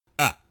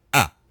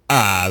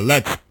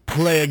Let's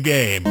play a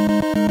game.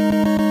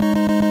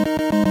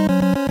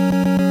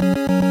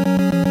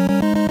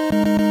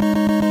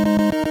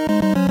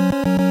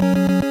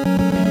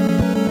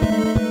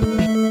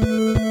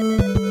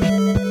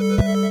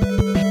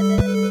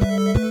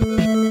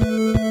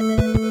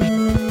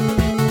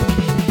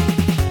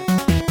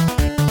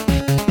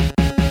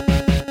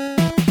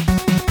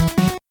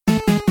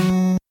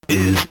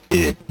 Is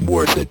it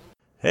worth it?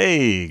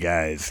 Hey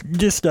guys,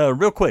 just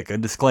real quick, a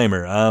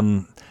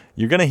disclaimer.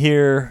 You're going to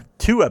hear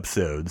 2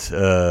 episodes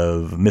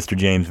of Mr.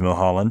 James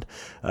Milholland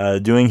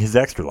doing his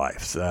Extra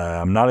Lives.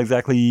 I'm not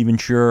exactly even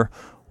sure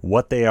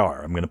what they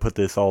are. I'm going to put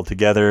this all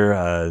together.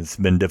 It's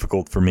been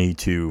difficult for me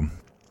to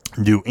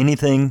do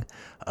anything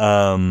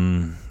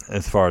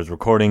as far as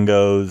recording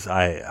goes.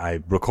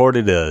 I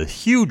recorded a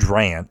huge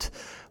rant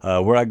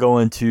where I go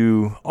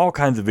into all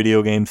kinds of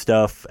video game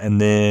stuff and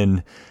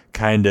then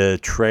kind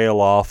of trail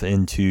off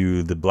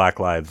into the Black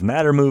Lives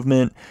Matter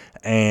movement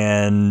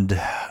and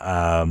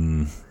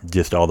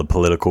just all the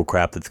political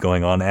crap that's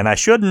going on. And I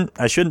shouldn't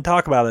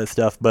talk about that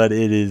stuff, but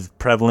it is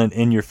prevalent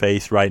in your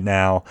face right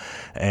now,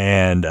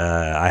 and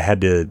I had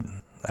to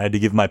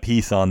give my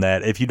piece on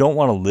that. If you don't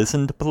want to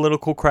listen to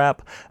political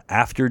crap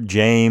after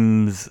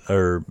James,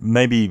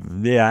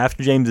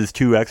 after James's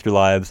 2 Extra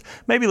Lives,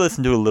 maybe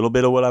listen to a little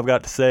bit of what I've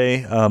got to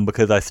say,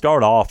 because I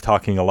start off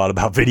talking a lot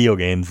about video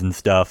games and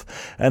stuff,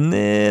 and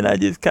then I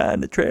just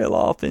kind of trail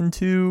off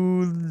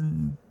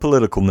into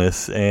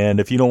politicalness. And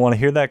if you don't want to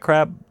hear that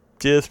crap,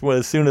 just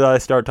as soon as I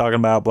start talking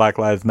about Black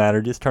Lives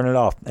Matter, just turn it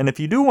off. And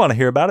if you do want to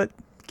hear about it,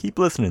 keep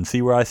listening,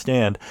 see where I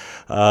stand.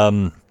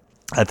 I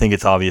think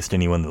it's obvious to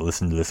anyone that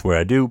listens to this where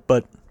I do,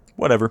 but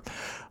whatever.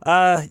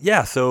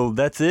 So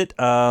that's it.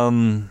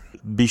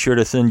 Be sure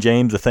to send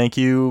James a thank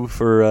you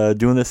for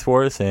doing this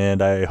for us,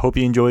 and I hope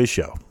you enjoy his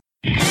show.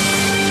 I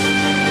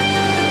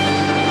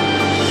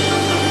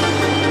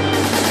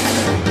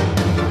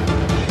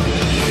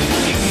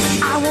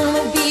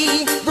wanna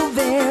be the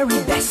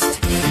very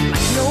best,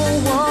 like no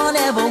one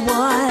ever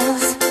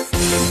was.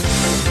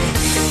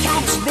 To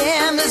catch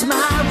them is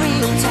my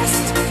real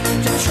test,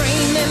 to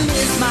train them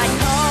is my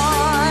cause.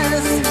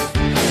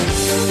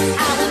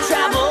 I will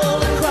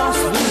travel across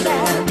the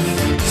land,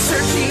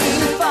 searching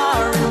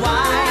far and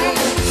wide.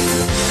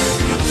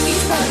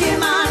 Each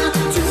Pokemon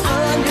to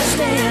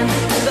understand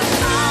the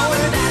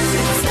power that's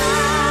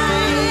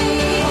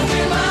inside.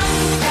 Pokemon,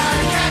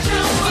 gotta catch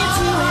 'em all. It's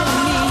you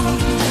and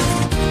me.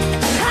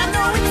 I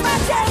know it's my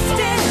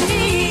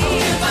destiny.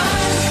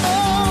 Pokemon,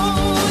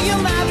 oh,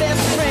 you're my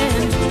best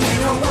friend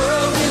in a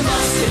world we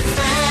must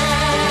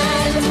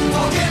defend.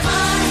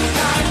 Pokemon,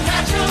 gotta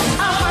catch 'em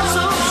all. Our hearts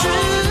so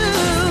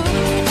true,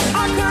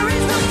 our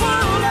courage will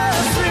pull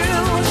us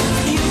through.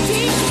 You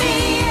teach me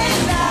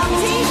and I'll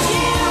teach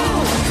you.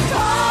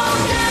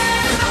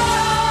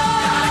 Pokemon,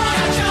 gotta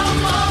catch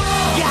 'em all.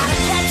 Gotta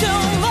catch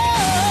 'em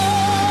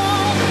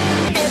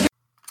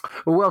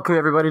all. Welcome,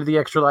 everybody, to the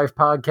Extra Life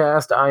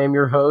Podcast. I am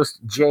your host,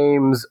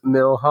 James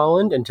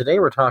Milholland, and today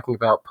we're talking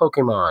about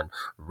Pokemon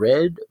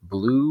Red,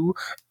 Blue,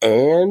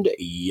 and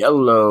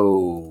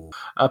Yellow.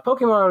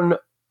 Pokemon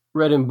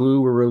Red and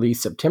Blue were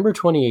released September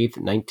 28th,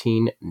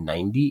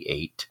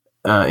 1998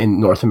 in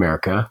North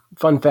America.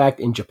 Fun fact,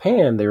 in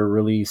Japan, they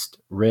released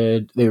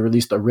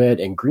a red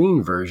and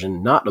green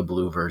version, not a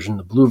blue version.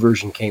 The blue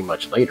version came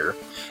much later,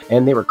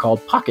 and they were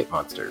called Pocket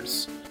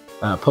Monsters.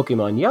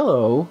 Pokemon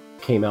Yellow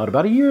came out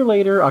about a year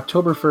later,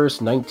 October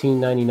 1st,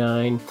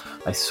 1999.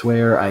 I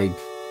swear I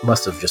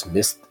must have just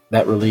missed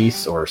that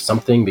release or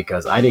something,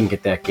 because I didn't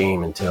get that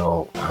game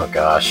until,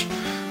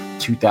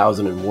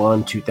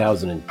 2001,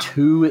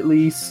 2002 at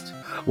least.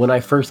 When I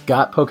first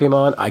got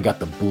Pokemon, I got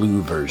the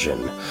blue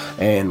version.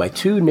 And my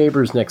 2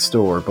 neighbors next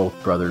door, both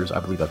brothers, I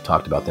believe I've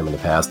talked about them in the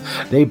past,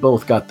 they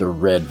both got the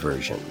red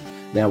version.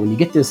 Now, when you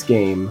get this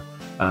game,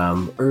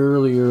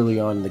 early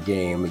on in the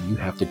game, you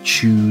have to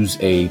choose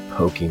a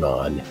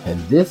Pokemon. And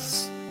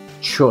this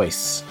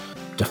choice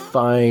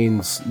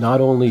defines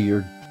not only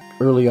your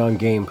early on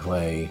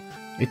gameplay,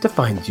 it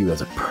defines you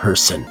as a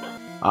person.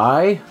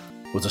 I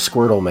was a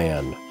Squirtle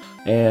man,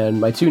 and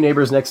my 2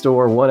 neighbors next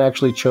door, one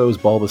actually chose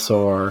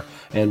Bulbasaur,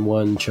 and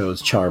one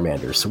chose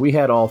Charmander. So we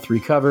had all 3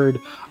 covered.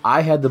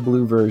 I had the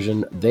blue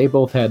version, they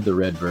both had the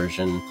red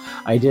version.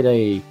 I did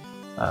a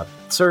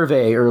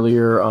survey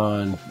earlier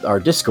on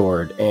our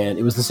Discord, and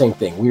it was the same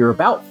thing. We were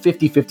about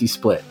 50-50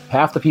 split.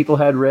 Half the people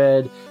had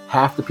red,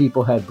 half the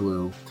people had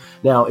blue.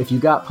 Now, if you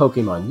got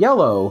Pokemon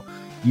Yellow,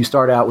 you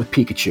start out with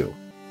Pikachu,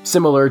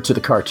 similar to the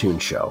cartoon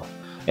show.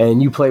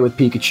 And you play with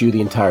Pikachu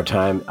the entire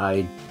time.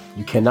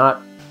 You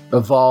cannot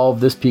evolve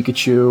this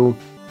Pikachu.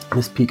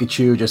 This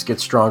Pikachu just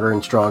gets stronger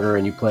and stronger,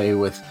 and you play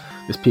with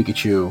this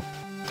Pikachu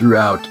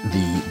throughout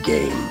the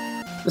game.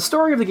 The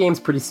story of the game is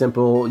pretty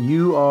simple.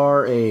 You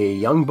are a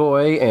young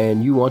boy,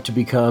 and you want to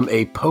become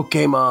a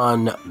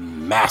Pokemon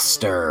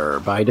Master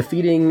by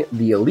defeating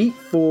the Elite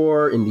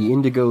Four in the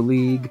Indigo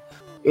League.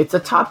 It's a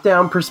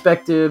top-down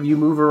perspective. You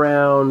move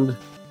around,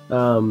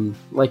 you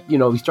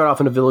start off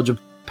in a village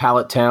of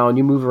Pallet Town.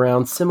 You move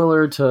around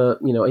similar to,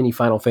 any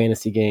Final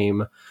Fantasy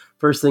game.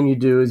 First thing you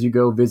do is you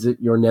go visit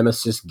your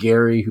nemesis,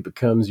 Gary, who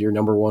becomes your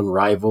number one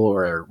rival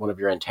or one of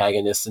your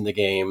antagonists in the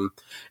game.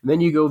 And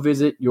then you go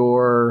visit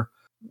your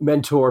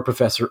mentor,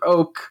 Professor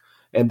Oak,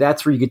 and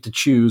that's where you get to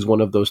choose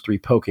one of those 3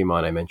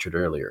 Pokemon I mentioned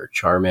earlier,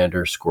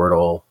 Charmander,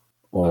 Squirtle,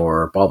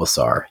 or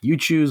Bulbasaur. You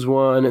choose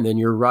one, and then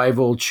your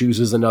rival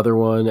chooses another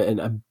one,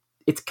 and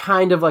it's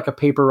kind of like a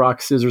paper,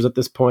 rock, scissors at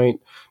this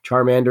point.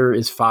 Charmander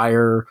is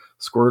fire,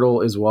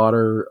 Squirtle is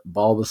water,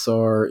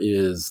 Bulbasaur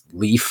is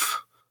leaf.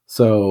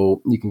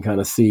 So you can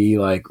kind of see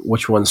like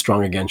which one's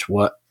strong against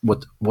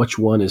which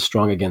one is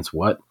strong against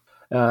what.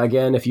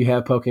 Again, if you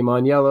have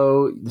Pokemon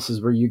Yellow, this is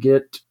where you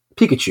get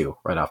Pikachu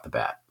right off the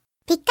bat.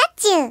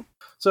 Pikachu!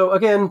 So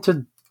again,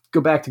 to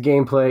go back to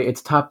gameplay,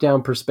 it's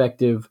top-down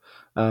perspective.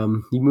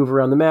 You move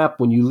around the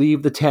map. When you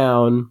leave the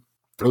town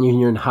and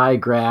you're in high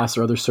grass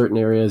or other certain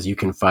areas, you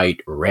can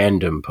fight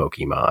random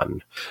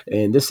Pokemon.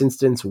 In this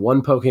instance,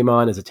 one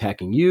Pokemon is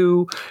attacking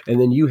you, and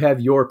then you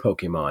have your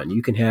Pokemon.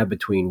 You can have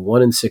between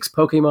 1 and 6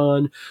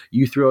 Pokemon.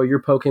 You throw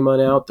your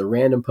Pokemon out, the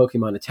random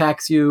Pokemon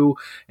attacks you,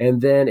 and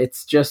then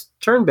it's just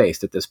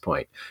turn-based at this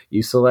point.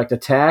 You select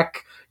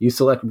attack, you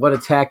select what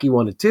attack you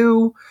want to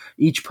do.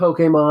 Each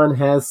Pokemon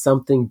has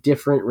something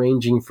different,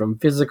 ranging from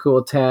physical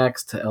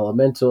attacks to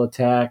elemental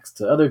attacks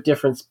to other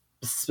different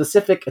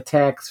specific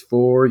attacks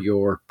for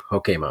your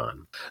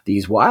Pokemon.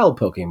 These wild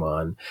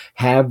Pokemon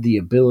have the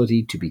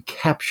ability to be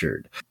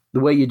captured.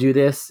 The way you do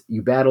this,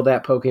 you battle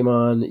that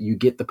Pokemon, you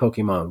get the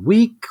Pokemon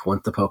weak.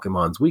 Once the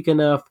Pokemon's weak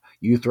enough,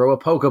 you throw a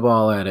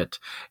Pokeball at it,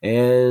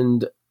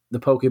 and the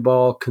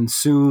Pokeball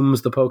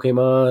consumes the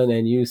Pokemon,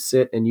 and you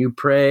sit and you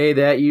pray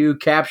that you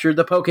captured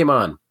the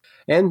Pokemon.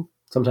 And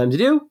sometimes you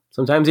do,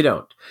 sometimes you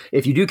don't.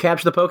 If you do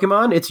capture the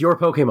Pokemon, it's your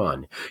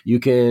Pokemon. You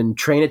can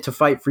train it to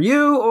fight for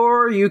you,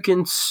 or you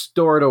can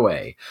store it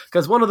away.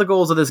 Because one of the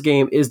goals of this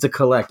game is to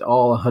collect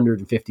all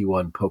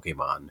 151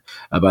 Pokemon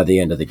by the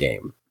end of the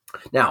game.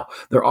 Now,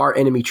 there are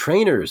enemy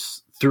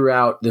trainers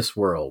throughout this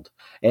world.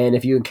 And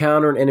if you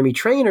encounter an enemy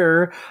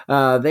trainer,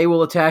 they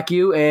will attack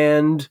you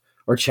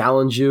or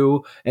challenge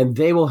you, and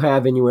they will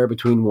have anywhere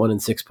between 1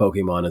 and 6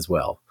 Pokemon as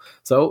well.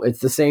 So it's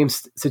the same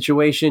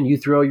situation. You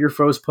throw your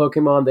first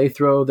Pokemon, they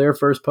throw their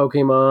first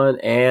Pokemon,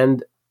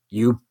 and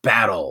you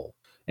battle.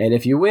 And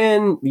if you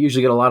win, you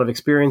usually get a lot of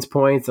experience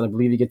points, and I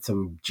believe you get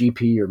some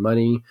GP or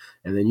money,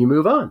 and then you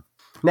move on.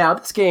 Now,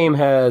 this game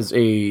has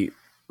a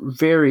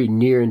very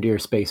near and dear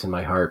space in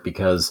my heart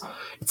because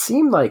it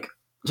seemed like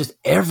just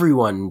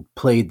everyone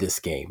played this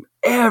game.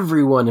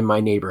 Everyone in my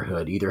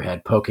neighborhood either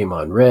had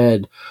Pokemon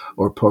Red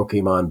or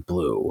Pokemon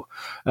Blue.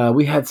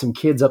 We had some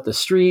kids up the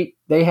street.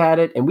 They had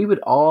it, and we would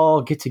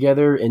all get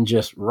together and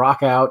just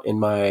rock out in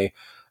my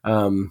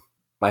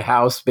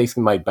house,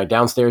 basically my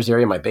downstairs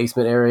area, my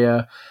basement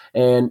area.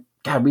 And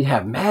God, we'd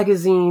have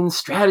magazines,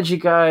 strategy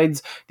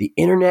guides. The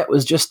internet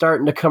was just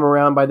starting to come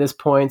around by this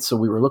point, so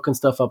we were looking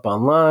stuff up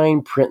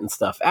online, printing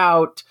stuff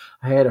out.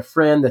 I had a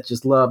friend that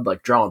just loved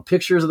like drawing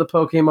pictures of the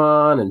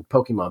Pokemon and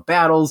Pokemon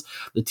battles.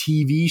 The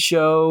TV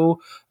show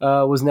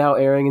was now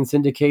airing in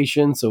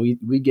syndication, so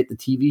we'd get the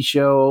TV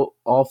show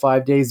all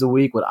 5 days a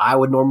week. What I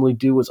would normally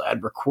do was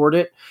I'd record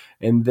it,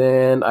 and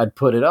then I'd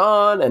put it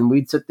on, and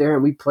we'd sit there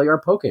and we'd play our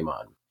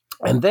Pokemon.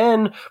 And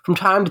then from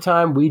time to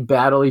time, we'd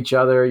battle each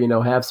other,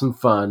 have some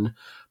fun.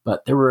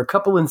 But there were a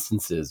couple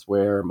instances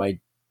where my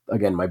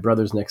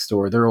brother's next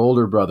door, their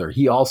older brother,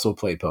 he also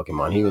played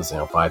Pokemon. He was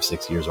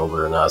 5-6 years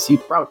older than us. He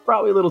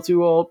probably a little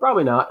too old,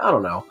 probably not. I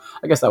don't know.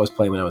 I guess I was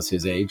playing when I was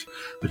his age.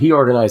 But he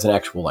organized an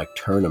actual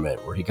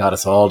tournament where he got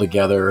us all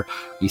together.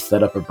 He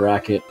set up a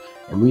bracket,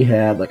 and we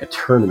had a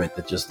tournament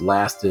that just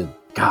lasted,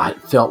 God,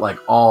 it felt like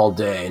all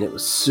day, and it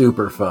was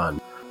super fun.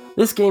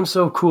 This game's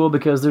so cool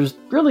because there's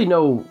really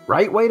no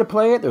right way to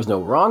play it. There's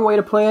no wrong way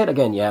to play it.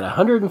 Again, you had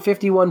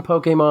 151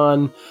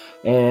 Pokemon,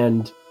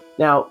 and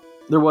now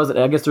there's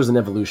an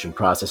evolution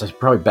process. I should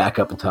probably back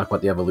up and talk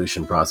about the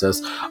evolution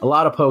process. A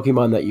lot of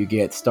Pokemon that you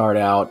get start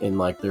out in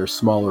their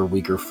smaller,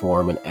 weaker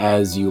form, and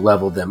as you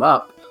level them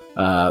up,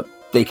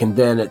 they can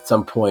then at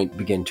some point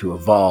begin to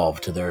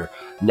evolve to their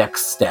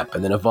next step,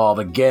 and then evolve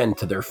again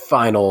to their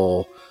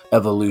final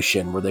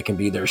evolution, where they can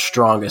be their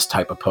strongest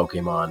type of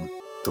Pokemon.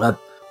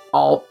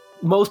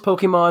 Most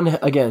Pokemon,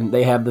 again,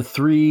 they have the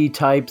 3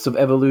 types of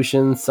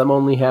evolution. Some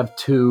only have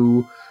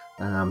 2.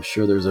 I'm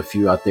sure there's a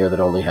few out there that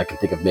only I can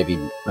think of maybe,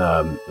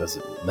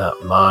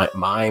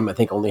 Mime, I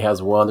think only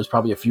has 1. There's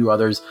probably a few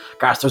others.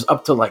 Gosh, there's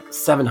up to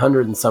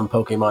 700 and some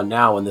Pokemon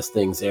now when this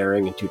thing's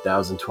airing in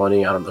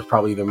 2020. I don't know, there's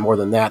probably even more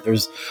than that.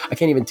 I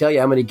can't even tell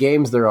you how many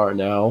games there are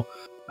now.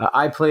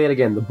 I played,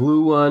 again, the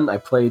blue one. I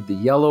played the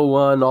yellow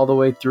one all the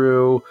way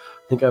through.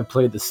 I think I've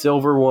played the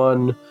silver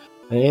one.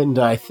 And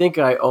I think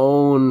I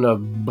own a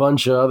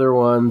bunch of other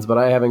ones, but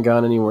I haven't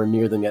gone anywhere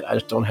near them yet. I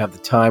just don't have the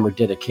time or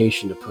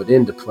dedication to put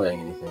into playing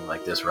anything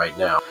like this right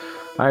now.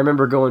 I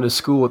remember going to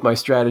school with my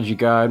strategy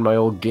guide, my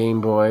old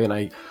Game Boy, and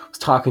I was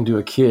talking to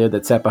a kid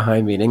that sat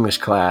behind me in English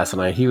class,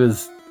 and he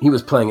was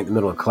playing at the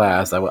middle of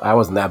class. I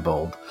wasn't that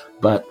bold,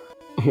 but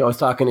I was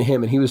talking to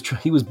him, and he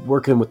was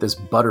working with this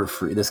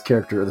Butterfree, this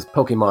character, this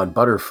Pokemon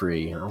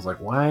Butterfree, and I was like,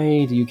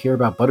 "Why do you care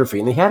about Butterfree?"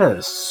 And he had it at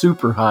a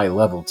super high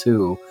level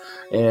too.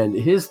 And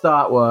his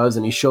thought was,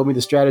 and he showed me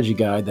the strategy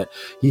guide, that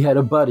he had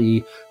a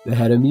buddy that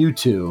had a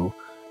Mewtwo,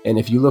 and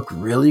if you look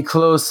really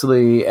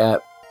closely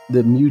at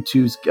the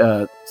Mewtwo's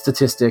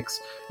statistics,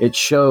 it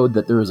showed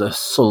that there was a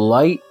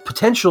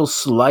potential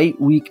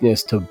slight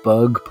weakness to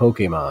bug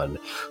Pokemon.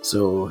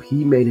 So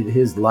he made it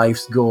his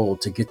life's goal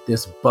to get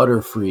this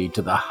Butterfree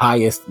to the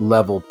highest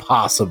level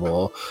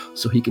possible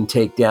so he can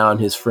take down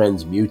his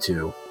friend's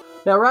Mewtwo.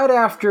 Now, right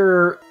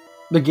after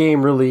the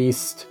game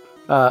released,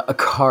 a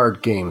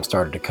card game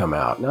started to come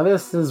out. Now,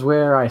 this is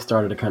where I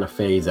started to kind of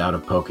phase out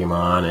of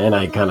Pokemon, and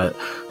I kind of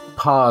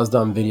paused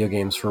on video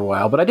games for a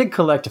while, but I did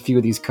collect a few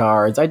of these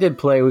cards. I did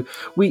play,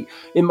 we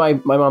in my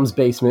mom's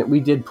basement, we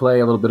did play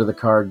a little bit of the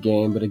card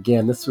game, but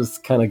again, this was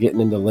kind of getting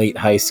into late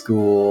high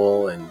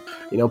school, and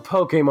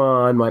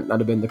Pokemon might not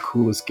have been the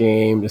coolest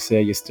game to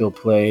say you still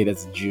played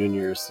as a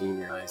junior or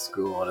senior high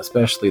school, and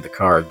especially the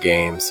card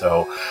game,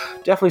 so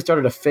definitely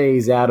started to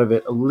phase out of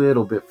it a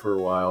little bit for a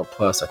while.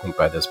 Plus, I think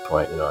by this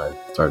point, I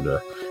started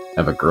to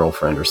have a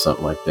girlfriend or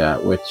something like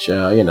that, which,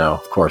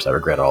 of course I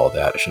regret all of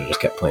that. I should have just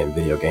kept playing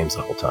video games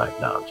the whole time.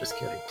 No, I'm just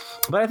kidding.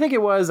 But I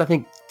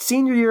think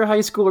senior year of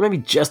high school, or maybe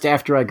just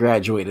after I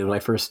graduated, when I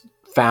first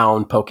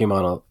found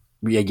Pokemon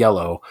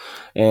Yellow,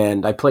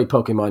 and I played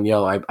Pokemon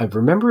Yellow. I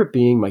remember it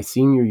being my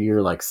senior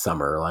year, like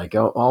summer, like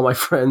all my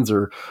friends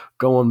are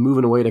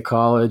moving away to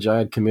college. I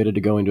had committed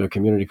to going to a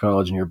community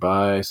college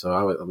nearby, so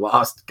I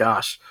lost,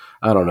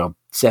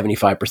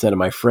 75% of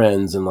my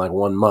friends in like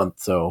 1 month.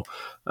 So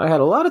I had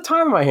a lot of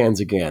time on my hands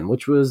again,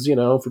 which was,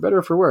 for better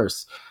or for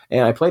worse.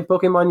 And I played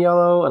Pokemon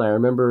Yellow, and I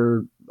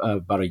remember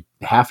about a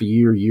half a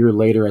year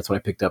later, that's when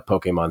I picked up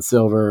Pokemon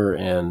Silver,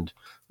 and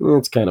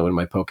it's kind of when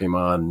my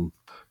Pokemon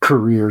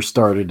career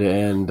started to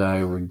end,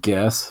 I would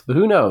guess. But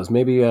who knows?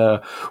 Maybe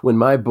when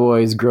my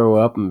boys grow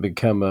up and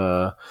become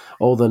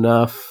old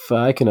enough,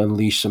 I can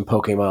unleash some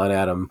Pokemon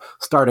at them,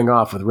 starting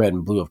off with Red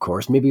and Blue, of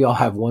course. Maybe I'll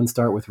have one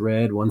start with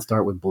Red, one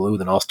start with Blue,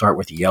 then I'll start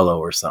with Yellow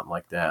or something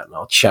like that, and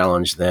I'll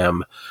challenge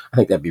them. I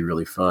think that'd be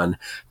really fun.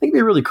 I think it'd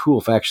be really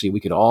cool if actually we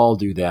could all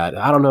do that.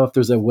 I don't know if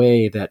there's a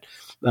way that,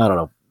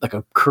 like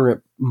a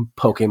current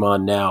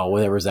Pokemon now,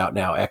 whatever's out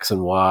now, X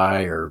and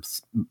Y or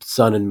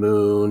Sun and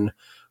Moon,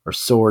 or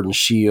Sword and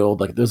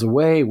Shield. Like, there's a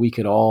way we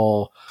could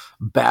all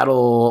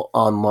battle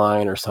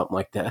online or something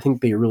like that. I think it'd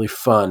be really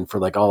fun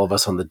for like all of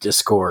us on the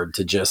Discord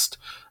to just,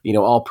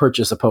 all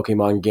purchase a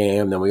Pokemon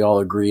game. Then we all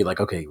agree, like,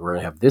 okay, we're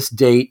going to have this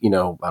date,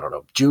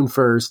 June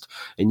 1st,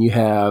 and you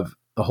have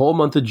the whole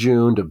month of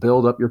June to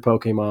build up your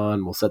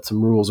Pokemon. We'll set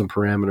some rules and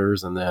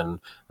parameters. And then,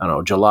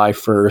 July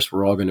 1st,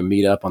 we're all going to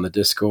meet up on the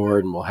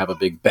Discord and we'll have a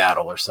big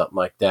battle or something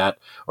like that,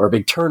 or a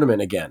big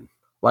tournament again,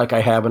 like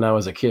I had when I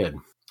was a kid.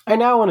 I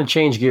now want to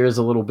change gears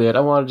a little bit. I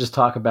want to just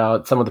talk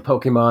about some of the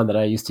Pokemon that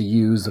I used to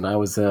use when I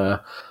was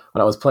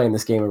playing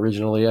this game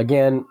originally.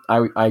 Again,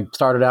 I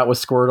started out with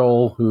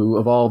Squirtle, who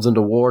evolves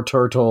into War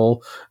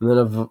Turtle, and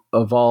then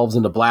evolves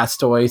into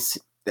Blastoise.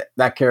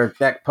 That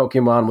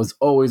Pokemon was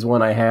always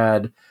one I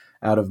had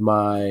out of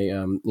my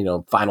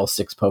final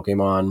 6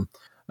 Pokemon.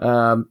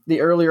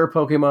 The earlier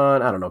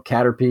Pokemon,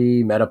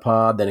 Caterpie,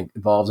 Metapod, then it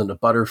evolves into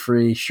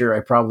Butterfree. Sure, I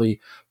probably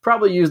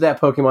used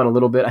that Pokemon a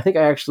little bit. I think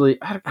I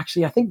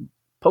think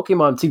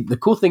Pokemon, see, the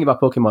cool thing about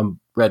Pokemon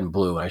Red and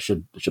Blue, and I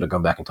should have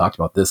gone back and talked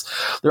about this,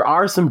 there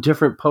are some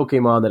different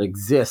Pokemon that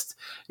exist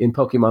in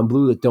Pokemon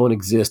Blue that don't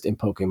exist in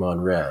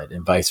Pokemon Red,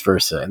 and vice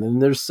versa. And then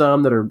there's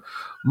some that are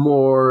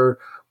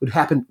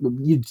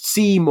you'd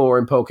see more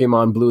in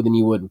Pokemon Blue than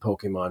you would in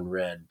Pokemon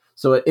Red.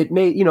 So it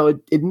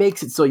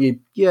makes it so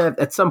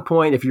at some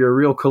point, if you're a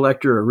real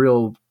collector, a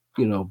real,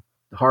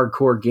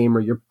 hardcore gamer,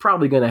 you're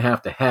probably going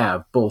to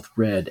have both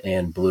Red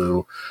and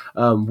Blue.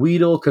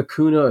 Weedle,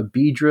 Kakuna,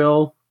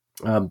 Beedrill,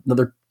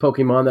 another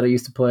Pokemon that I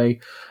used to play.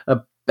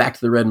 Back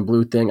to the Red and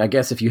Blue thing. I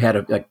guess if you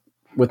had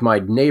with my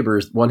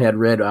neighbors, one had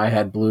Red, I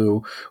had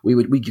Blue.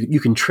 You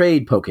can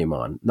trade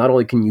Pokemon. Not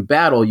only can you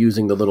battle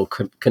using the little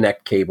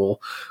connect cable,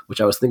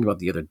 which I was thinking about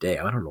the other day.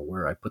 I don't know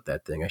where I put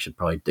that thing. I should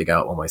probably dig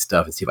out all my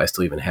stuff and see if I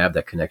still even have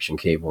that connection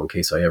cable in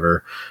case I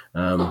ever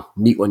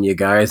meet one of you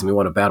guys and we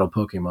want to battle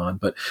Pokemon.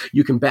 But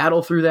you can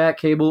battle through that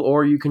cable,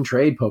 or you can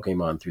trade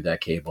Pokemon through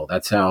that cable.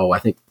 That's how I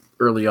think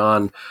early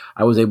on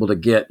I was able to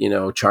get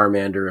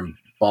Charmander and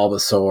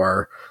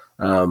Bulbasaur.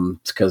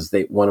 Because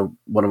one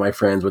of my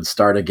friends would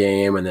start a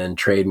game and then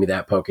trade me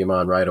that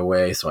Pokemon right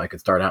away, so I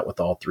could start out with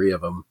all 3 of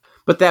them.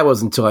 But that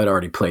was until I'd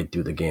already played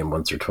through the game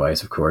once or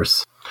twice, of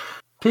course.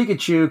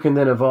 Pikachu can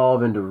then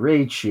evolve into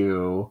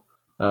Raichu.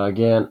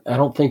 Again, I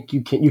don't think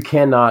you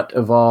cannot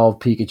evolve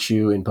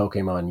Pikachu in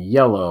Pokemon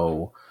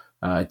Yellow.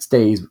 It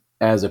stays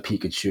as a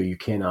Pikachu. You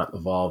cannot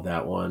evolve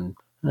that one.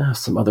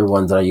 Some other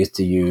ones that I used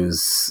to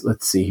use.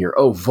 Let's see here.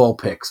 Oh,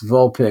 Vulpix.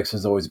 Vulpix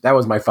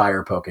was my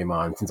fire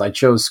Pokemon. Since I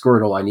chose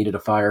Squirtle, I needed a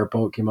fire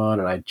Pokemon,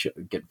 and I'd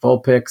get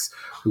Vulpix,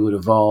 who would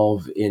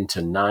evolve into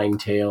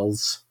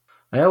Ninetales.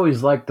 I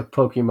always liked the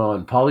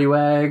Pokemon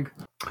Poliwag,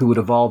 who would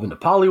evolve into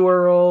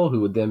Poliwhirl,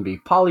 who would then be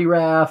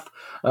Poliwrath,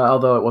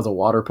 although it was a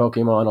water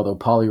Pokemon, although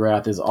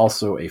Poliwrath is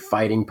also a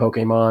fighting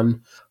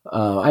Pokemon.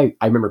 I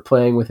remember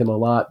playing with him a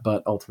lot,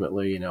 but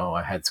ultimately,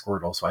 I had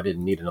Squirtle, so I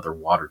didn't need another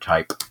water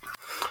type.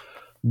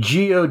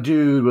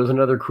 Geodude was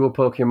another cool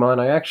Pokemon.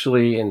 I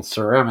actually, in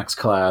ceramics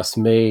class,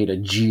 made a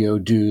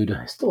Geodude.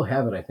 I still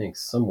have it, I think,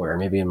 somewhere,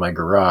 maybe in my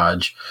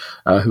garage,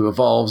 who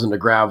evolves into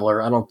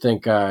Graveler. I don't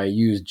think I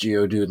used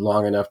Geodude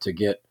long enough to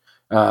get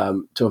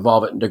to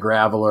evolve it into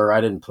Graveler. I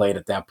didn't play it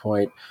at that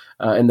point.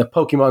 In the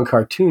Pokemon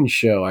cartoon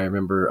show, I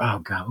remember, oh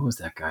god, what was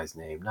that guy's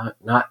name?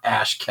 Not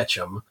Ash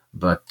Ketchum,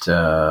 but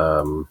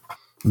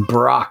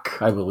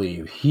Brock, I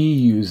believe. He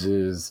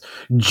uses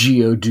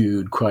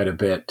Geodude quite a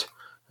bit.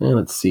 And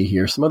let's see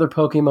here. Some other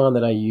Pokemon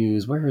that I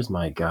use. Where is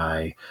my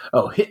guy?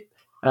 Oh,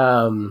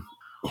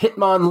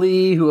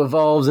 Hitmonlee, who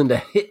evolves into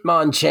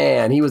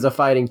Hitmonchan. He was a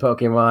fighting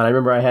Pokemon. I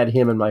remember I had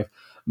him in my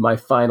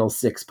final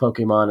 6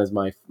 Pokemon as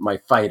my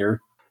fighter.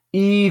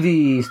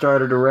 Eevee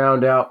started to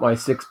round out my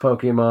 6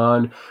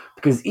 Pokemon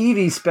because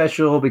Eevee's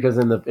special because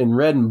in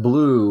red and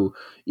blue,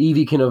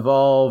 Eevee can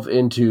evolve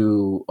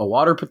into a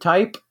water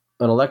type,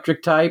 an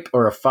electric type,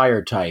 or a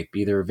fire type,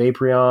 either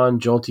Vaporeon,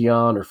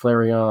 Jolteon, or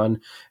Flareon.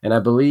 And I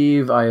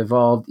believe I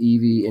evolved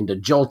Eevee into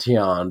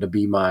Jolteon to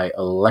be my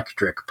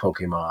electric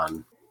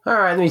Pokemon. All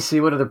right, let me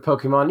see. What other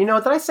Pokemon? Did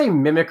I say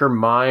Mimic or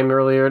Mime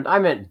earlier? I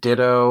meant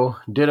Ditto.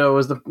 Ditto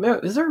is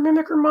Is there a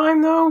Mimic or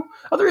Mime, though?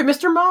 Oh, there is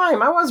Mr.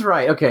 Mime. I was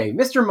right. Okay,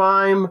 Mr.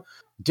 Mime,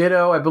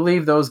 Ditto. I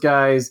believe those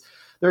guys,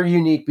 they're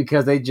unique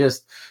because they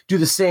just do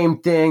the same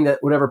thing that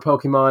whatever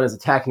Pokemon is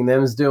attacking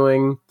them is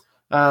doing.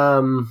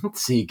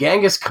 Let's see.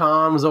 Genghis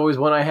Khan was always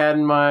one I had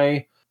in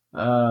my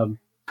one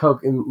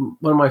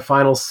of my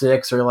final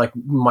 6 or like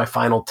my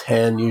final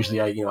 10.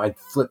 Usually,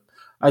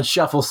 I'd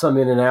shuffle some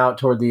in and out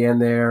toward the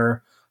end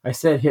there. I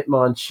said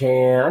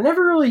Hitmonchan. I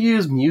never really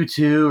used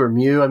Mewtwo or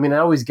Mew. I mean, I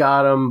always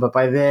got him, but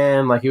by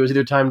then, it was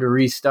either time to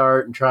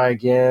restart and try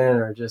again,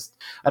 or just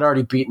I'd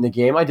already beaten the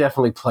game. I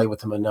definitely played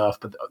with him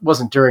enough, but it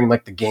wasn't during the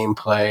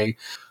gameplay.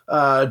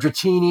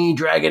 Dratini,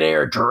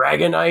 Dragonair,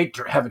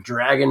 Dragonite, have a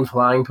dragon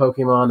flying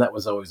Pokemon. That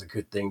was always a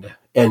good thing to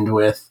end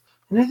with.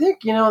 And I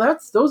think,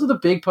 those are the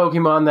big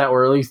Pokemon that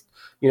were at least,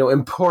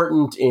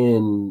 important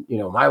in,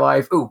 my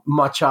life. Ooh,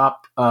 Machop,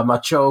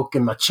 Machoke,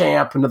 and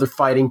Machamp, another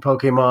fighting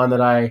Pokemon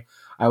that I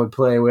would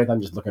play with.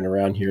 I'm just looking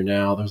around here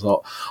now. There's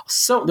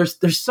so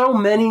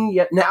many,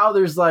 yet now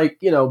there's 5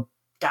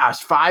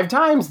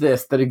 times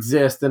this that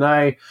exist, and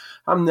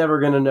I'm never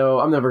gonna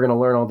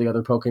learn all the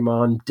other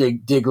Pokemon.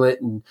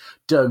 Diglett and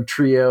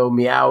Dugtrio,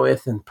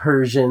 Meowth and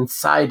Persian,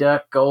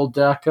 Psyduck,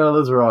 Golduck. Oh,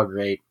 those are all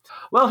great.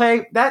 Well,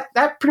 hey,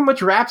 that pretty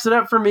much wraps it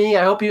up for me.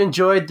 I hope you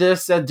enjoyed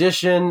this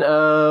edition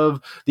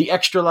of the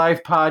Extra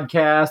Life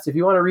podcast. If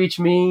you want to reach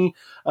me,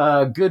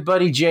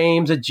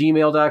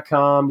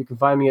 goodbuddyjames@gmail.com. You can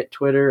find me at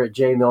Twitter at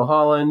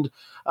jmilholland.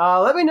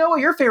 Let me know what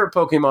your favorite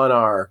Pokemon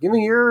are. Give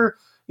me your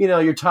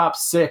top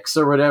 6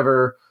 or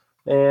whatever,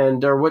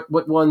 or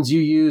what ones you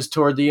use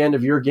toward the end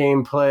of your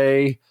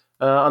gameplay.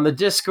 On the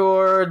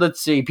Discord,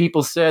 let's see,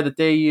 people said that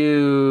they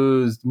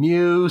used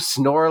Mew,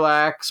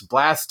 Snorlax,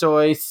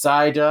 Blastoise,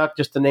 Psyduck,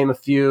 just to name a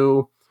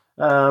few.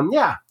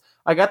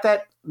 I got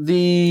that.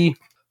 The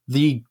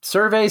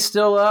survey's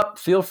still up.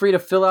 Feel free to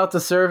fill out the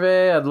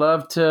survey. I'd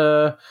love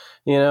to,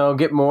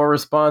 get more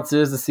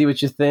responses to see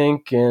what you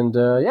think. And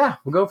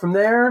we'll go from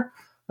there.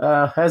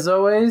 As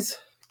always,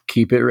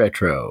 keep it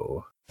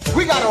retro.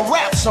 We gotta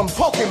rap some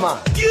Pokemon.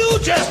 You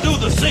just do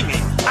the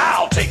singing.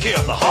 I'll take care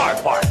of the hard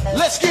part.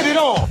 Let's get it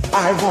on.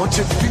 I want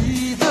to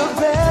be the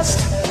best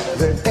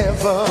there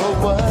ever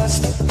was.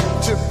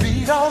 To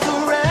beat all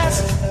the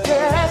rest.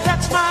 Yeah,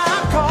 that's my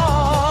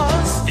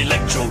cause.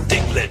 Electro,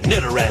 Diglett,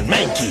 Nidoran,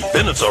 Mankey,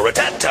 Venusaur,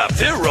 Rattata,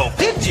 Fearow,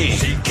 Pidgey,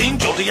 Seaking,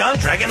 Jolteon,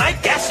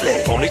 Dragonite,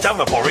 Ghastly, Ponyta,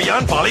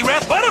 Vaporeon,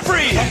 Poliwrath,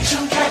 Butterfree. Catch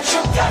 'em,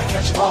 gotta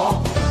catch 'em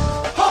all.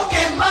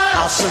 Pokemon.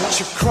 I'll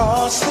search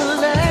across the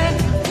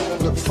land.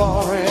 Look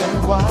far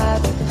and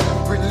wide.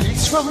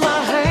 Release from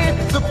my hand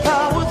the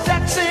power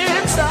that's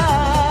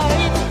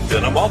inside.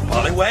 Venomoth,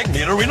 Poliwag,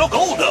 Nidorino,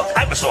 Golduck,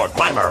 Ivysaur,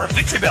 Grimer,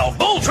 Victreebel,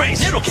 Moltres,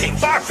 Nidoking,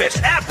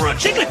 Farfetch'd, Abra,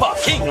 Jigglypuff,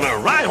 Kingler,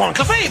 Rhyhorn,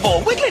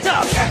 Clefable,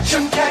 Wigglytuff. Catch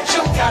 'em,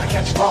 gotta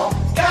catch 'em all.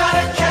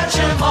 Gotta catch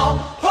 'em all.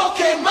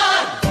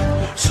 Pokemon.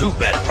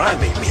 Zubat,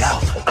 Primeape,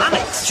 Meowth,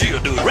 Onix,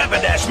 Geodude,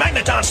 Rapidash,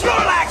 Magneton,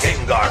 Snorlax,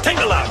 Gengar,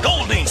 Tangela,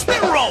 Goldeen,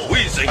 Spearow,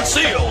 Weezing,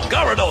 Seal,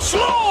 Gyarados,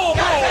 Slowbro.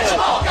 Gotta catch 'em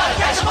all, gotta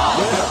catch 'em all.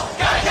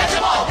 Gotta catch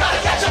 'em all, gotta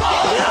catch 'em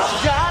all.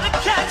 Gotta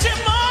catch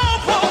 'em all,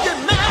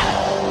 Pokemon.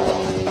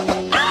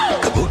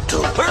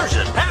 Kabuto,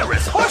 Persian,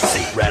 Paris,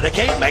 Horsey,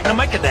 Raticate,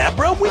 Magnemite,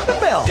 Kadabra,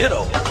 Weepinbell,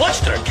 Ditto,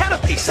 Cluster,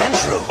 Caterpie,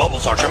 Sandshrew,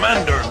 Bulbasaur,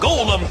 Charmander,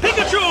 Golem,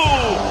 Pikachu.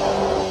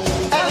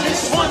 At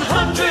least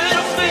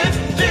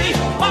 150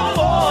 or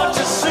more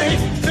to see.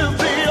 To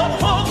be a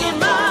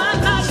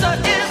Pokemon master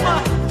is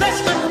my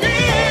destiny.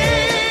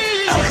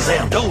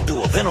 Alakazam,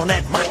 Doduo,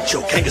 Venonat,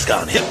 Macho,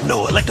 Kangaskhan,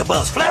 Hypno,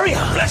 Electabuzz,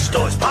 Flareon,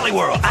 Blastoise,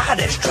 Poliwhirl,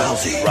 Oddish,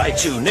 Drowsy,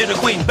 Raichu,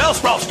 Nidoqueen,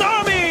 Bellsprout,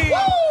 Starmie.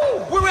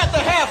 Woo! We're at at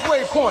the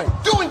halfway point.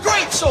 Doing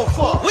great so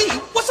far. We?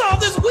 What's all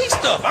this we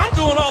stuff? I'm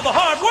doing all the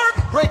hard work.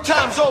 Break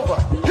time's over.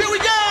 Here we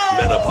go.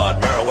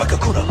 Metapod, Marowak,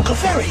 Kakuna,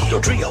 Clefairy,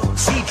 Dodrio,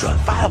 Seadra,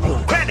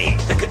 Firebloom, Granny,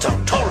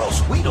 Nicotone,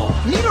 Tauros, Weedle,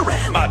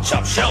 Nidoran,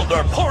 Machop,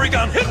 Shelter,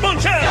 Porygon,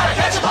 Hitmonchan. Gotta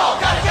catch 'em all,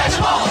 gotta catch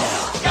 'em all.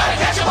 Gotta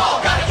catch 'em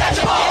all, gotta catch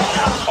 'em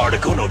all.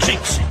 Articuno,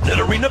 Jinx,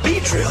 Nidorina,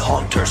 Beedrill,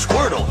 Haunter,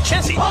 Squirtle,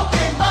 Chansey,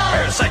 Pokemon.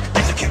 Parasect,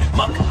 Execute,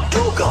 Muck,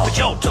 Dougal,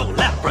 Johto,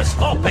 Lapras,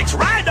 Vulpix,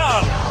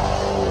 Rhydon.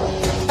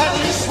 At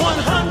least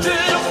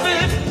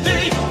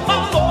 150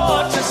 or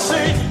more to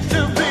see.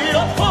 To be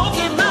a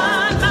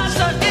Pokemon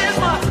master is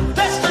my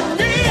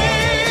destiny.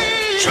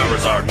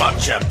 Charizard,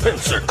 Machamp,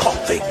 Pinsir,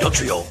 Comfey,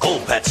 Dugtrio,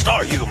 Golbat,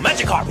 Staryu,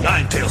 Magikarp,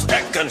 Ninetales,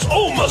 Ekans,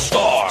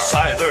 Omastar,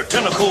 Scyther,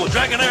 Tentacool,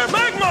 Dragonair,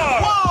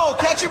 Magmar. Whoa,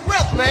 catch your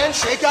breath, man.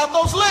 Shake out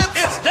those lips.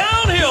 It's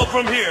downhill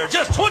from here.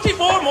 Just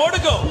 24 more to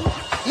go.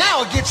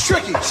 Now it gets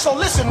tricky, so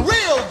listen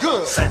real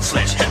good.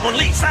 Sandslash,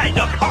 Hitmonlee,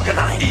 Psyduck,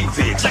 Arcanine,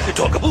 Eevee,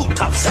 Executor, Kaboom,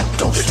 Top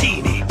Septos,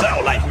 Dratini,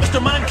 Bowlite, Mr.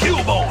 Mime,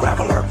 Cubone,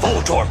 Graveler,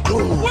 Voltorb,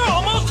 Gloom. We're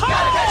almost home!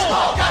 Gotta catch 'em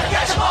all, gotta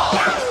catch 'em all.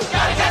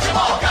 Gotta catch 'em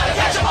all, gotta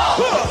catch 'em all.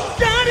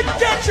 Gotta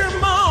catch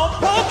 'em all,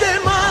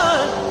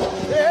 Pokemon.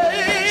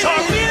 Hey.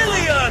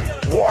 Charmeleon,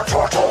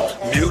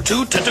 Wartortle,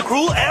 Mewtwo,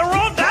 Tentacruel,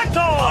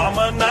 Aerodactyl,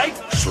 Ammonite,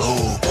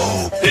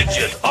 Slowpoke,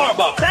 Pidgeot,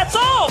 Arbok. That's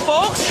all,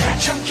 folks!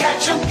 Catch 'em,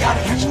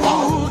 gotta catch 'em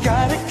all. Ooh,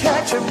 gotta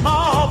catch 'em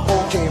all,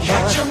 Pokemon.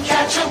 Catch 'em, gotta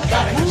catch 'em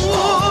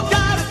all. Ooh,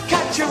 gotta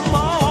catch 'em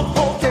all,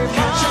 Pokemon.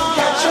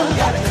 Catch 'em,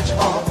 gotta catch 'em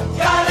all.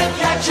 Gotta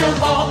catch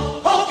 'em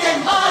all,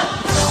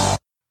 Pokemon.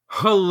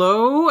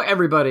 Hello,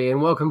 everybody,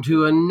 and welcome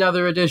to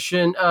another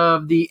edition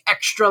of the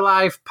Extra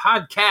Life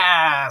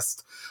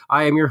Podcast.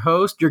 I am your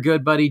host, your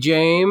good buddy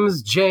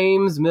James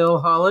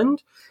Milholland,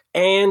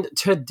 and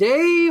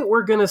today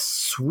we're going to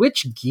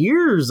switch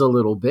gears a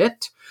little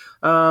bit.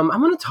 I'm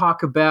going to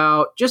talk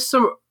about just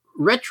some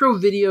retro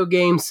video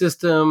game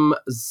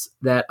systems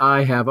that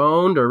I have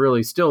owned, or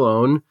really still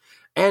own,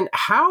 and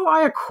how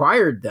I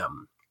acquired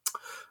them.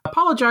 I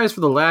apologize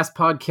for the last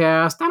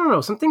podcast. I don't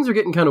know, some things are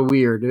getting kind of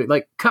weird. It,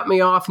 cut me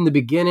off in the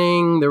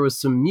beginning. There was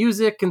some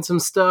music and some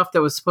stuff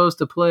that was supposed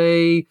to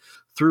play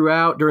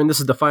throughout during This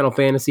is the Final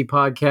Fantasy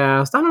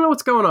podcast. I don't know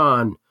what's going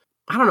on.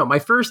 I don't know. My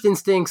first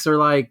instincts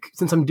are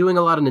since I'm doing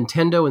a lot of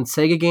Nintendo and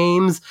Sega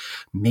games,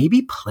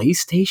 maybe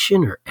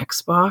PlayStation or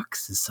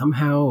Xbox is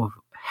somehow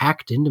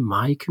hacked into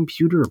my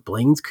computer or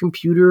Blaine's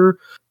computer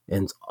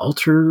and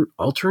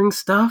altering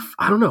stuff.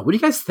 I don't know. What do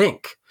you guys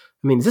think?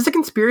 I mean, is this a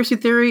conspiracy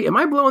theory? Am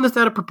I blowing this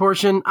out of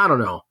proportion? I don't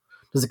know.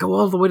 Does it go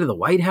all the way to the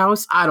White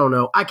House? I don't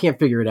know. I can't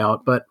figure it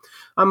out, but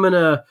I'm going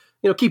to,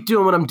 keep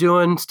doing what I'm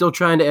doing, still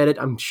trying to edit.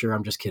 I'm sure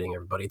I'm just kidding,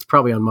 everybody. It's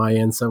probably on my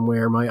end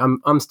somewhere.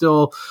 I'm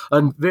still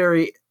a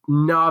very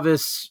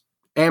novice,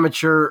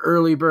 amateur,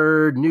 early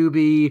bird,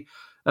 newbie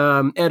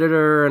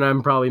editor, and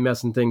I'm probably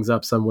messing things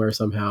up somewhere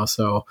somehow,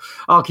 so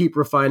I'll keep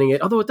refining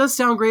it. Although it does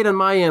sound great on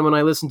my end when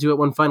I listen to it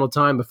one final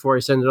time before I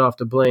send it off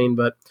to Blaine,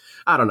 but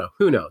I don't know.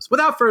 Who knows?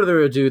 Without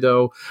further ado,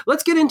 though,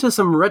 let's get into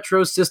some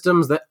retro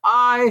systems that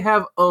I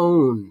have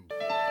owned.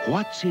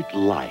 What's it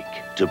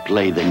like to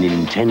play the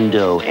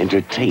Nintendo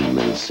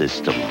Entertainment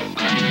System?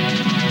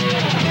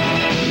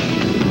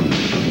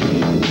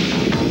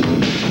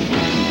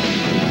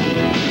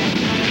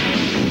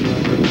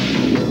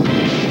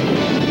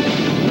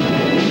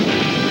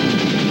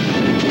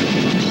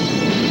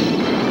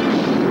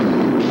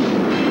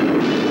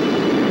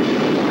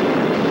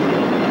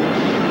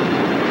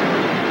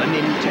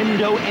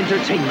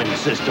 Entertainment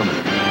System.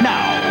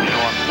 Now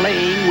you're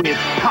playing with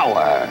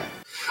power.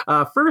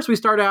 First, we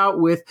start out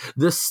with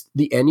the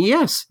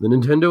NES, the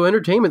Nintendo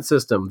Entertainment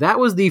System. That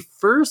was the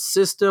first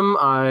system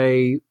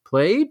I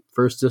played,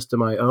 first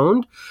system I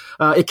owned.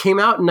 It came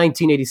out in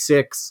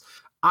 1986.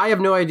 I have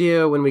no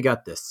idea when we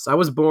got this. I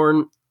was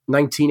born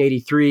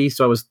 1983,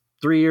 so I was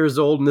 3 years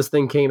old when this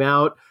thing came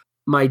out.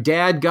 My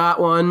dad got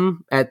one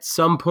at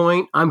some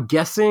point, I'm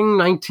guessing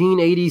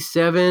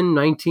 1987,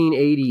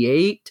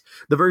 1988.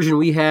 The version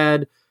we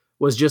had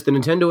was just the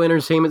Nintendo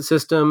Entertainment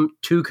System,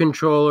 2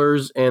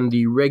 controllers, and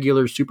the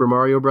regular Super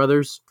Mario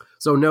Brothers.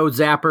 So no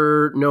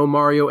Zapper, no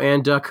Mario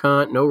and Duck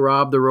Hunt, no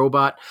Rob the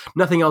Robot,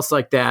 nothing else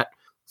like that.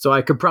 So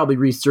I could probably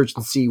research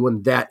and see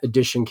when that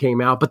edition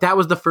came out. But that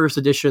was the first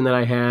edition that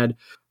I had.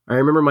 I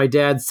remember my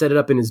dad set it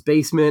up in his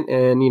basement,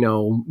 and,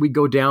 we'd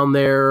go down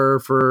there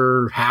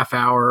for half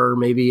hour,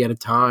 maybe at a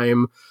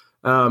time,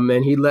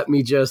 and he'd let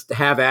me just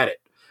have at it.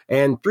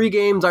 And 3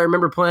 games I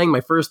remember playing,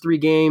 my first 3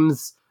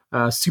 games,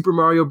 Super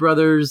Mario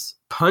Brothers,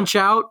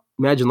 Punch-Out,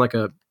 imagine like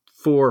a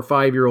 4 or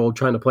 5-year-old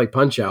trying to play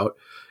Punch-Out,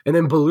 and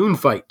then Balloon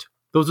Fight.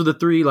 Those are the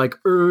 3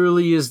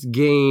 earliest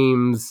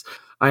games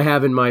I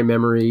have in my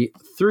memory.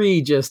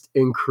 3 just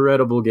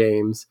incredible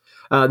games.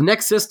 The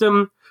next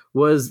system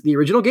was the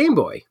original Game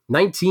Boy,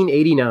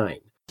 1989.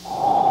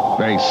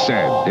 They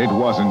said it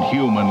wasn't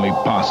humanly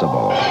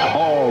possible.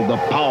 All the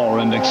power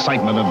and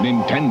excitement of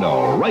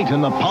Nintendo right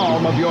in the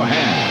palm of your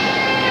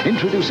hand.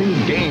 Introducing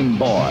Game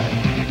Boy.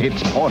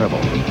 It's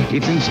portable,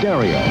 it's in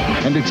stereo,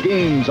 and its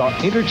games are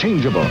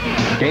interchangeable.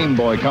 Game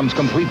Boy comes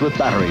complete with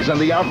batteries and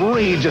the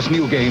outrageous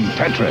new game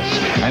Tetris.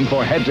 And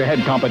for head-to-head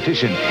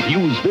competition,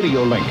 use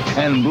Video Link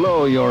and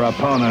blow your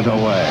opponent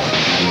away.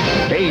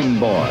 Game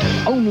Boy,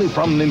 only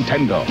from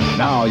Nintendo.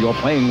 Now you're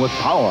playing with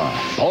power,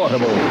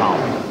 portable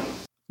power.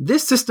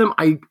 This system,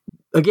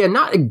 again,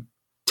 not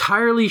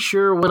entirely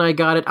sure when I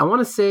got it. I want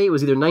to say it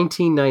was either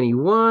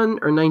 1991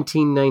 or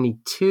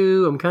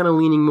 1992. I'm kind of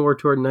leaning more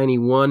toward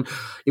 91.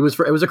 It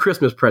was a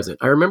Christmas present.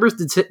 I remember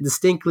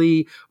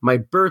distinctly my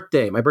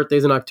birthday. My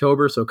birthday's in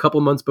October, so a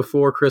couple months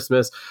before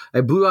Christmas.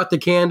 I blew out the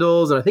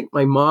candles, and I think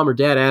my mom or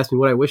dad asked me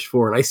what I wished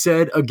for, and I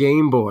said a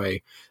Game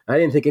Boy. I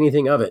didn't think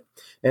anything of it.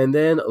 And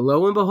then,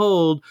 lo and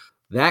behold,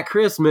 that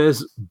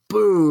Christmas,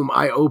 boom,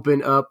 I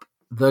open up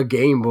the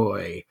Game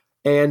Boy.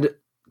 And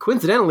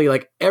coincidentally,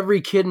 like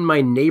every kid in my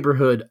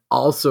neighborhood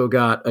also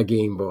got a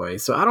Game Boy.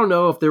 So I don't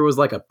know if there was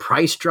like a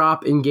price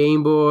drop in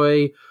Game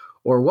Boy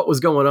or what was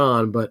going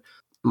on, but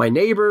my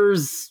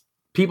neighbors,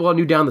 people I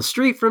knew down the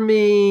street from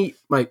me,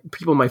 my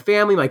people in my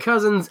family, my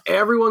cousins,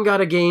 everyone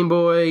got a Game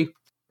Boy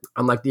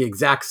on like the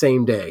exact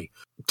same day.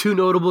 Two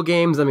notable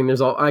games. I mean, there's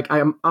all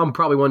I'm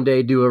probably one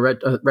day do a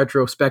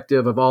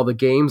retrospective of all the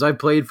games I've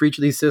played for each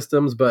of these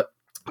systems, but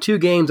two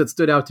games that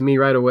stood out to me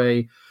right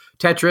away: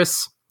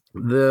 Tetris,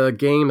 the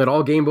game that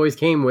all Game Boys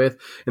came with,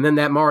 and then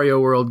that Mario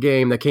World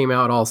game that came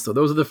out also.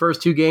 Those are the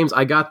first two games.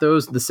 I got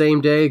those the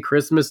same day,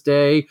 Christmas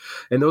Day,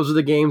 and those are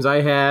the games I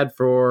had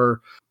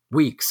for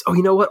weeks. Oh,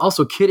 you know what?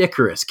 Also, Kid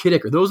Icarus.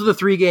 Those are the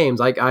three games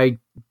I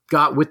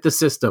got with the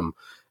system.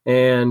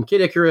 And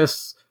Kid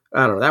Icarus,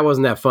 I don't know, that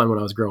wasn't that fun when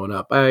I was growing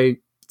up. I,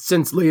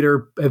 since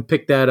later, have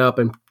picked that up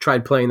and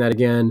tried playing that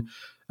again.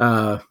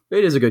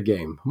 It is a good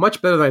game.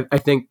 Much better, I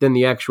think, than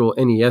the actual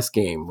NES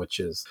game, which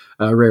is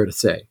rare to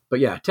say. But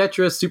yeah,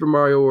 Tetris, Super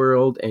Mario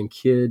World, and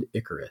Kid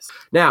Icarus.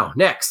 Now,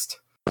 next.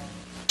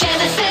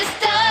 Genesis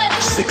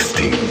does.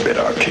 16-bit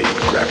arcade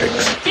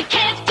graphics. You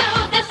can't do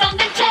this on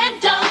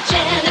Nintendo.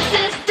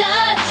 Genesis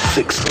does.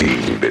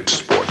 16-bit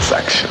sports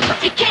action.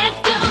 You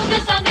can't do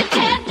this on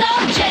Nintendo.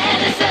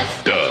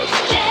 Genesis Does.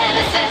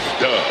 Genesis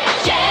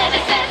Does.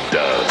 Genesis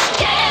Does.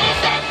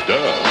 Genesis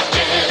Does.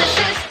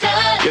 Genesis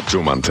does. Get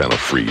Joe Montana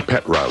free,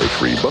 Pat Riley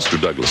free, Buster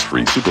Douglas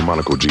free, Super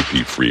Monaco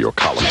GP free, or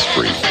Collins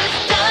free.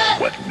 Genesis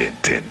does. What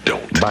Nintendo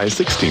don't? Buy a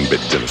 16-bit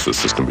Genesis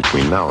system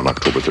between now and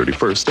October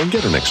 31st and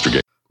get an extra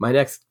game. My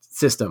next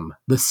system,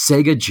 the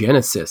Sega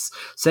Genesis.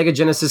 Sega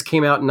Genesis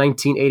came out in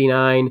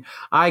 1989.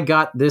 I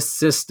got this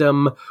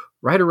system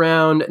right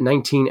around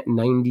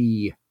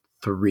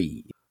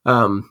 1993.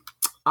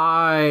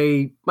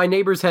 My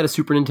neighbors had a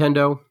Super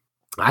Nintendo.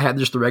 I had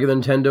just the regular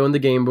Nintendo and the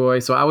Game Boy,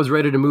 so I was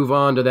ready to move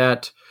on to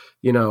that,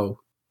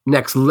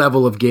 next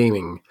level of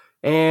gaming.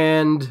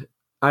 And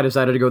I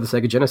decided to go the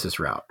Sega Genesis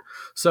route.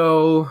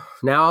 So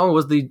now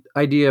was the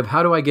idea of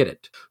how do I get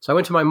it? So I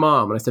went to my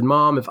mom and I said,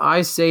 Mom, if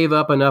I save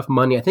up enough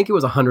money, I think it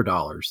was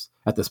 $100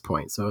 at this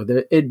point. So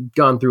it'd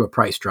gone through a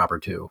price drop or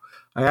two.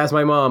 I asked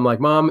my mom,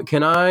 Mom,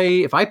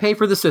 if I pay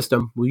for the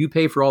system, will you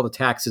pay for all the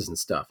taxes and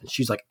stuff? And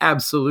she's like,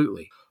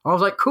 absolutely. I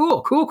was like,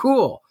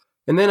 cool.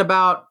 And then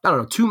about,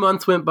 2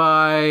 months went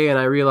by and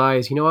I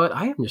realized, you know what?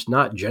 I am just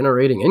not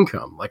generating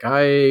income. Like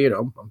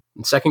I'm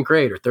in second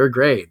grade or third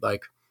grade.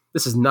 Like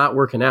this is not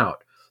working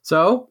out.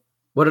 So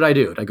what did I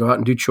do? Did I go out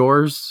and do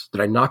chores?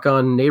 Did I knock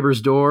on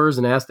neighbors' doors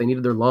and ask if they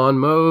needed their lawn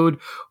mowed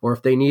or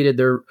if they needed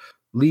their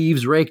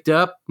leaves raked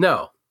up?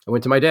 No. I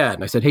went to my dad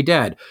and I said, hey,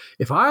 Dad,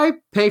 if I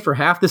pay for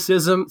half the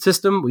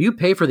system, will you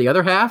pay for the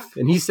other half?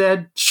 And he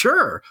said,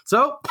 sure.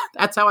 So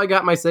that's how I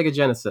got my Sega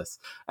Genesis.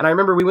 And I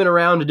remember we went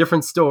around to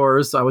different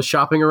stores. So I was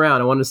shopping around.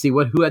 I wanted to see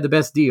who had the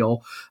best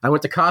deal. I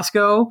went to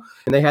Costco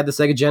and they had the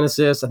Sega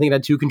Genesis. I think it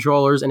had 2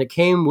 controllers and it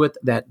came with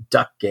that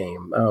duck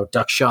game,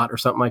 Duck Shot or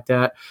something like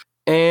that.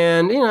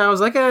 And, I was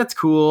like, that's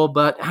cool.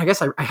 But I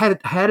guess I had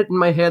it in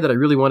my head that I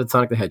really wanted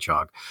Sonic the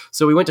Hedgehog.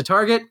 So we went to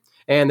Target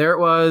and there it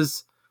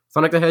was,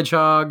 Sonic the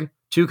Hedgehog,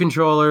 2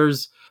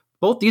 controllers.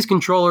 Both these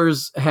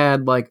controllers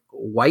had like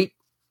white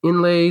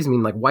inlays,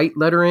 like white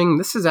lettering.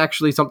 This is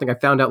actually something I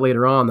found out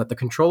later on, that the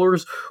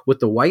controllers with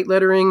the white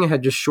lettering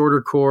had just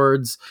shorter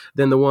cords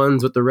than the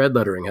ones with the red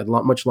lettering had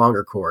much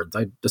longer cords.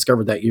 I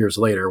discovered that years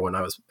later when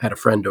I had a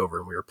friend over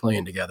and we were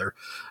playing together.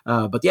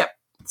 But yeah,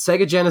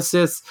 Sega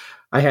Genesis.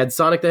 I had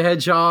Sonic the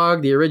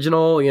Hedgehog, the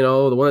original,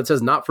 the one that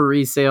says not for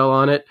resale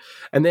on it.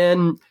 And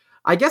then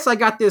I guess I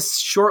got this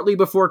shortly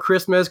before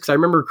Christmas because I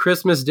remember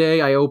Christmas Day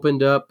I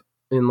opened up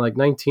in like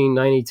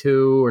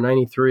 1992 or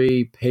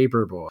 93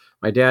 Paperboy.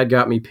 My dad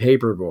got me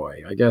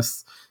Paperboy. I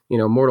guess,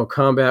 Mortal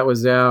Kombat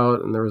was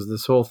out and there was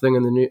this whole thing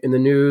in the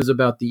news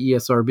about the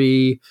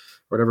ESRB,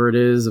 whatever it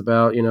is,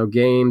 about,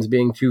 games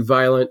being too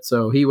violent.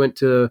 So he went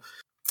to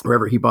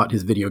wherever he bought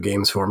his video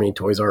games for me,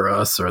 Toys R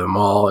Us or the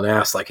mall, and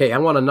asked like, hey, I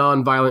want a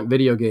non-violent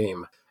video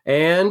game.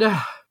 And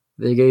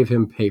they gave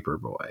him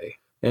Paperboy.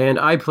 And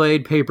I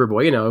played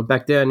Paperboy.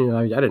 Back then,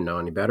 I didn't know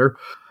any better.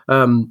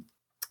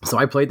 So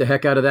I played the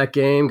heck out of that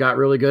game, got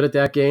really good at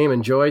that game,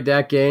 enjoyed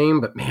that game.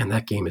 But man,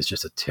 that game is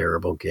just a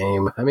terrible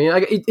game. I mean,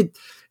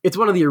 it's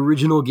one of the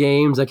original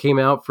games that came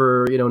out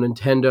for,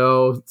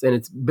 Nintendo, and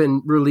it's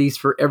been released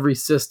for every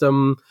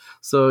system.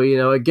 So,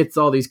 it gets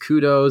all these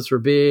kudos for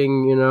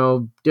being,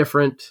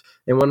 different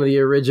and one of the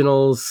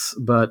originals.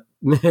 But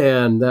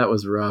man, that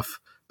was rough.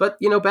 But,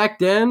 back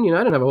then, I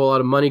didn't have a whole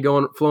lot of money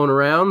flowing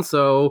around.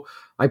 So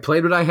I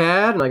played what I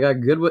had, and I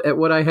got good at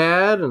what I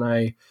had, and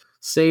I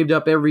saved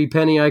up every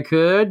penny I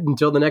could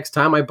until the next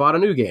time I bought a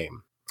new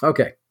game.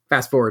 Okay,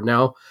 fast forward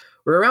now.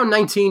 We're around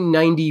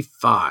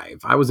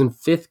 1995. I was in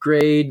 5th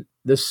grade.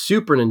 The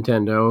Super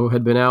Nintendo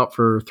had been out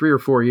for 3 or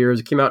 4 years.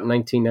 It came out in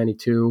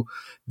 1992.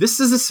 This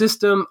is a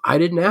system I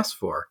didn't ask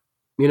for.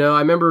 I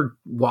remember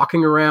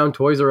walking around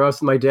Toys R Us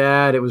with my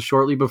dad. It was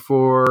shortly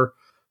before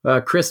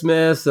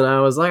Christmas, and I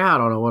was like, I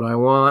don't know what I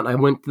want. I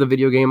went to the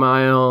video game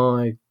aisle.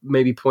 I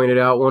maybe pointed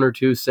out 1 or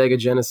 2 Sega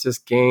Genesis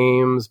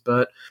games,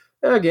 but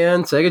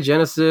again, Sega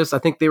Genesis, I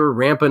think they were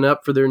ramping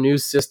up for their new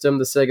system,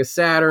 the Sega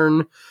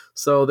Saturn.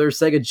 So their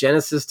Sega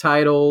Genesis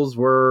titles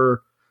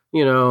were,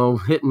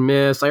 hit and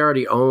miss. I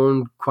already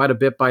owned quite a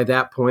bit by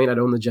that point. I'd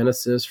owned the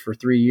Genesis for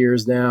 3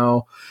 years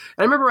now. And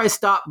I remember I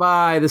stopped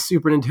by the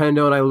Super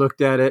Nintendo and I looked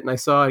at it and I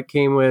saw it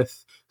came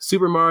with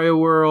Super Mario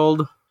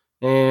World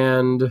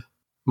and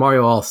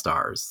Mario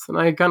All-Stars. And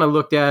I kind of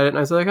looked at it and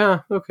I was like,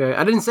 okay.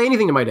 I didn't say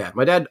anything to my dad.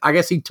 My dad, I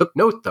guess he took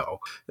note though,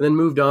 and then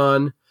moved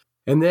on.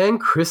 And then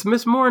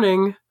Christmas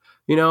morning,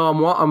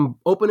 I'm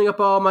opening up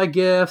all my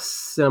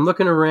gifts and I'm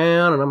looking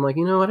around and I'm like, I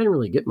didn't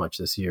really get much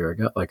this year. I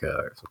got like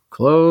some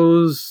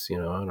clothes, I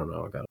don't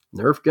know. I got a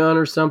Nerf gun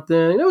or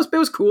something. It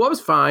was cool. I was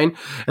fine.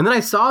 And then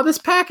I saw this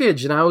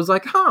package and I was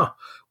like,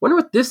 wonder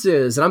what this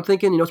is. And I'm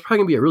thinking, it's probably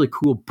gonna be a really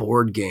cool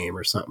board game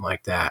or something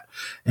like that.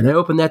 And I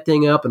opened that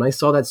thing up and I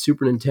saw that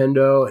Super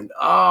Nintendo and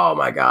oh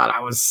my God,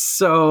 I was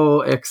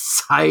so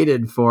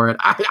excited for it.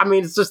 I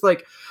mean, it's just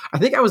like, I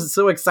think I was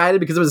so excited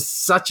because it was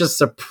such a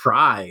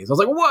surprise. I was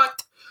like,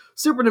 what?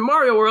 Super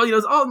Mario World,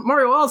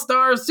 Mario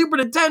All-Stars, Super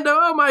Nintendo,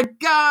 oh my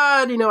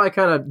God. I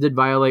kind of did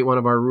violate one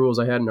of our rules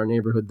I had in our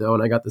neighborhood though,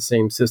 and I got the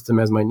same system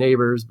as my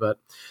neighbors, but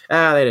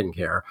they didn't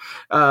care.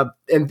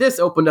 And this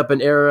opened up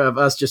an era of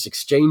us just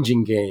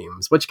exchanging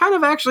games, which kind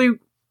of actually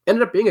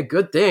ended up being a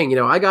good thing.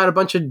 I got a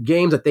bunch of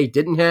games that they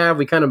didn't have.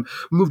 We kind of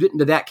moved it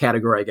into that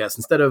category, I guess.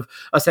 Instead of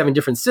us having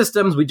different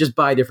systems, we just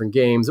buy different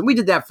games. And we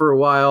did that for a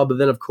while, but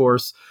then of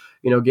course,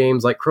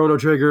 games like Chrono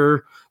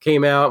Trigger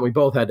came out, and we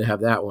both had to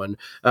have that one.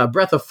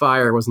 Breath of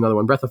Fire was another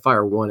one. Breath of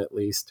Fire 1, at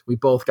least. We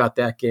both got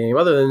that game.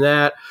 Other than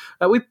that,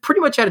 we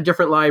pretty much had a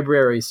different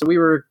library, so we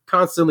were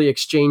constantly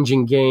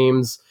exchanging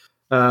games.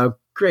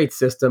 Great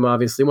system,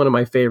 obviously. One of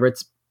my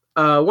favorites.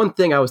 One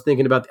thing I was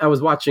thinking about, I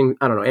was watching,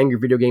 Angry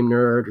Video Game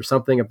Nerd or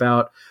something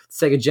about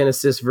Sega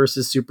Genesis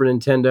versus Super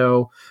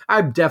Nintendo.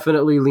 I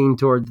definitely lean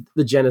toward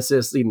the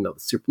Genesis, even though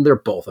they're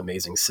both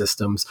amazing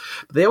systems.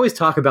 But they always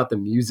talk about the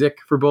music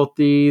for both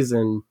these,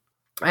 and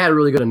I had a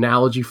really good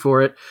analogy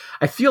for it.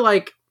 I feel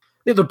like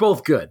they're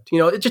both good.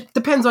 It just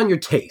depends on your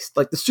taste.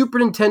 Like the Super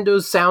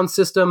Nintendo's sound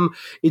system,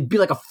 it'd be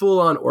like a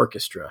full-on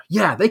orchestra.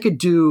 Yeah, they could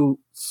do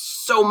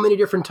so many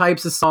different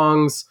types of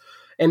songs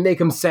and make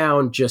them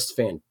sound just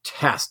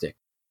fantastic.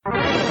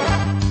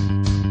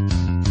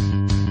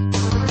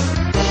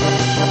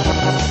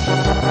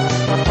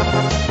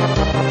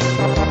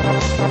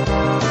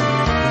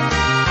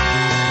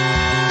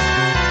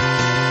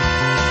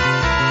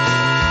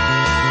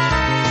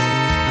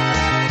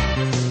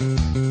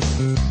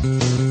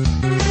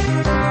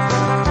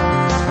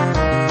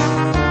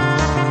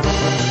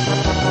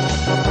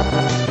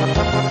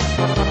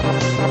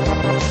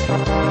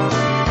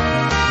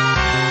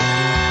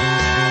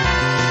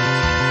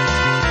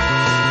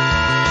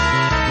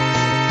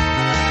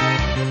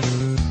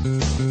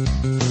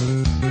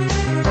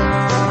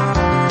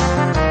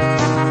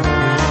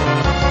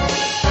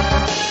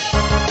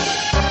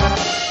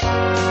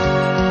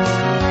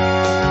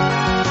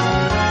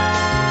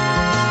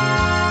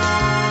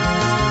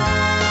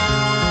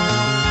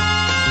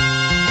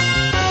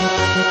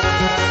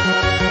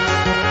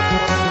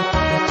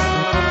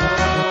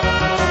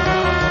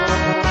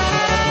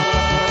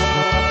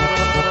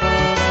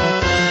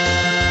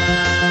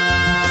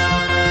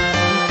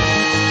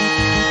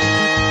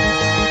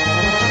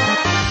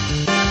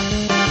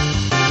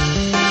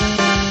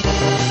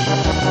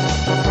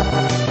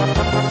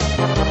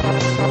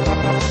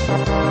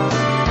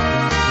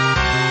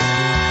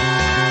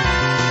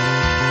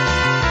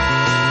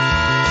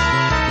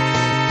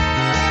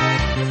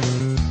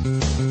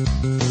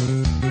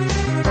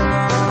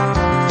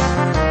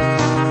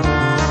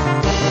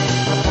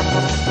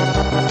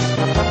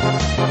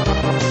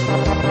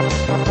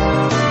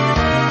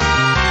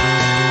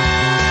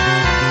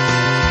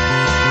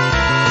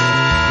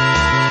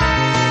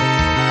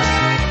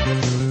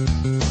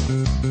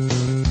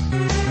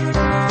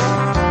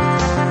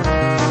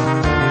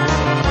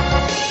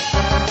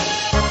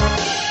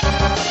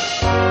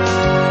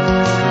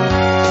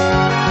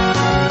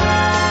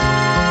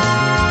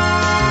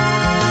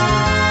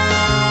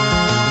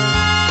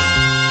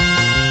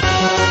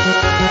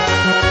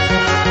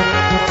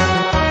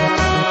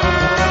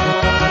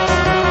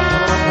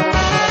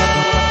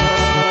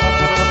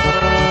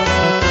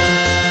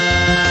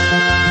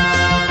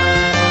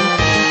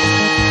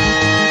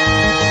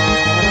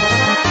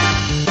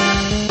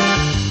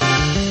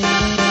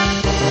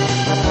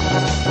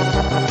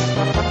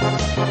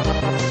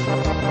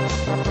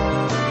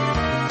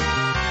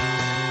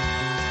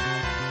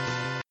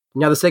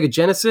 Now, the Sega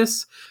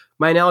Genesis,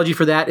 my analogy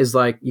for that is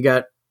like you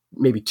got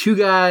maybe two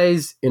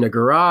guys in a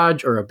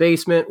garage or a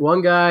basement.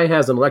 One guy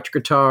has an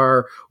electric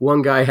guitar,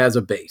 one guy has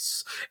a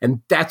bass,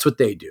 and that's what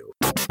they do.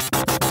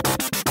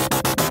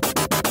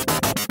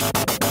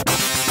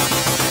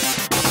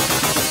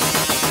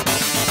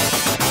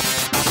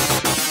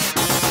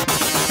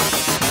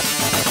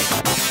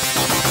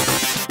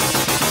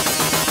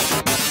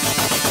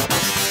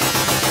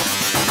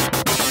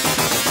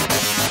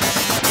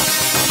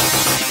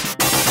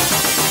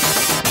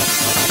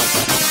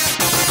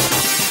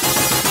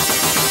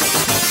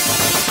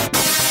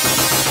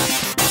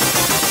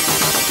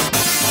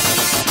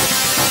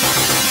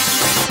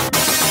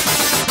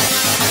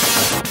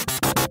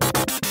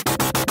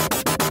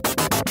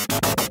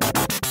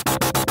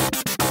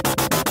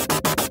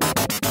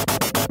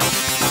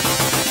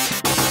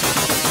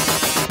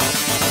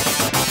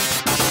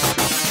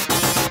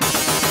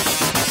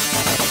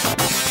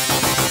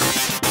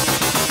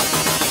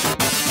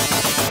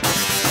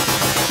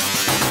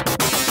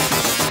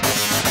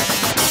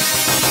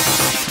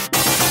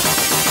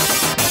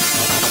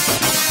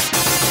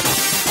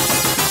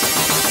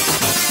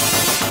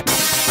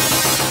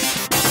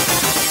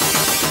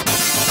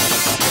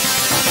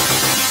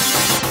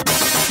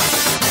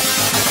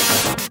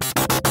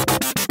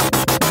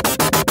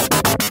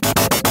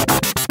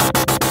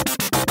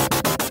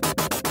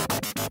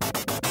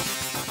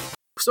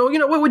 So,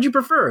 what would you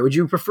prefer? Would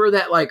you prefer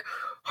that like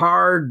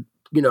hard,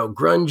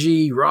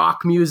 grungy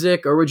rock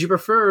music, or would you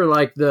prefer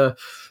like the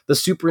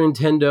Super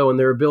Nintendo and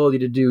their ability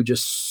to do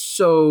just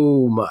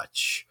so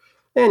much?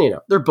 And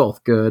they're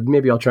both good.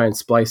 Maybe I'll try and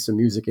splice some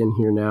music in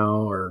here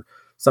now or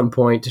some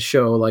point to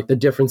show like the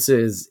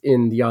differences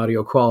in the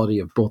audio quality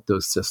of both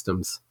those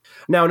systems.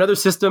 Now, another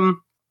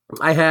system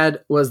I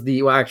had was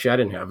I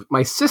didn't have.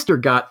 My sister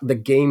got the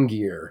Game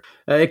Gear.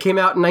 It came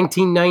out in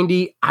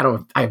 1990.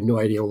 I have no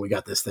idea when we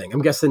got this thing.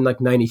 I'm guessing like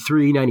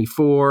 93,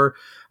 94.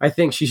 I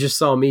think she just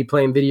saw me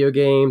playing video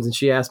games and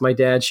she asked my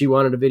dad, she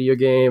wanted a video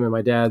game. And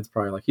my dad's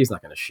probably like, he's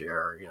not going to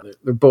share.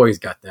 The boys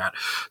got that.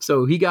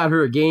 So he got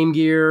her a Game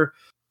Gear.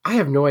 I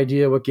have no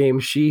idea what game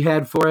she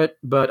had for it,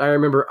 but I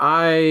remember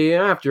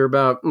after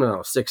about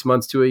 6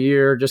 months to a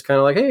year, just kind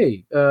of like,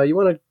 hey, you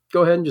want to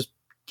go ahead and just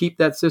keep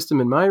that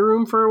system in my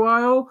room for a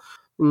while,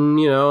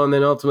 and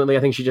then ultimately I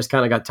think she just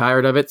kind of got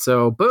tired of it.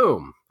 So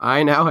boom,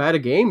 I now had a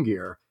Game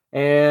Gear.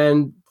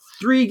 And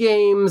 3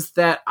 games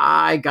that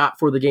I got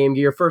for the Game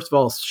Gear. First of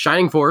all,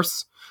 Shining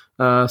Force,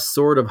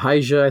 Sword of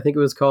Hyjia, I think it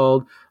was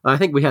called. I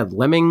think we had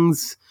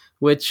Lemmings,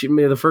 which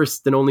the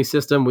first and only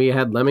system we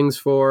had Lemmings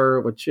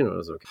for, which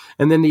was okay.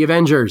 And then the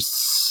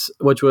Avengers,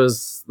 which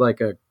was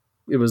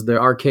it was the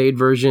arcade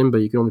version, but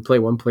you could only play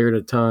one player at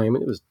a time.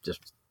 It was just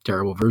a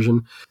terrible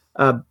version.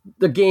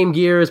 The Game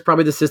Gear is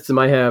probably the system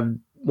I have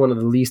one of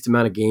the least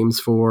amount of games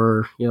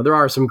for. There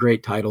are some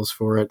great titles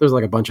for it. There's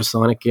like a bunch of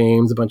Sonic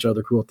games, a bunch of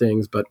other cool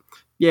things, but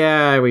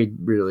yeah, we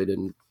really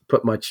didn't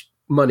put much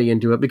money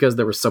into it because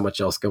there was so much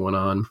else going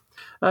on.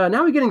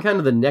 Now we get in kind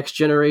of the next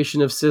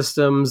generation of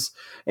systems,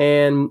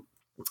 and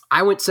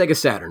I went Sega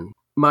Saturn.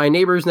 My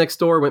neighbors next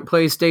door went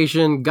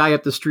PlayStation. Guy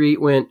up the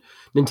street went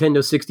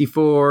Nintendo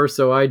 64.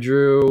 So I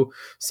drew,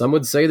 some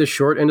would say, the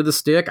short end of the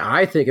stick.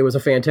 I think it was a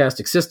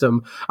fantastic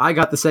system. I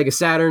got the Sega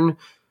Saturn.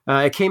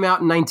 It came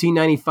out in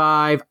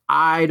 1995.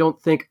 I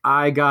don't think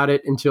I got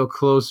it until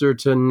closer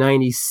to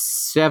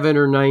 97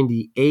 or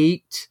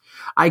 98.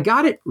 I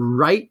got it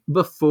right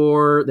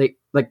before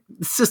the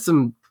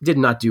system did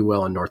not do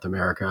well in North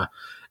America.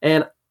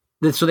 And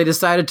so they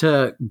decided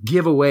to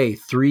give away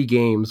 3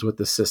 games with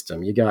the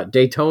system. You got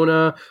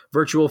Daytona,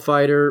 Virtual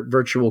Fighter,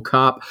 Virtual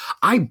Cop.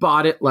 I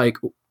bought it like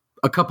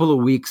a couple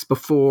of weeks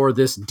before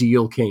this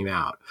deal came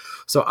out.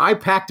 So I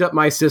packed up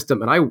my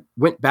system and I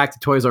went back to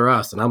Toys R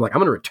Us and I'm like, I'm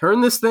going to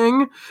return this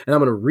thing and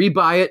I'm going to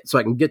rebuy it so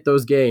I can get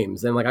those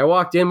games. And I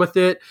walked in with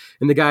it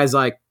and the guy's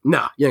like,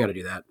 nah, you ain't got to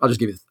do that. I'll just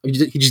give you, he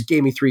just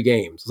gave me 3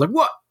 games. I was like,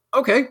 what?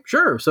 Okay,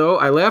 sure. So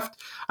I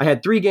left. I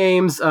had 3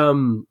 games,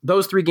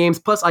 those 3 games,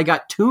 plus I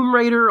got Tomb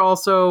Raider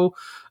also.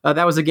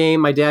 That was a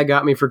game my dad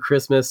got me for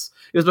Christmas.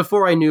 It was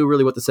before I knew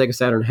really what the Sega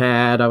Saturn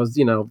had. I was,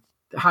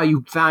 how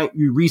you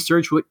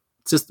research what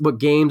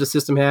games the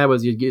system had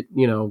was you'd get,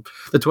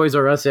 the Toys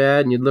R Us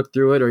ad and you'd look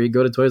through it, or you'd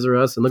go to Toys R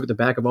Us and look at the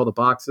back of all the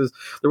boxes.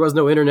 There was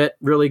no internet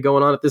really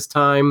going on at this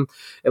time,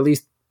 at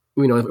least,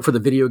 for the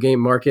video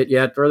game market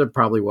yet, or there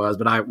probably was,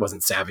 but I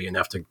wasn't savvy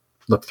enough to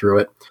look through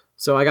it.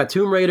 So I got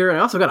Tomb Raider, and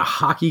I also got a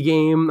hockey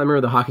game. I remember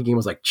the hockey game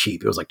was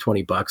cheap. It was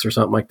 $20 or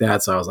something like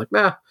that. So I was like,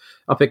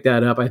 I'll pick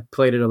that up. I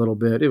played it a little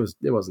bit. It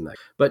wasn't that.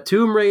 But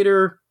Tomb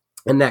Raider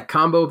and that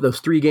combo of those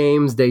 3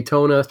 games,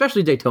 Daytona,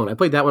 especially Daytona. I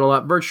played that one a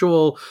lot.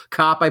 Virtual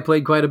Cop, I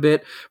played quite a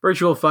bit.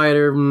 Virtual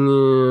Fighter,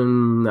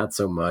 not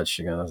so much.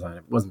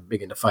 I wasn't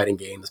big into fighting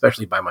games,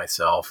 especially by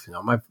myself.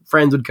 My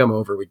friends would come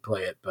over, we'd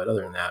play it, but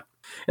other than that.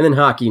 And then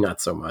hockey, not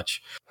so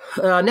much.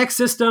 Next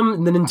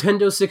system, the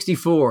Nintendo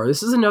 64.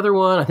 This is another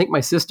one. I think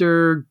my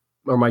sister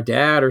or my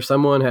dad or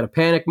someone had a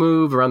panic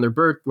move around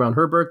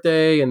her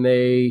birthday,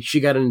 and she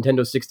got a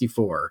Nintendo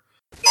 64.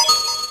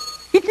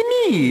 It's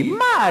me,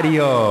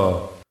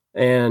 Mario.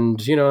 And,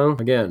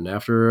 again,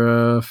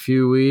 after a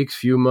few weeks,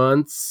 few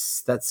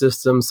months, that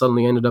system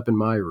suddenly ended up in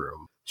my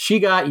room. She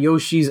got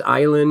Yoshi's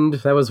Island.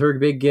 That was her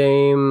big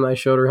game. I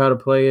showed her how to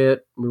play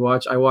it.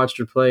 I watched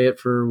her play it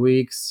for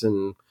weeks,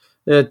 and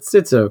it's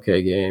an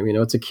okay game.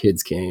 It's a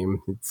kid's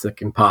game. It's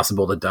like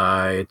impossible to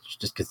die. It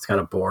just gets kind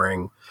of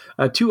boring.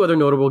 Two other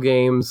notable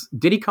games.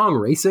 Diddy Kong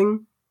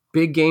Racing,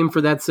 big game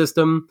for that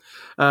system.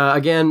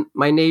 Again,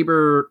 my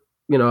neighbor,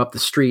 up the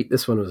street,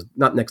 this one was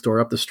not next door,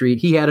 up the street,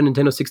 he had a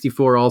Nintendo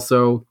 64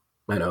 also.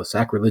 I know,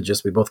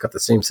 sacrilegious. We both got the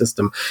same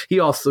system.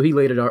 He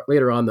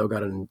later on though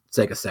got a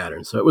Sega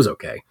Saturn, so it was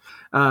okay.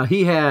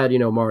 He had,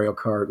 Mario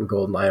Kart and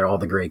GoldenEye, all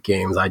the great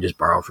games. I just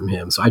borrowed from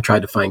him, so I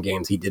tried to find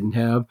games he didn't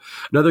have.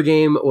 Another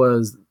game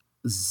was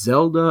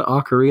Zelda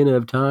Ocarina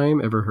of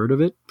Time. Ever heard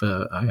of it?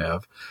 I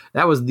have.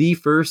 That was the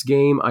first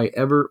game I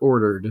ever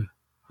ordered,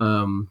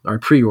 or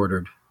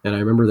pre-ordered, and I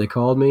remember they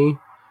called me,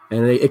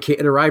 and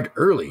it arrived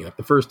early. Like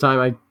the first time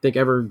I think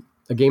ever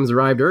a game's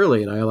arrived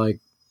early, and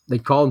they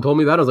called and told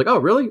me about it. I was like, oh,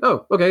 really?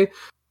 Oh, okay.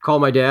 Call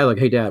my dad, like,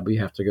 hey, Dad, we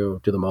have to go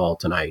to the mall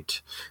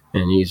tonight.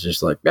 And he's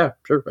just like, yeah,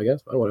 sure, I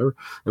guess, whatever.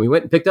 And we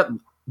went and picked up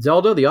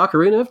Zelda, the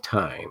Ocarina of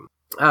Time.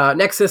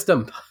 Next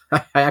system,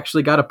 I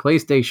actually got a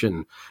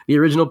PlayStation, the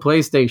original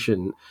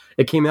PlayStation.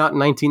 It came out in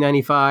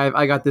 1995.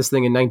 I got this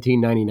thing in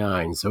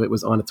 1999, so it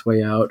was on its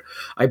way out.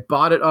 I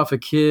bought it off a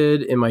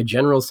kid in my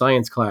general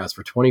science class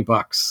for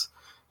 $20.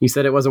 He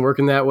said it wasn't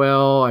working that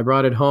well. I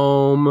brought it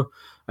home.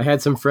 I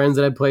had some friends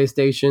that had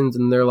PlayStations,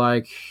 and they're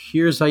like,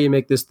 here's how you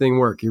make this thing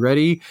work. You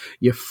ready?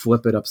 You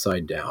flip it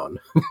upside down.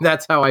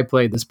 That's how I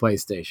played this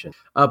PlayStation.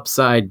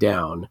 Upside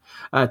down.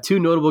 Two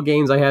notable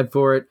games I had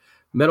for it.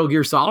 Metal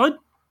Gear Solid,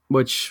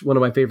 which one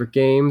of my favorite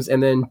games,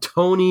 and then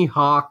Tony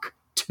Hawk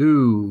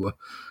 2,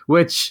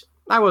 which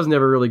I was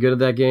never really good at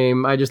that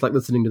game. I just like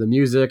listening to the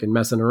music and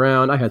messing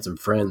around. I had some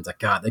friends that,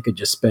 God, they could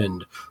just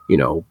spend,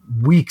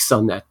 weeks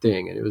on that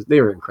thing, and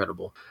they were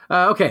incredible.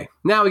 Okay,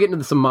 now we get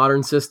into some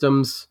modern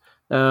systems.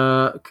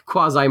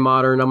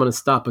 Quasi-modern. I'm going to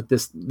stop at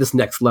this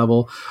next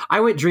level.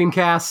 I went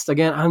Dreamcast.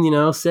 Again, I'm,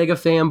 Sega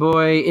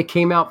fanboy. It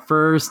came out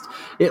first.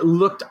 It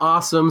looked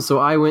awesome, so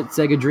I went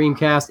Sega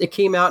Dreamcast. It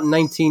came out in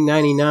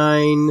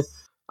 1999.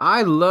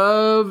 I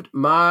loved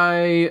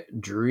my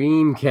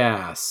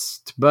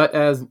Dreamcast, but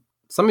as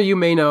some of you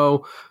may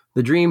know,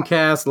 the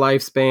Dreamcast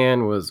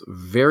lifespan was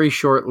very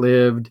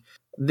short-lived.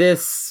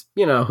 This,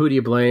 who do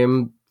you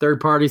blame?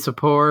 Third-party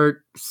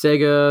support.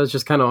 Sega is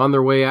just kind of on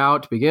their way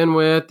out to begin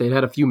with. They'd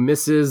had a few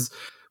misses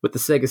with the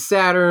Sega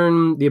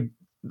Saturn.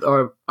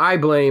 I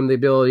blame the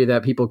ability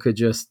that people could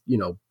just,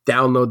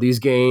 download these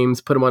games,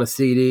 put them on a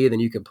CD,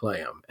 then you could play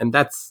them. And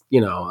that's,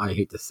 I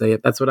hate to say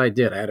it, that's what I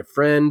did. I had a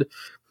friend.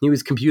 He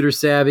was computer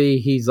savvy.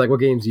 He's like, what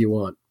games do you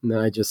want? And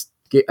I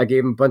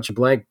gave him a bunch of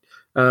blank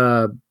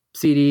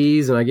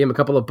CDs, and I gave him a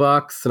couple of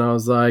bucks, and I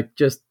was like,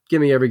 just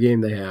give me every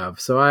game they have.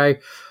 So I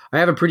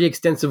have a pretty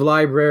extensive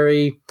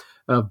library.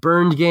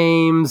 Burned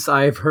games,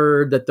 I've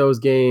heard that those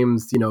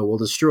games, will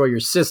destroy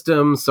your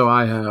system, so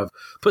I have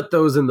put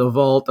those in the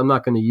vault. I'm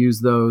not going to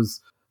use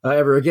those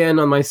ever again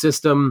on my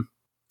system,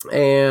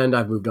 and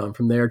I've moved on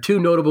from there. Two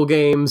notable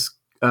games,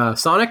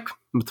 Sonic,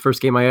 the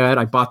first game I had.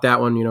 I bought that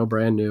one,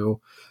 brand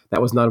new.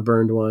 That was not a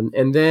burned one.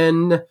 And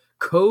then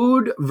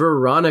Code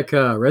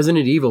Veronica,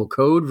 Resident Evil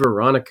Code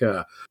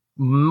Veronica.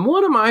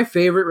 One of my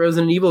favorite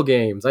Resident Evil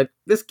games.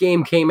 This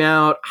game came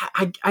out,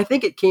 I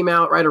think it came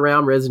out right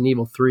around Resident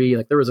Evil 3.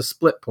 Like there was a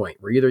split point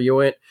where either you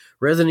went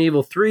Resident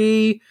Evil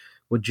 3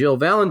 with Jill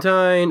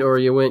Valentine or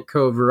you went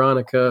Code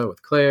Veronica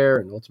with Claire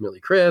and ultimately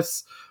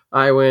Chris.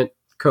 I went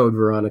Code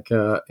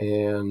Veronica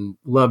and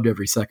loved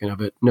every second of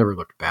it. Never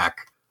looked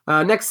back.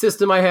 Next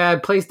system I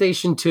had,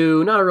 PlayStation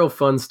 2. Not a real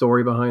fun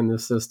story behind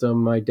this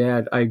system. I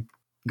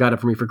got it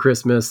for me for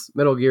Christmas.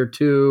 Metal Gear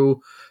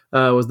 2.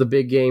 Was the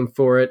big game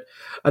for it.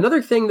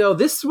 Another thing, though,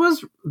 this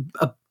was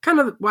kind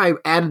of why I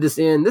added this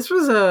in. This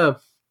was a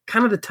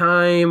kind of the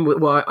time.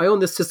 Well, I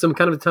owned this system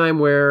kind of the time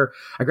where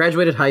I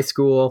graduated high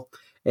school,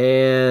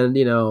 and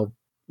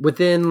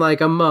within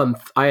like a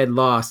month, I had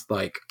lost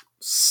like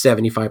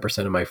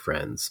 75% of my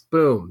friends.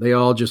 Boom, they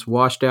all just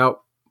washed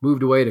out,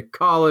 moved away to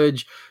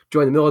college,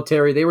 joined the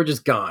military. They were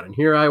just gone, and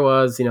here I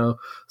was,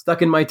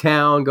 stuck in my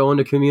town, going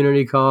to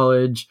community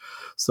college.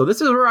 So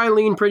this is where I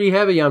lean pretty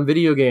heavy on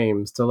video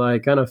games to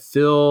like kind of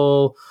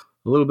fill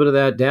a little bit of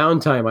that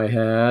downtime I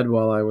had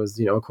while I was,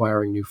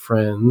 acquiring new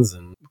friends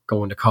and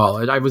going to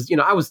college. I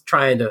was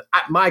trying to,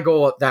 my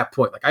goal at that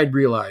point, like I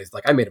realized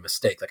like I made a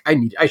mistake. Like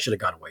I should have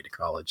gone away to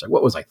college. Like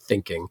what was I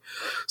thinking?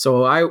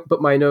 So I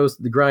put my nose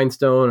to the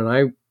grindstone and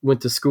I went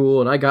to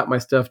school and I got my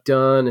stuff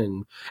done,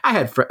 and I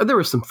had there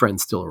were some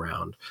friends still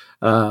around,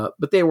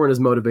 but they weren't as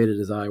motivated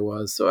as I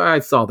was. So I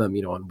saw them,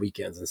 on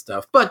weekends and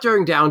stuff. But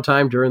during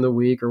downtime, during the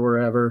week or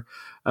wherever,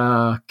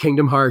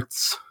 Kingdom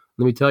Hearts,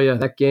 let me tell you,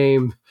 that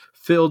game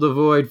filled a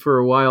void for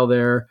a while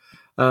there.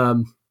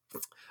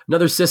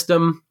 Another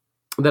system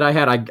that I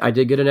had, I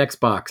did get an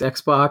Xbox.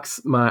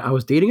 I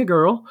was dating a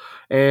girl,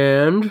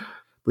 and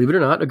believe it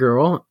or not, a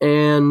girl,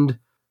 and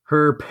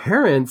her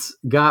parents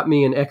got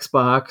me an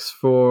Xbox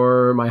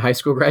for my high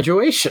school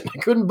graduation. I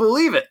couldn't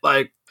believe it.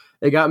 Like,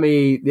 they got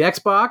me the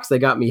Xbox, they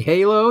got me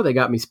Halo, they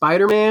got me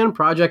Spider-Man,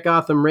 Project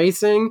Gotham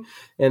Racing,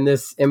 and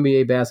this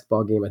NBA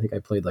basketball game I think I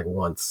played like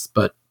once.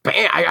 But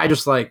bam, I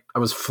just like, I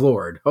was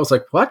floored. I was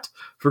like, what?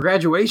 For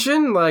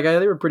graduation? Like,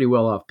 they were pretty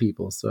well-off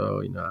people. So,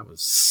 you know, I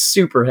was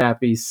super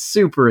happy,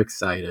 super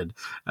excited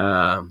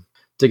to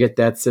get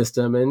that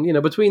system. And, you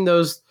know, between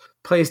those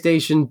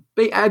PlayStation,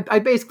 I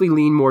basically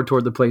lean more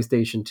toward the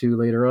PlayStation 2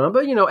 later on,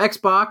 but you know,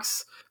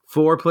 Xbox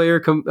 4-player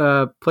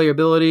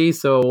playability.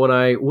 So when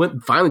I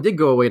finally did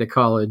go away to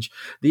college,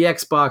 the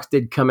Xbox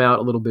did come out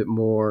a little bit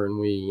more, and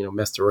we, you know,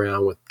 messed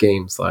around with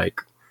games like,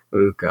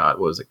 oh god,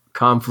 what was it?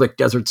 Conflict,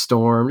 Desert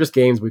Storm, just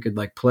games we could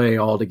like play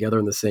all together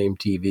in the same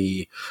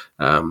TV.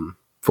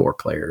 4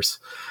 players.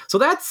 So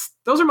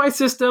those are my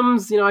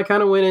systems. You know, I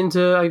started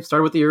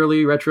with the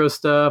early retro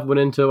stuff, went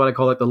into what I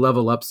call like the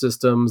level up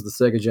systems, the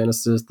Sega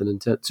Genesis,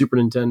 the Super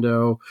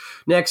Nintendo,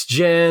 next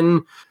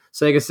gen,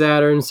 Sega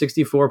Saturn,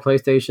 64,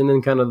 PlayStation,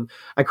 and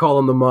I call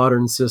them the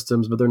modern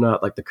systems, but they're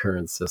not like the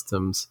current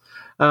systems.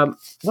 What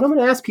I'm going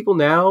to ask people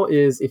now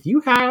is if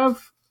you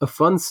have a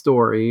fun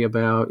story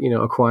about, you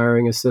know,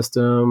 acquiring a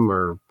system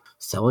or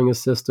selling a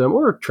system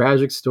or a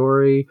tragic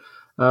story,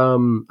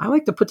 I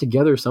like to put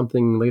together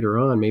something later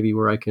on, maybe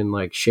where I can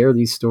like share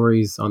these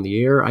stories on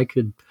the air.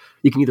 You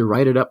can either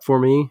write it up for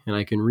me and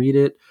I can read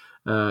it.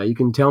 You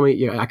can tell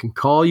me, I can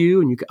call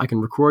you and I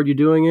can record you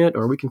doing it,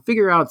 or we can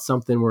figure out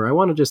something where I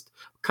want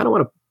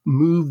to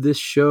move this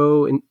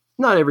show, and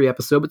not every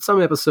episode, but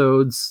some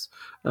episodes,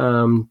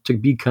 to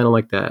be kind of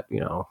like that,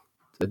 you know,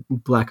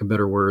 lack of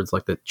better words,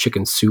 like the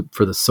chicken soup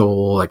for the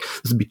soul. Like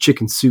this would be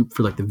chicken soup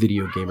for like the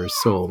video gamer's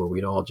soul, where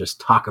we'd all just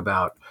talk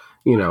about,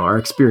 you know, our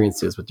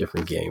experiences with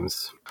different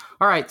games.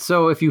 All right,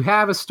 so if you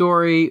have a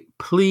story,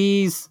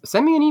 please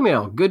send me an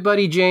email,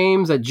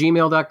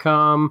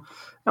 goodbuddyjames@gmail.com.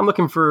 I'm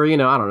looking for, you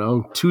know, I don't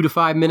know, 2 to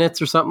 5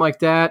 minutes or something like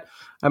that.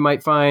 I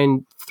might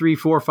find 3,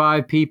 4,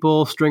 5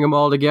 people, string them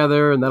all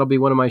together, and that'll be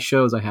one of my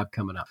shows I have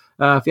coming up.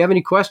 If you have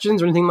any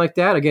questions or anything like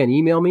that, again,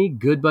 email me,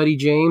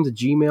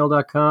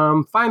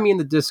 goodbuddyjames@gmail.com. Find me in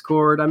the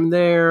Discord. I'm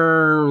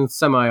there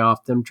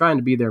semi-often. I'm trying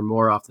to be there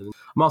more often.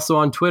 I'm also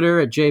on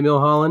Twitter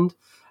 @jmilholland.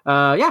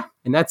 Yeah,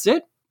 and that's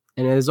it.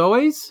 And as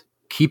always,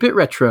 keep it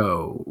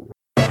retro.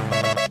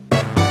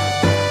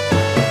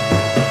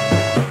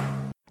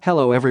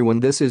 Hello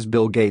everyone, this is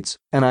Bill Gates,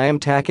 and I am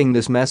tacking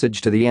this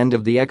message to the end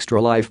of the Extra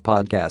Life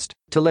podcast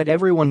to let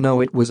everyone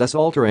know it was us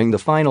altering the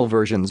final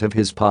versions of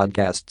his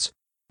podcasts.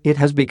 It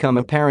has become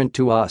apparent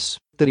to us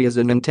that he is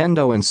a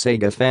Nintendo and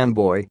Sega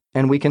fanboy,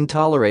 and we can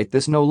tolerate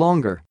this no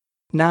longer.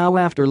 Now,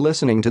 after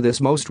listening to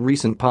this most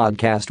recent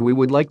podcast, we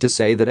would like to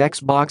say that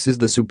Xbox is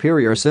the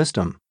superior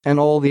system, and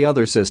all the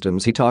other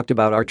systems he talked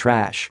about are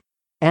trash.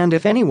 And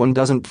if anyone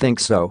doesn't think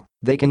so,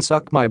 they can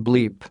suck my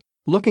bleep.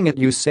 Looking at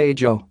you,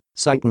 Seijo,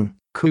 Saiton,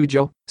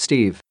 Cujo,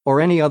 Steve, or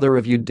any other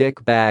of you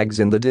dick bags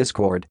in the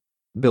Discord.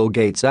 Bill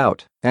Gates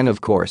out, and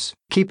of course,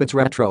 keep it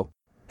retro.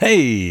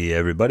 Hey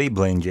everybody,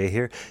 Blaine J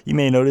here. You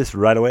may notice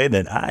right away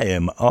that I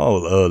am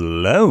all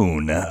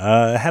alone.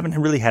 I haven't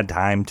really had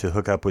time to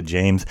hook up with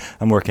James.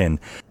 I'm working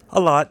a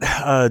lot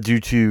due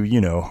to,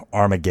 you know,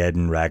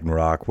 Armageddon,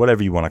 Ragnarok,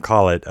 whatever you want to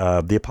call it.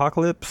 The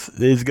apocalypse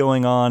is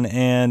going on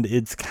and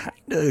it's kind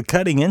of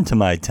cutting into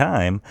my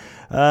time.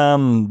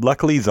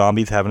 Luckily,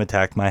 zombies haven't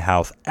attacked my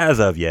house as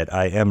of yet.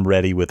 I am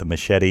ready with a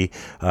machete.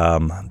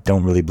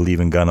 Don't really believe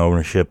in gun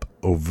ownership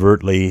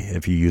overtly.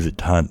 If you use it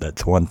to hunt,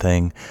 that's one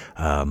thing.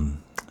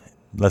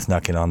 Let's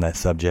not get on that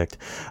subject.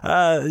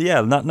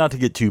 Not to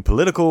get too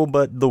political,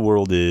 but the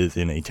world is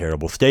in a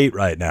terrible state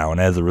right now,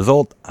 and as a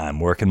result, I'm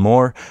working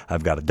more.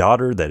 I've got a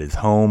daughter that is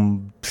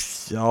home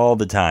all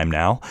the time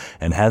now,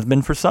 and has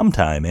been for some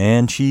time,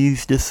 and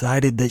she's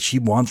decided that she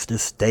wants to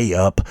stay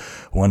up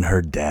when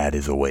her dad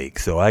is awake.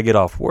 So I get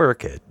off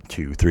work at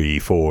 2, 3,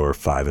 4,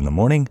 5 in the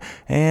morning,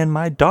 and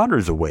my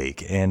daughter's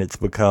awake, and it's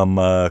become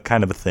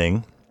kind of a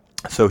thing.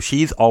 So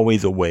she's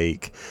always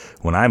awake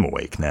when I'm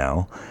awake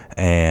now,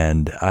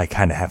 and I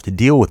kind of have to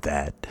deal with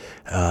that.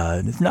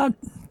 It's not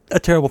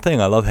a terrible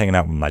thing. I love hanging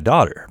out with my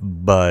daughter,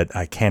 but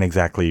I can't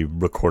exactly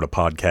record a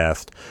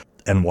podcast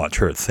and watch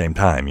her at the same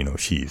time. You know,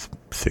 she's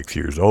 6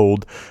 years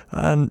old.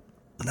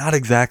 Not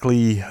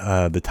exactly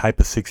the type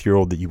of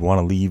 6-year-old that you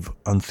want to leave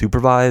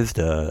unsupervised.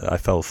 I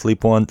fell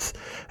asleep once,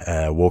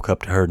 woke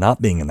up to her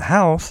not being in the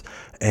house,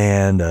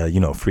 and,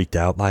 freaked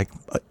out like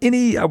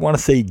any, I want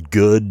to say,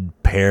 good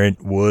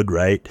parent would,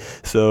 right?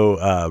 So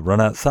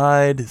run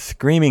outside,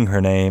 screaming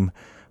her name.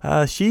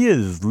 She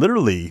is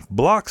literally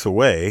blocks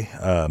away.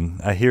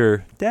 I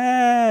hear,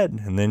 "Dad!"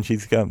 And then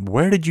she's got,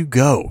 "Where did you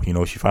go?" You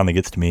know, she finally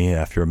gets to me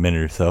after a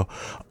minute or so.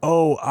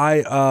 "Oh,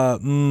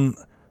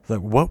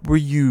 like, what were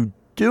you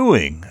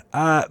doing?"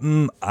 I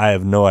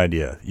have no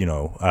idea.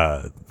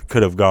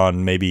 Could have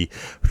gone, maybe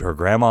her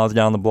grandma's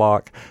down the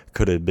block,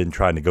 could have been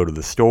trying to go to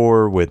the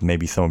store with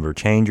maybe some of her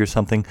change or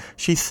something.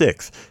 She's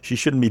 6. She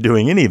shouldn't be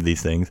doing any of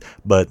these things,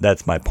 but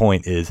that's my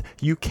point, is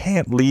you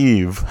can't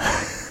leave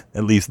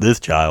at least this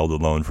child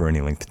alone for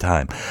any length of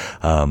time.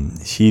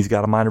 She's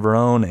got a mind of her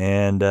own,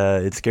 and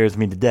it scares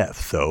me to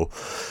death. So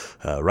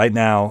right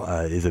now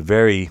it's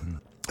very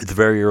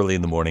early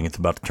in the morning. It's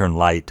about to turn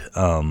light,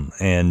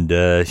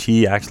 and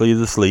she actually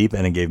is asleep,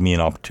 and it gave me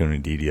an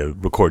opportunity to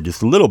record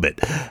just a little bit.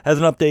 As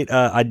an update,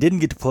 I didn't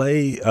get to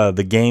play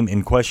the game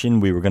in question.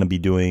 We were going to be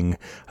doing,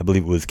 I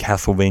believe it was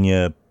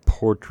Castlevania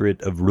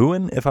Portrait of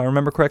Ruin, if I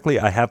remember correctly.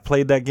 I have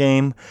played that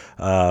game.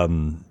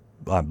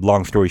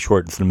 Long story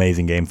short, it's an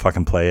amazing game.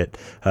 Fucking play it.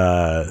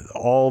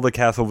 All the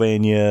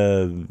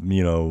Castlevania,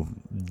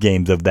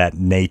 games of that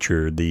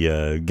nature,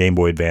 the Game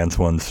Boy Advance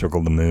ones, Circle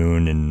of the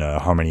Moon and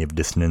Harmony of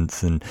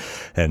Dissonance and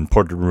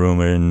Portrait of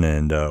Ruin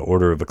and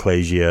Order of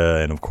Ecclesia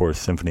and of course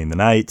Symphony of the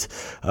Night.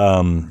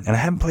 And I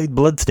haven't played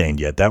Bloodstained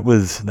yet. That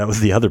was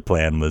the other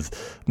plan, was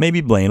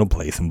maybe Blaine will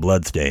play some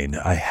Bloodstained.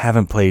 I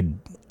haven't played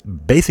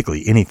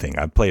basically anything.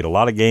 I've played a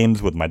lot of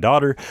games with my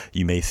daughter.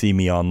 You may see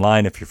me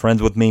online if you're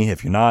friends with me.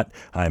 If you're not,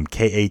 I'm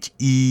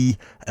KHELVINS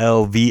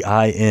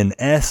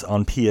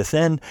on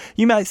PSN.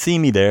 You might see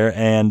me there,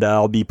 and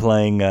I'll be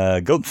playing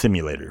Goat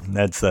Simulator.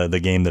 That's the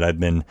game that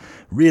I've been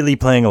really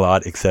playing a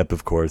lot, except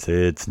of course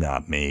it's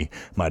not me.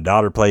 My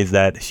daughter plays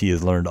that. She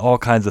has learned all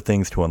kinds of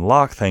things to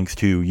unlock thanks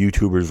to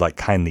YouTubers like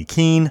Kindly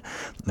Keen,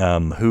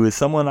 who is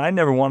someone I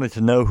never wanted to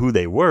know who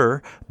they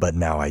were, but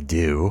now I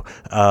do.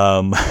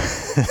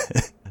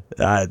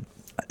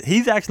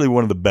 He's actually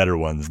one of the better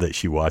ones that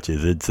she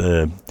watches. It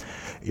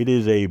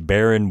is a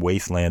barren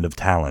wasteland of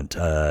talent.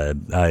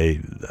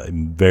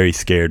 I'm very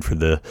scared for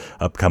the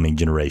upcoming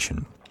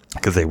generation,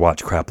 because they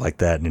watch crap like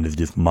that and it is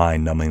just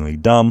mind-numbingly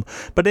dumb.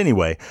 But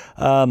anyway,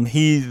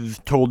 he's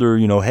told her,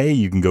 hey,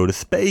 you can go to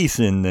space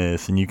in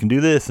this, and you can do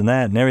this and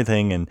that and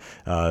everything, and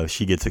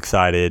she gets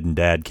excited, and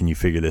Dad, can you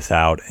figure this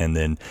out? And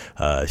then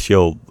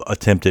she'll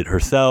attempt it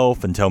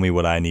herself and tell me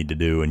what I need to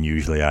do, and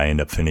usually I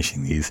end up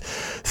finishing these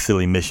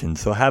silly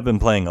missions. So I have been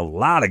playing a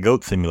lot of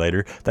Goat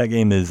Simulator. That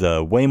game is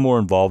way more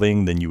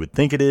involving than you would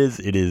think it is.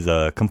 It is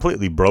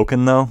completely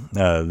broken, though.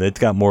 It's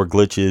got more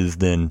glitches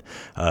than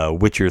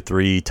Witcher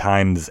 3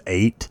 times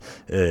 8.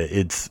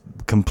 It's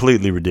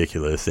completely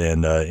ridiculous,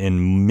 and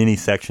in many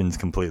sections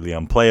completely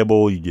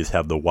unplayable. You just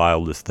have the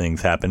wildest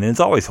things happen, and it's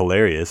always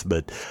hilarious.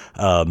 But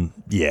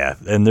yeah,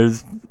 and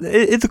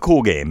it's a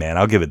cool game, man.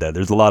 I'll give it that.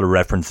 There's a lot of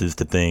references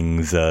to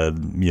things.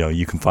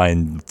 You can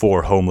find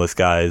 4 homeless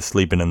guys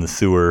sleeping in the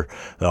sewer,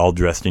 all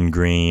dressed in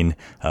green.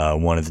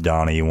 One is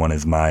Donnie, one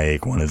is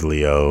Mike, one is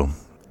Leo.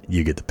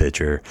 You get the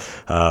picture.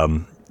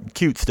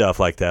 Cute stuff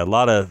like that. A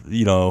lot of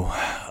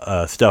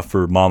stuff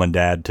for mom and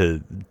dad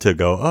to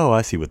go, oh,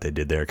 I see what they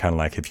did there. Kind of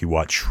like if you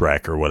watch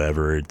Shrek or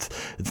whatever.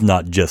 It's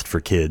not just for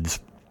kids.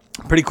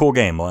 Pretty cool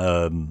game.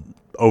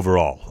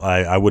 Overall,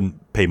 I wouldn't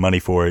pay money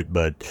for it,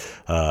 but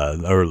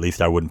or at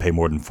least I wouldn't pay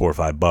more than $4 or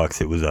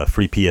 $5. It was a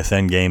free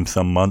PSN game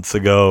some months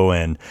ago,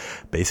 and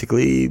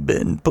basically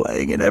been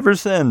playing it ever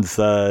since.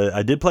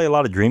 I did play a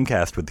lot of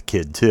Dreamcast with the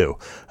kid too.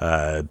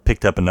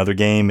 Picked up another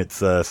game.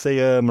 It's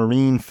Seiya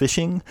Marine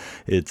Fishing.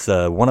 It's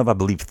one of, I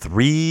believe,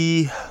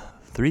 three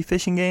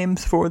fishing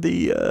games for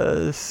the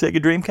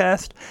Sega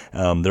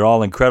Dreamcast. They're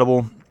all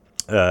incredible,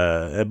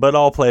 but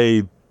all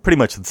play pretty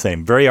much the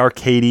same. Very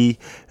arcadey.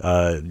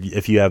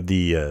 If you have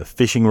the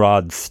fishing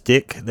rod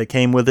stick that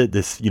came with it,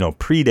 this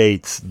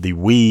predates the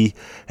Wii,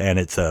 and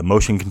it's a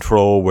motion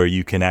control where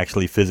you can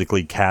actually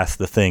physically cast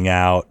the thing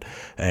out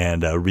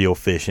and reel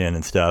fish in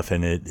and stuff.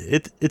 And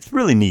it's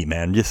really neat,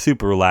 man. Just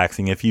super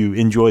relaxing. If you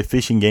enjoy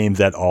fishing games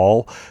at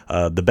all,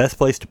 the best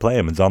place to play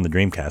them is on the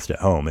Dreamcast at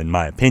home, in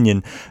my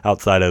opinion.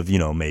 Outside of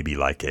maybe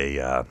like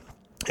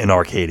an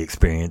arcade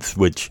experience,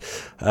 which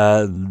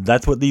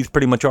that's what these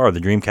pretty much are. The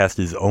Dreamcast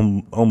is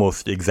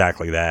almost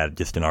exactly that,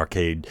 just an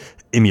arcade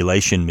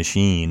emulation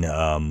machine.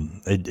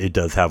 It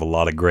does have a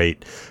lot of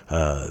great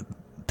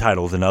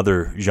titles in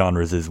other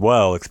genres as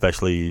well,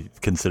 especially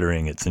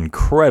considering its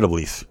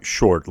incredibly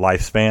short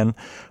lifespan.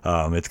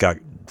 It's got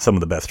some of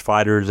the best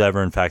fighters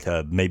ever. In fact,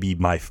 maybe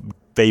my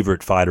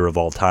favorite fighter of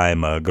all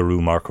time,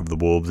 Garou Mark of the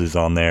Wolves, is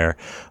on there.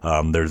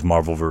 There's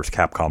Marvel vs.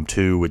 Capcom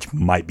 2, which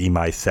might be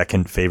my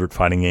second favorite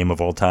fighting game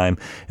of all time.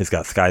 It's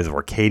got Skies of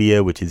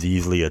Arcadia, which is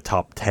easily a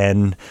top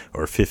 10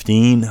 or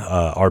 15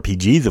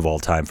 RPGs of all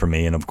time for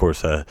me. And of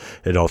course,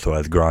 it also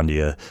has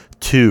Grandia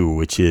 2,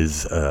 which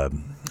is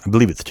I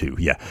believe it's 2,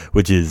 yeah,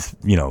 which is,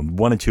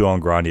 1 and 2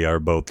 on Grandia are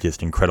both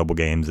just incredible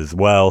games as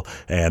well,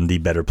 and the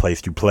better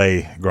place to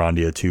play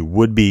Grandia 2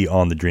 would be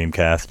on the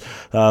Dreamcast.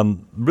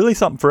 Really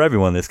something for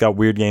everyone. It's got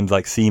weird games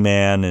like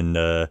Seaman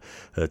and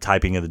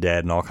Typing of the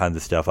Dead and all kinds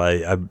of stuff.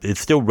 It's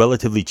still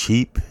relatively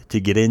cheap to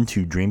get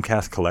into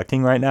Dreamcast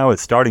collecting right now.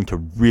 It's starting to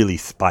really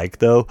spike,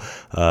 though.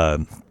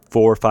 4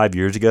 or 5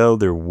 years ago,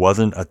 there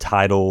wasn't a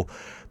title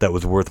that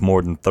was worth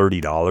more than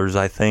 $30,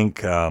 I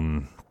think.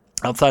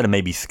 Outside of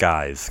maybe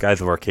Skies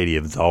of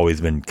Arcadia has always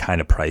been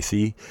kind of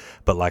pricey,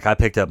 but like I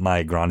picked up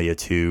my Grandia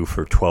 2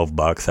 for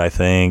 $12, I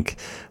think.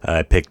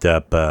 I picked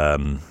up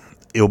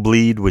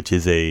Illbleed, which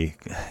is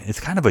it's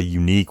kind of a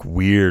unique,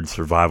 weird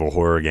survival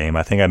horror game.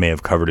 I think I may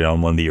have covered it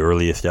on one of the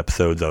earliest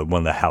episodes, one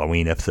of the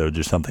Halloween episodes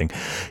or something.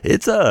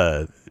 It's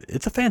a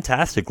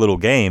fantastic little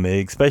game,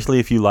 especially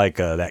if you like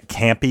that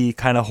campy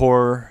kind of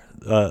horror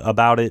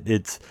about it.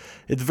 It's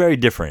very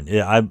different.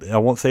 I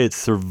won't say it's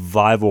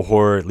survival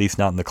horror, at least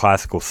not in the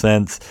classical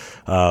sense.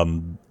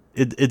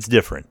 It's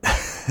different.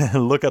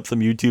 Look up some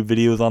YouTube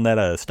videos on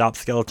that. Stop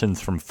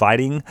Skeletons from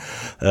Fighting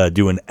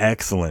do an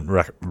excellent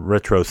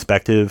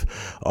retrospective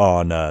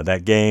on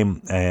that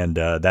game, and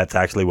that's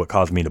actually what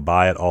caused me to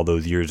buy it all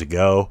those years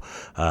ago.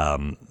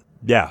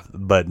 Yeah,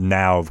 but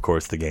now, of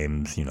course, the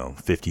game's, $50,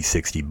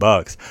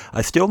 $60.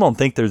 I still don't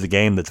think there's a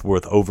game that's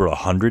worth over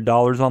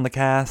 $100 on the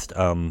cast.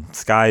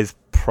 Skies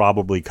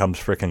probably comes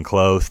frickin'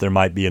 close. There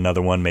might be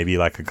another one, maybe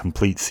like a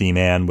complete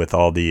Seaman with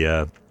all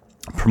the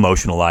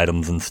promotional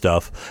items and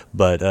stuff.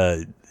 But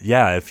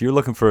yeah, if you're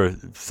looking for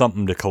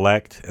something to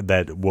collect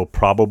that will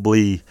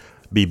probably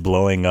be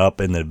blowing up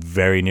in the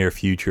very near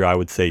future, I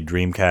would say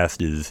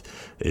Dreamcast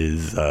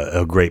is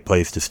a great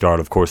place to start.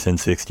 Of course,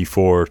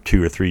 N64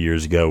 2 or 3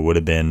 years ago would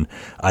have been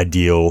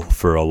ideal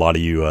for a lot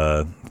of you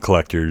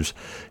collectors.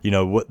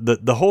 What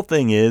the whole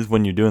thing is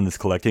when you're doing this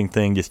collecting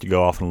thing, just to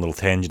go off on a little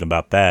tangent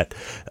about that,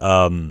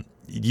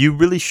 you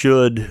really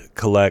should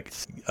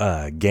collect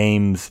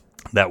games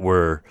that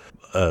were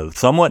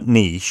somewhat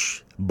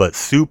niche but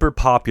super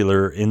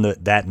popular in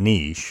that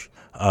niche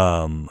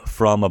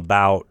from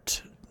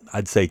about,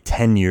 I'd say,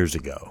 10 years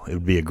ago. It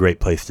would be a great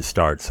place to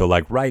start. So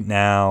like right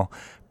now,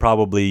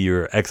 probably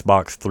your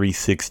Xbox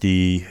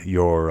 360,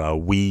 your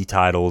Wii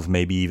titles,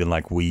 maybe even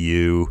like Wii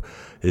U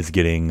is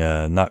getting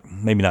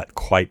maybe not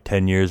quite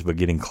 10 years, but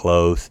getting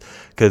close.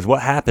 Because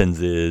what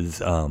happens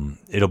is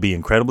it'll be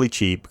incredibly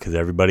cheap because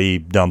everybody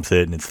dumps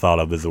it and it's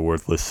thought of as a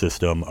worthless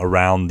system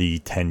around the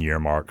 10-year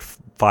mark,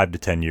 5 to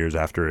 10 years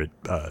after it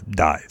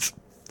dies.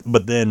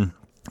 But then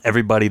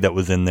everybody that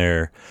was in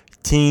their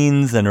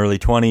teens and early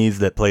 20s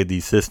that played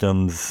these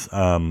systems,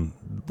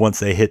 once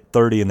they hit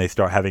 30 and they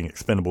start having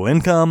expendable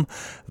income,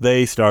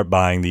 they start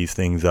buying these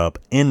things up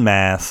en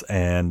masse,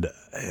 and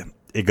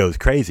it goes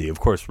crazy. Of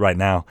course, right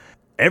now,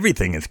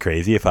 everything is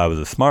crazy. If I was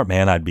a smart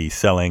man, I'd be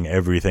selling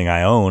everything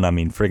I own. I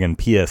mean, friggin'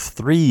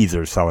 PS3s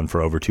are selling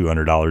for over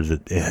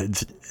 $200.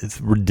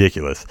 It's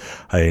ridiculous.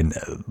 I mean,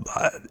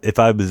 if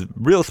I was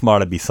real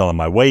smart, I'd be selling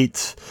my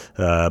weights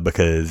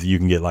because you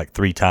can get like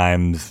 3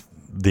 times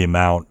the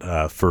amount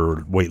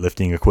for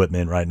weightlifting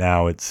equipment right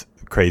now. It's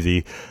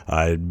crazy.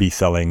 I'd be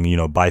selling,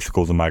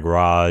 bicycles in my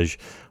garage,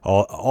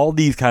 all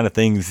these kind of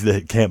things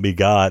that can't be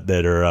got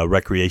that are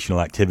recreational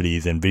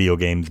activities, and video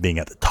games being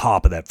at the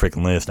top of that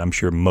freaking list. I'm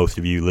sure most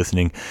of you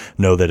listening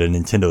know that a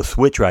Nintendo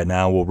Switch right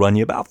now will run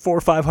you about $400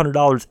 or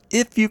 $500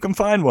 if you can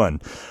find one.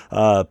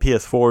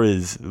 PS4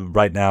 is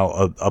right now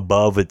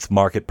above its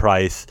market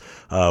price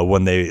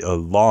when they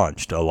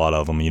launched a lot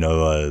of them.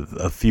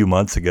 A few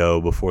months ago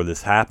before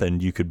this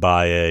happened, you could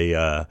buy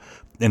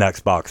an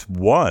Xbox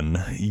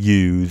One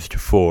used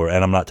for,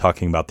 and I'm not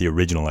talking about the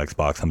original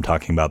Xbox, I'm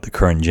talking about the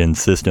current gen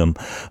system.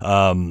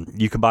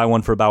 You could buy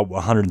one for about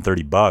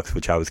 $130,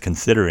 which I was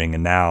considering,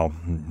 and now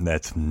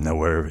that's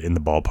nowhere in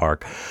the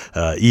ballpark.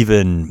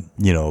 Even,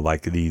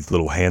 like these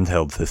little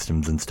handheld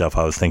systems and stuff,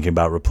 I was thinking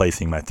about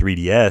replacing my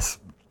 3DS.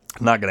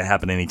 Not going to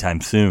happen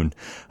anytime soon.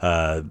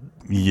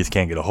 You just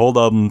can't get a hold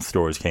of them.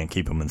 Stores can't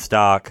keep them in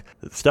stock.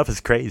 Stuff is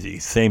crazy.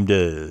 Same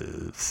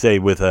to say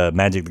with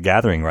Magic the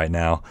Gathering right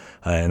now.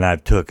 And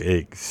I've took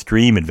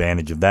extreme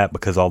advantage of that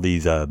because all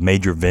these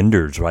major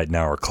vendors right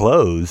now are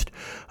closed.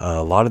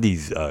 A lot of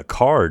these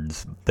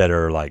cards that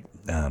are like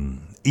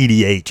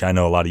EDH. I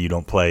know a lot of you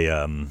don't play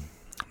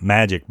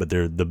Magic, but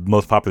the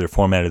most popular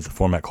format is a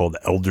format called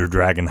Elder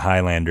Dragon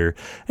Highlander,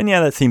 and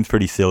yeah, that seems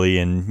pretty silly,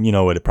 and you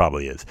know what, it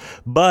probably is.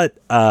 But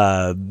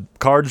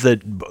cards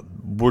that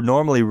were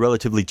normally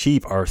relatively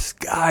cheap are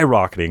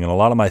skyrocketing, and a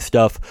lot of my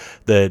stuff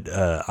that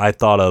I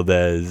thought of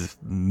as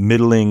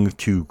middling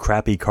to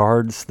crappy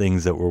cards,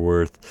 things that were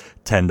worth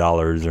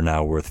 $10 are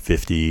now worth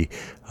 $50,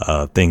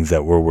 things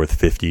that were worth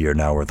 $50 are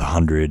now worth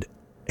 $100,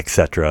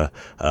 etc.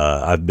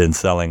 I've been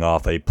selling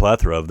off a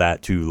plethora of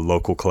that to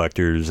local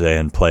collectors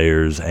and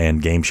players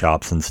and game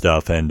shops and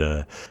stuff, and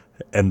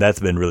that's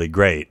been really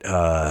great.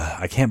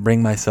 I can't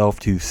bring myself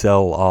to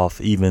sell off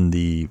even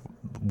the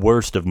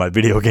worst of my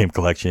video game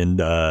collection,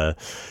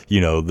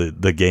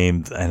 the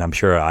games, and I'm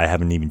sure I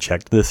haven't even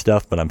checked this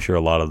stuff, but I'm sure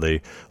a lot of the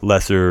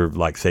lesser,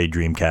 like say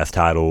Dreamcast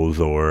titles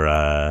or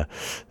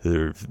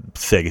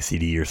Sega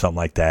CD or something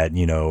like that,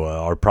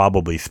 are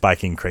probably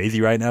spiking crazy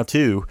right now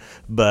too.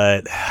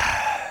 But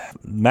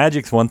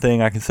Magic's one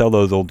thing. I can sell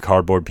those old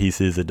cardboard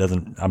pieces.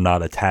 I'm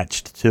not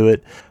attached to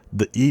it.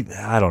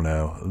 I don't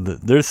know.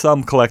 There's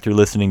some collector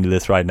listening to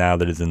this right now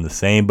that is in the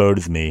same boat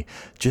as me.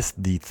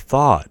 Just the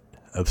thought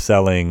of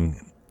selling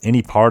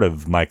any part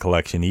of my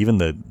collection,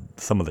 even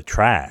some of the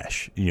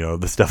trash,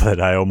 the stuff that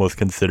I almost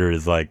consider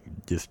is like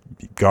just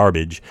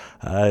garbage,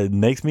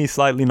 makes me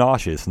slightly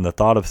nauseous. And the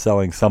thought of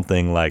selling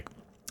something like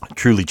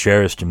truly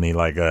cherished to me.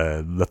 Like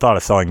the thought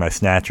of selling my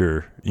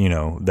Snatcher,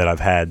 that I've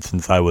had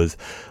since I was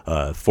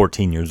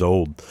 14 years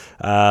old.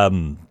 That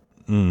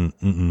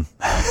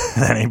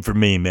ain't for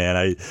me,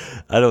 man.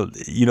 I don't,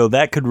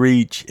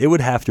 it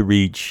would have to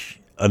reach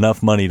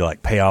enough money to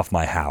like pay off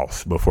my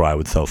house before I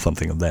would sell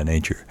something of that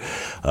nature.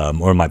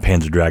 Or my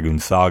Panzer Dragoon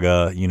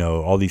Saga,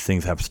 all these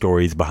things have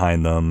stories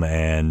behind them,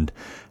 and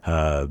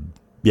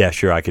yeah,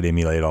 sure, I could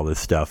emulate all this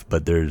stuff,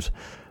 but there's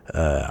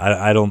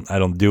I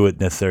don't do it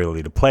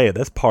necessarily to play it.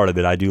 That's part of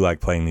it. I do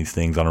like playing these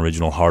things on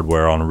original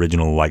hardware, on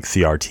original like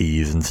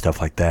CRTs and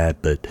stuff like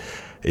that. But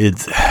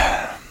it's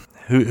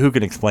who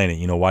can explain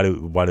it? Why do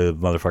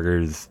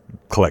motherfuckers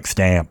collect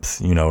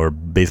stamps? Or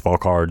baseball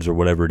cards or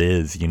whatever it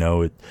is.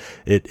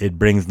 It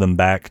brings them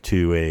back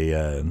to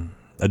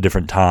a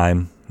different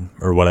time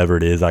or whatever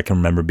it is. I can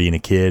remember being a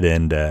kid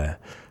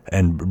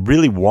and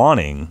really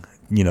wanting.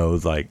 It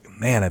was like,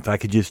 man, if I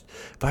could just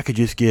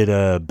get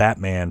a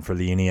Batman for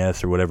the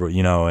NES or whatever,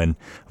 and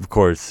of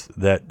course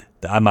that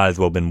I might as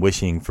well have been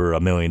wishing for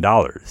 $1 million,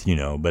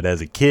 but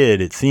as a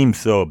kid, it seems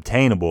so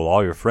obtainable.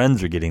 All your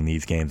friends are getting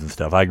these games and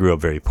stuff. I grew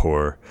up very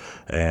poor,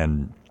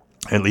 and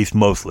at least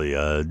mostly,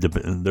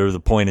 there was a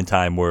point in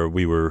time where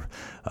we were,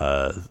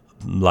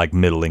 like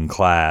middling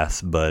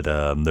class, but,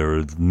 there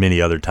were many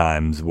other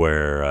times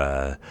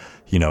where,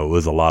 it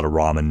was a lot of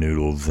ramen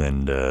noodles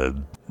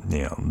and,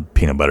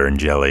 peanut butter and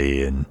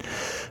jelly. And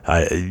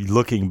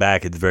looking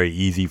back, it's very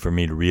easy for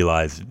me to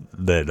realize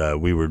that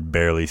we were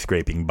barely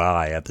scraping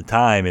by. At the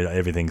time,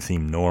 everything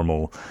seemed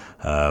normal.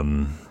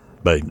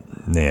 But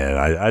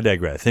yeah, I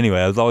digress. Anyway,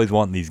 I was always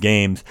wanting these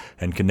games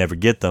and could never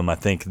get them. I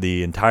think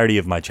the entirety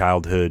of my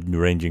childhood,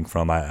 ranging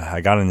from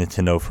I got a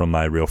Nintendo from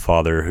my real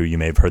father, who you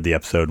may have heard the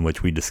episode in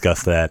which we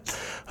discussed that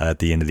at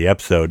the end of the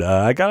episode.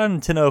 I got a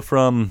Nintendo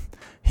from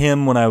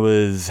him when I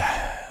was,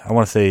 I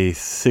want to say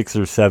 6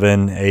 or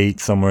 7, 8,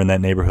 somewhere in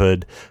that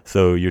neighborhood.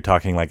 So you're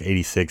talking like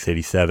 86,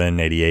 87,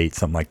 88,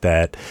 something like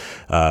that.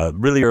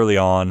 Really early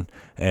on,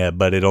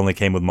 but it only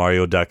came with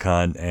Mario Duck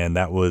Hunt, and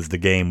that was the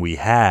game we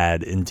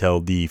had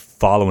until the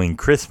following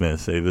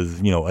Christmas. It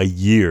was, a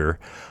year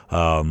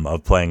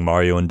of playing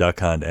Mario and Duck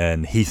Hunt,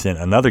 and he sent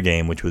another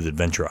game, which was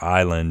Adventure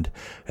Island,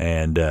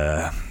 and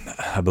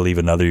I believe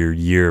another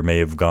year may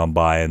have gone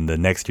by, and the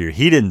next year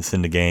he didn't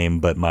send a game,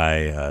 but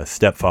my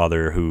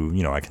stepfather, who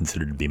I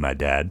considered to be my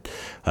dad,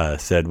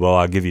 said, well,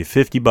 I'll give you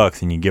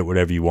 $50 and you get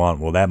whatever you want.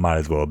 Well, that might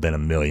as well have been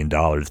 $1 million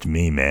to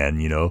me,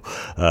 man.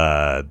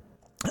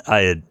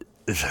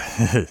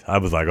 I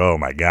was like, oh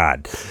my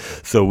God.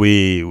 So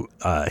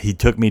he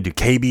took me to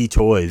KB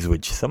Toys,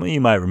 which some of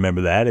you might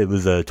remember that. It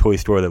was a toy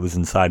store that was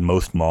inside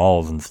most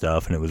malls and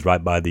stuff, and it was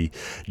right by the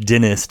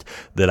dentist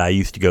that I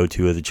used to go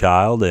to as a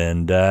child.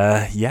 And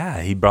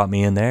he brought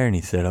me in there and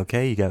he said,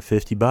 okay, you got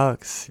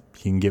 $50. You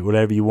can get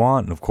whatever you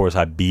want. And of course,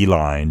 I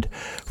beelined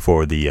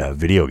for the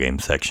video game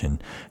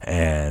section,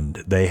 and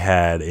they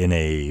had in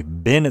a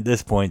bin at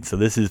this point. So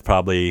this is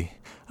probably,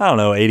 I don't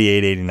know,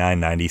 88, 89,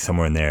 90,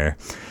 somewhere in there.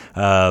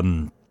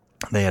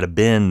 They had a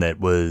bin that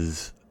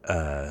was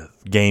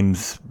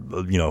games,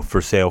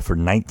 for sale for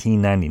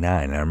 $19.99.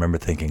 And I remember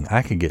thinking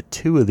I could get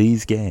 2 of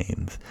these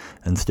games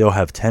and still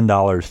have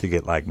 $10 to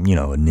get like, a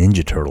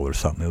Ninja Turtle or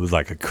something. It was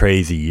like a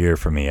crazy year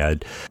for me.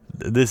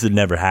 This had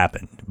never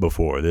happened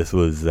before. This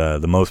was the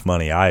most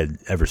money I had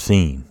ever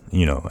seen,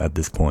 at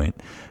this point.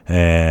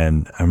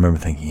 And I remember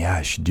thinking, yeah,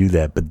 I should do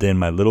that. But then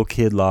my little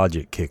kid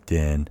logic kicked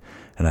in,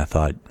 and I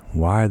thought,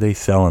 why are they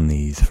selling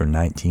these for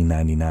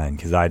 $19.99?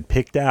 Because I'd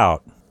picked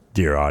out,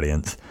 dear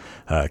audience,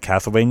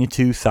 Castlevania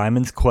 2,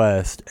 Simon's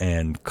Quest,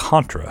 and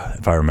Contra,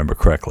 if I remember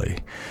correctly.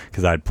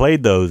 Because I'd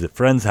played those at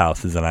friends'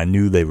 houses, and I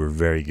knew they were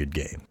very good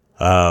games.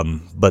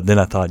 But then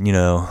I thought,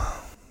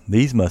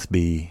 these must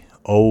be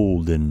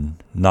old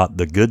and not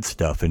the good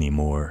stuff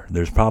anymore.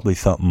 There's probably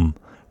something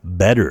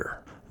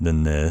better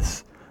than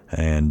this.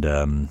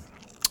 And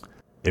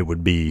it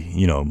would be,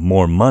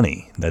 more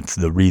money. That's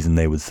the reason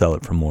they would sell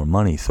it for more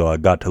money. So I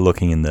got to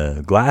looking in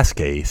the glass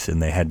case,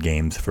 and they had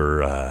games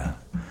for,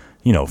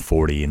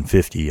 40 and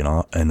 50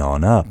 and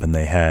on up. And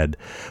they had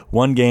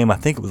one game, I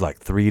think it was like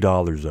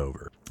 $3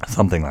 over,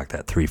 something like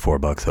that,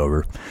 $3-4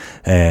 over.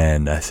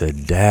 And I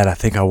said, Dad, I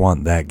think I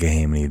want that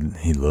game. And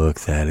he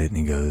looks at it and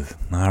he goes,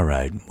 all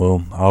right,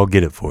 well, I'll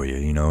get it for you,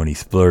 and he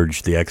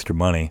splurged the extra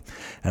money.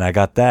 And I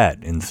got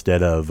that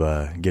instead of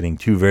getting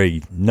 2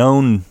 very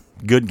known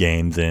good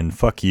games. And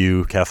fuck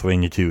you,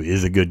 Castlevania 2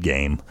 is a good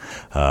game.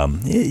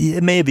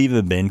 It may have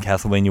even been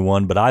Castlevania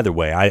 1, but either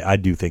way, I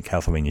do think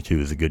Castlevania 2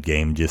 is a good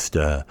game, just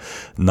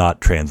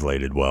not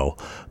translated well.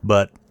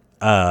 But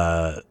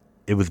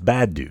it was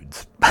Bad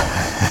Dudes.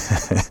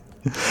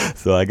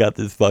 So I got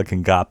this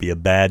fucking copy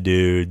of Bad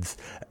Dudes,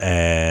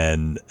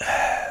 and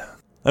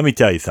let me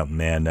tell you something,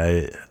 man.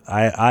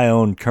 I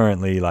own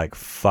currently like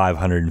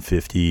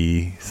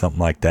 550, something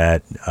like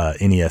that,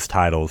 NES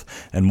titles,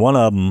 and one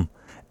of them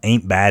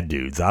ain't Bad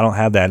Dudes. I don't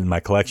have that in my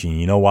collection.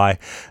 You know why?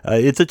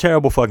 It's a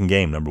terrible fucking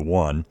game, number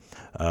one.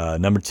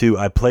 Number two,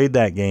 I played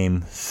that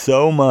game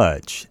so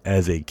much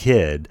as a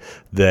kid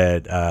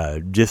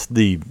that just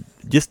the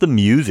just the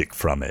music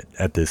from it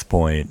at this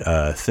point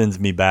sends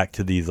me back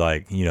to these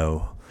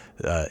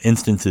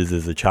instances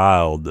as a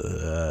child,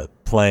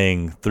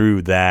 playing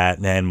through that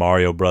and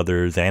Mario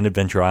Brothers and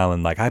Adventure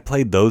Island. Like, I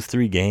played those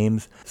 3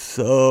 games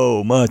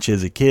so much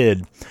as a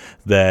kid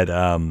that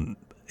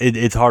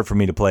it's hard for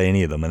me to play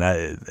any of them. And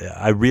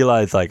I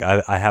realized, like,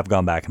 I have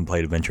gone back and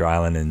played Adventure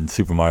Island and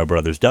Super Mario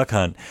Brothers Duck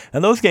Hunt,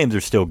 and those games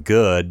are still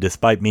good,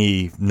 despite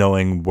me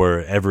knowing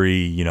where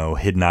every,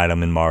 hidden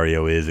item in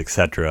Mario is,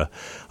 etc.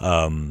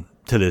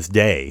 To this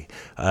day,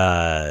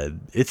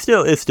 it's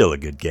still a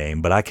good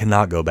game, but I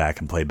cannot go back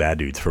and play Bad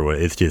Dudes for what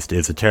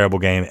it's a terrible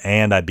game,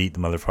 and I beat the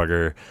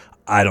motherfucker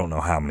I don't know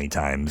how many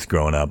times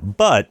growing up.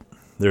 But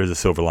there's a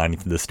silver lining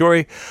to the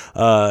story.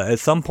 At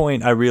some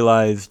point, I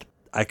realized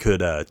I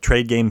could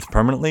trade games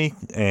permanently,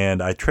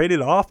 and I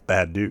traded off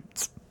Bad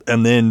Dudes.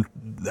 And then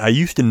I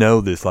used to know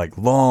this like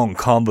long,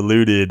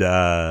 convoluted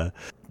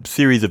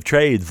series of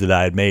trades that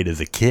I had made as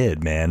a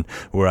kid, man,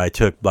 where I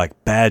took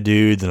like Bad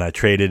Dudes and I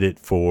traded it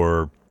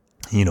for,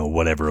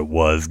 whatever it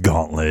was,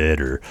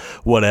 Gauntlet or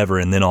whatever,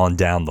 and then on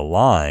down the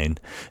line.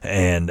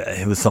 And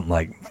it was something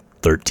like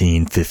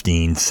 13,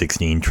 15,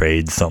 16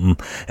 trades, something.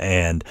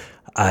 And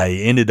I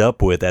ended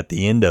up with, at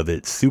the end of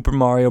it, Super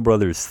Mario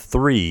Brothers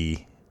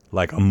 3,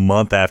 like a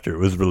month after it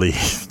was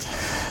released.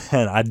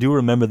 And I do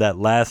remember that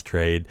last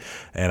trade,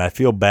 and I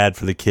feel bad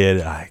for the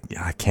kid. I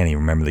can't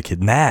even remember the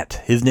kid.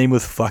 Matt. His name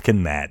was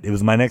fucking Matt. It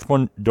was my next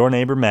door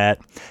neighbor, Matt,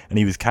 and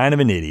he was kind of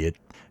an idiot.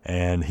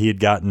 And he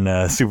had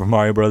gotten Super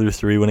Mario Brothers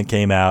 3 when it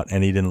came out,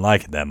 and he didn't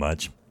like it that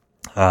much.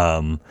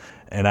 And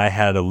I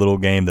had a little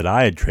game that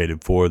I had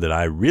traded for that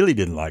I really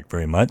didn't like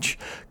very much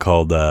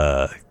called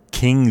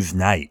King's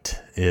Knight.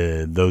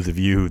 Those of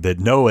you that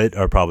know it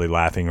are probably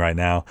laughing right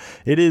now.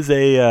 It is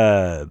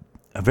a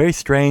very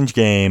strange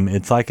game.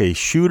 It's like a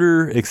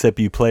shooter, except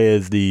you play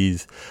as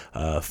these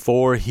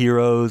 4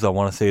 heroes. I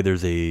want to say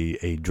there's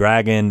a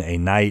dragon, a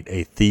knight,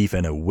 a thief,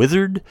 and a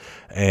wizard.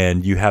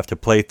 And you have to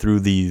play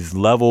through these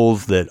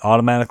levels that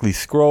automatically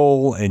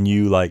scroll, and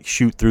you like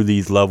shoot through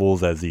these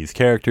levels as these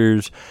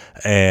characters,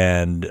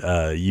 and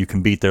you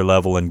can beat their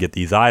level and get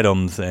these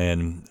items,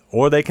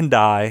 or they can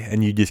die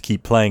and you just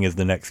keep playing as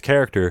the next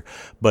character.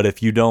 But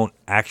if you don't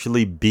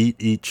actually beat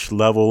each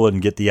level and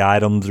get the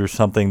items or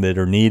something that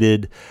are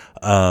needed,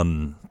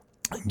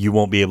 you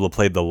won't be able to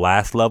play the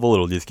last level.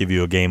 It'll just give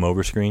you a game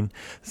over screen.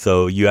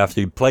 So you have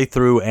to play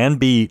through and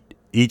beat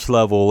each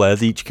level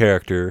as each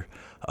character.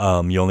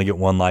 You only get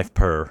 1 life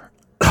per.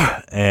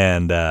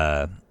 And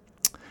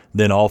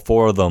then all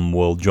 4 of them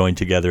will join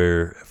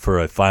together for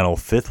a final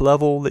 5th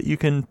level that you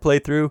can play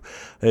through.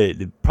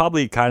 It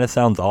probably kind of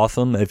sounds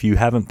awesome. If you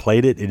haven't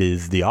played it, it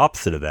is the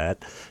opposite of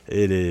that.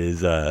 It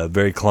is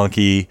very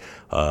clunky.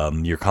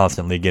 You're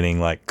constantly getting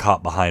like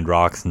caught behind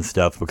rocks and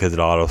stuff because it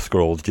auto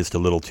scrolls just a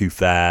little too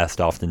fast.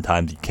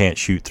 Oftentimes you can't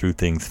shoot through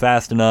things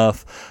fast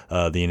enough.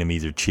 The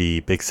enemies are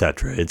cheap,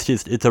 etc.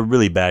 It's a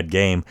really bad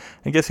game.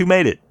 And guess who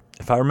made it?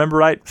 If I remember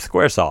right,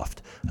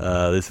 Squaresoft.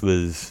 This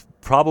was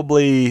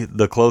probably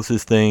the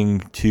closest thing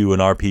to an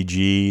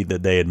RPG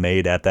that they had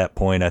made at that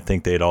point. I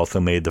think they had also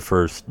made the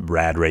first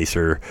Rad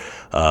Racer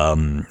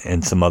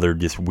and some other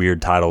just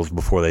weird titles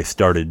before they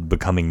started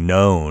becoming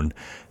known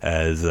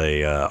as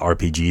a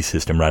RPG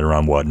system right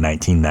around,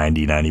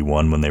 1990,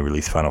 91 when they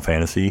released Final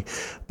Fantasy.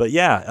 But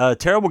yeah, a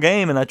terrible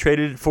game, and I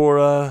traded it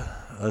for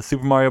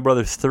Super Mario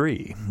Brothers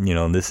 3.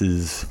 This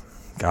is...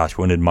 Gosh,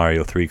 when did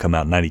Mario 3 come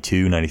out?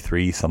 92,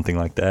 93, something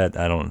like that?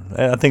 I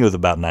think it was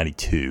about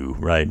 92,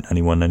 right?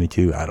 91,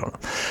 92? I don't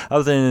know. I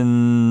was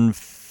in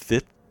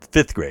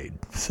fifth grade.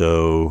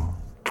 So,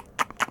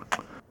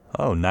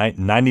 90,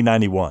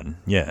 91.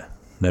 Yeah,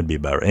 that'd be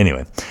about right.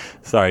 Anyway,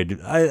 sorry.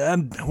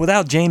 I'm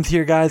without James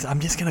here, guys,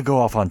 I'm just going to go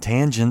off on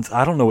tangents.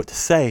 I don't know what to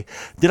say.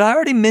 Did I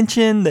already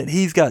mention that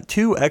he's got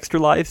 2 extra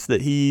lives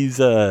that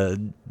he's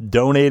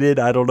donated?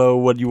 I don't know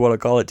what you want to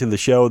call it, to the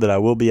show that I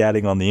will be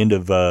adding on the end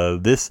of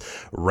this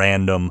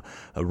random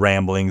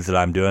ramblings that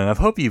I'm doing. I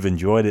hope you've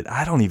enjoyed it.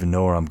 I don't even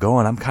know where I'm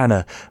going. I'm kind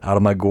of out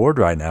of my gourd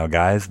right now,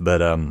 guys. But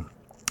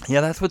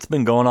yeah, that's what's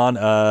been going on.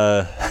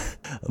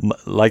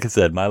 Like I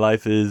said, my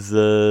life is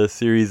a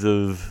series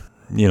of,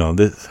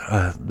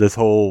 this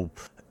whole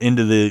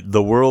into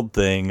the world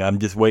thing. I'm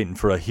just waiting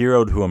for a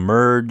hero to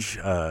emerge.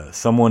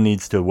 Someone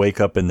needs to wake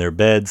up in their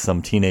bed,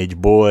 some teenage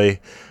boy,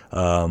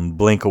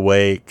 blink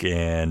awake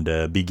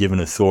and be given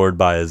a sword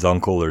by his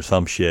uncle or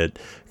some shit,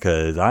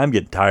 because I'm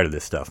getting tired of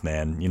this stuff,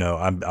 man.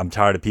 I'm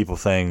tired of people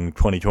saying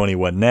 2020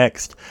 what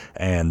next,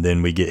 and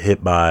then we get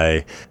hit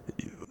by...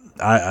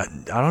 I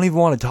don't even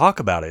want to talk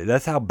about it.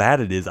 That's how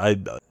bad it is. I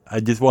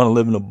just want to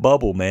live in a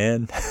bubble,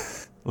 man.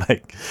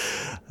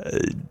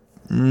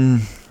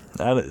 And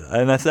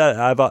I said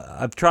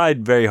I've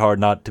tried very hard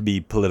not to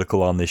be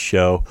political on this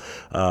show.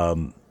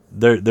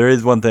 There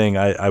is one thing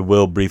I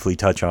will briefly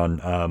touch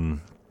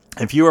on.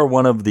 If you are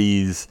one of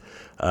these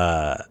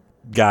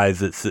guys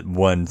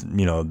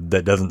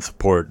that doesn't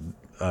support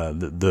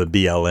the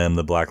BLM,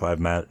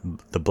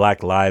 the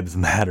Black Lives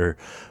Matter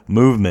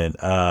movement,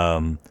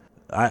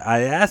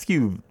 I ask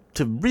you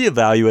to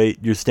reevaluate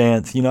your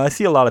stance. I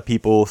see a lot of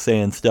people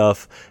saying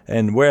stuff,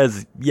 and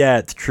whereas, yeah,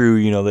 it's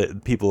true,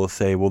 that people will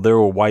say, well, there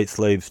were white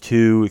slaves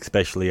too,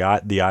 especially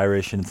the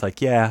Irish, and it's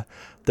like, yeah,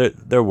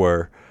 there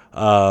were.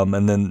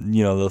 And then,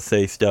 they'll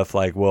say stuff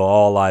like, well,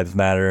 all lives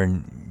matter,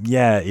 and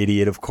yeah,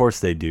 idiot, of course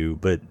they do,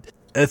 but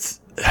that's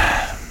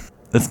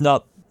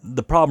not,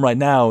 the problem right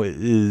now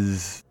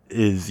is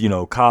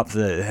cops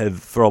that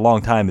have, for a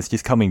long time, it's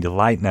just coming to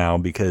light now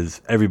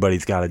because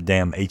everybody's got a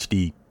damn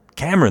HD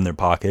camera in their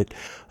pocket.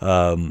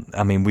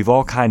 We've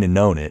all kind of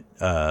known it.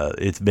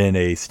 It's been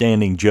a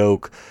standing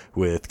joke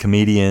with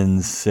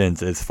comedians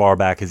since as far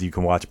back as you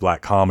can watch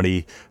black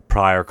comedy.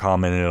 Pryor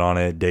commented on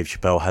it. Dave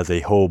Chappelle has a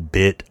whole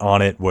bit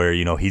on it where,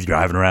 he's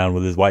driving around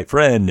with his white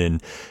friend,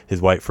 and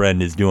his white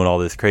friend is doing all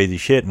this crazy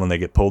shit, and when they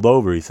get pulled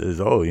over, he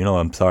says, oh,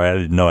 I'm sorry, I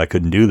didn't know I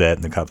couldn't do that.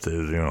 And the cop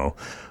says,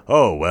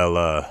 oh,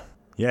 well,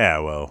 yeah,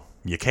 well,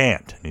 you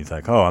can't. And he's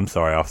like, oh, I'm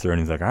sorry, officer. And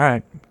he's like, all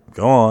right,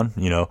 go on.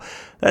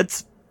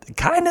 That's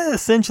kind of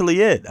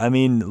essentially it.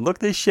 Look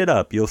this shit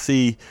up. You'll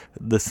see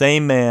the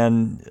same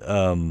man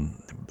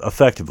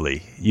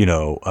effectively,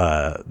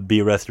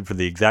 be arrested for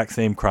the exact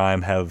same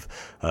crime, have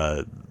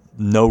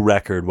no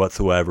record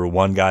whatsoever.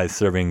 One guy's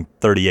serving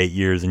 38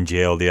 years in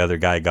jail. The other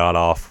guy got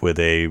off with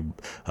a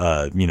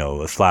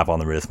slap on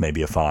the wrist,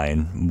 maybe a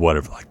fine,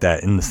 whatever like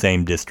that, in the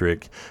same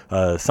district.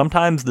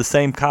 Sometimes the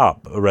same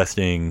cop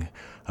arresting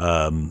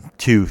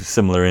two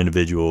similar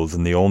individuals,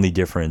 and the only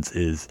difference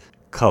is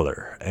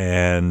color.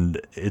 And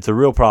it's a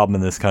real problem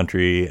in this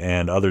country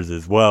and others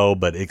as well,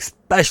 but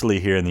especially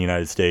here in the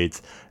United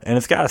States, and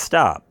it's got to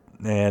stop.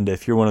 And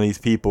if you're one of these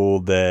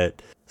people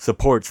that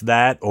supports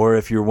that, or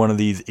if you're one of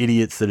these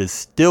idiots that is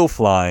still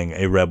flying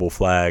a rebel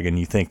flag and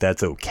you think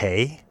that's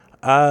okay,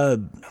 I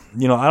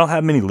don't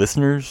have many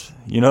listeners,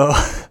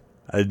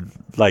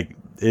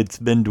 it's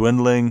been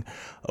dwindling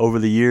over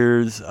the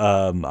years.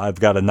 I've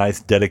got a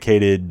nice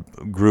dedicated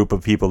group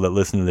of people that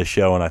listen to the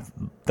show, and I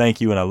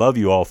thank you and I love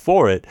you all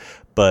for it.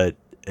 But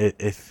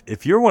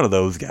if you're one of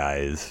those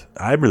guys,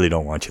 I really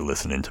don't want you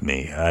listening to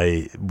me.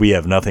 We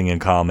have nothing in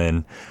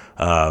common.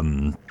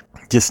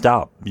 Just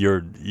stop.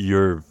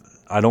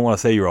 I don't want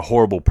to say you're a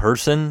horrible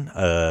person,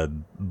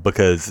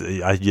 because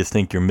I just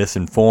think you're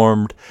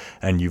misinformed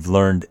and you've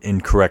learned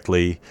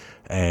incorrectly,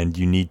 and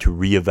you need to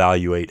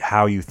reevaluate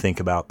how you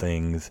think about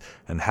things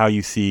and how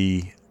you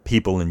see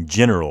people in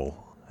general.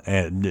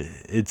 And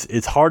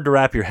it's hard to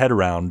wrap your head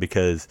around,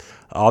 because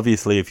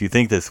obviously if you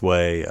think this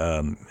way,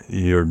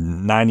 you're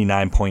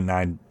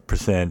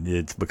 99.9%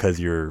 it's because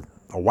you're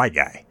a white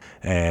guy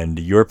and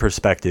your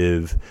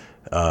perspective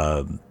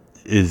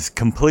is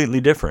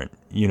completely different.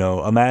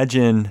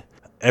 Imagine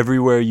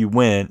everywhere you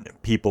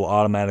went, people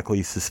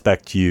automatically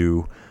suspect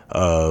you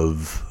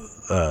of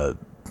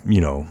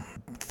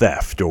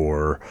theft,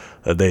 or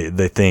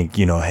they think,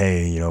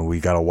 hey, we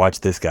got to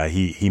watch this guy.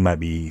 He might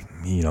be,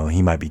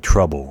 he might be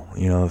trouble.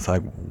 It's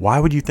like, why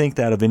would you think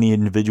that of any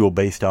individual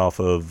based off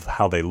of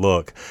how they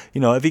look?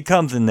 If he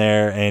comes in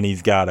there and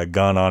he's got a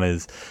gun on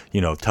his,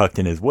 tucked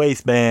in his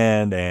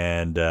waistband,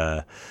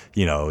 and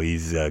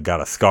he's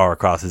got a scar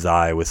across his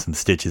eye with some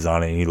stitches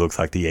on it, and he looks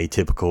like the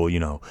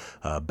atypical,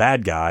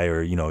 bad guy,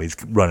 or, he's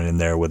running in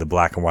there with a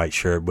black and white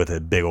shirt with a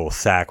big old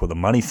sack with a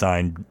money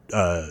sign,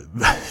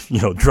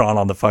 drawn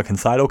on the fucking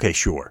side. Okay,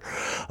 sure.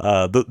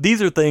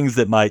 These are things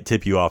that might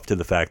tip you off to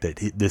the fact that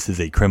this is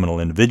a criminal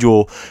individual.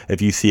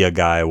 If you see a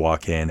guy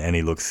walk in and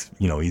he looks,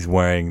 he's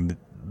wearing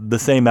the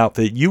same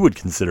outfit you would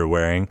consider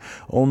wearing,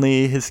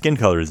 only his skin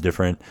color is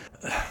different.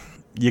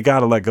 You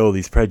got to let go of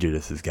these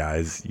prejudices,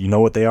 guys. You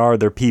know what they are?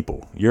 They're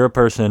people. You're a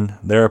person.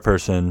 They're a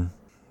person.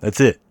 That's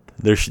it.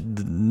 There's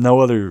no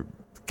other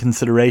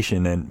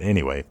consideration. And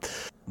anyway,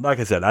 like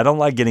I said, I don't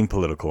like getting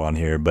political on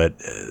here, but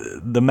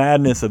the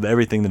madness of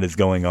everything that is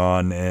going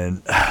on,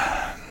 and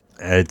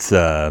it's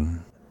I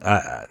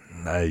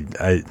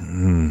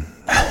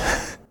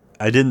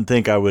didn't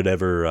think I would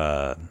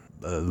ever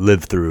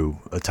live through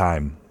a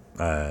time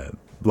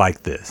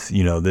like this.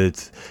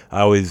 That's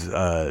I always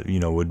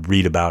would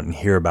read about and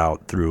hear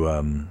about through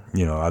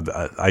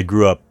I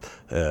grew up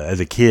as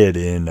a kid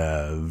in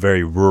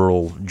very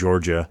rural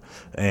Georgia,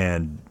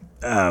 and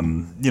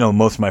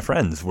most of my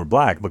friends were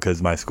black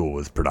because my school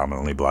was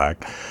predominantly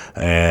black,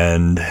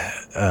 and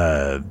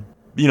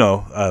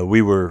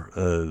we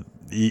were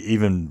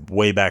even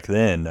way back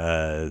then,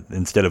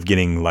 instead of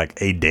getting like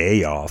a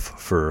day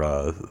off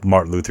for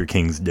Martin Luther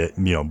King's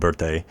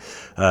birthday,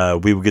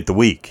 we would get the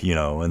week,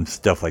 and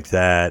stuff like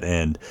that.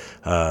 And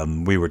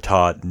we were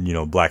taught,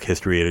 Black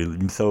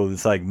history. So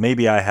it's like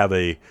maybe I have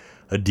a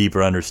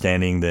deeper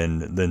understanding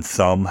than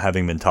some,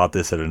 having been taught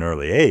this at an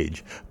early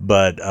age.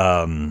 But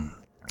not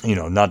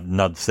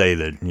to say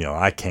that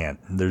I can't.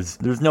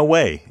 There's no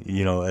way.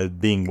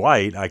 Being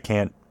white, I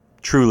can't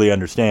truly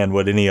understand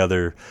what any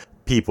other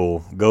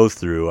people goes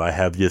through. I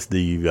have just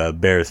the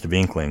barest of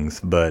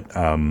inklings, but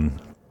I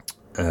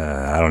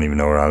don't even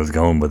know where I was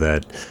going with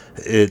that.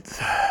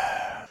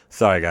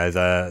 Sorry guys,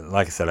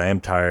 like I said, I am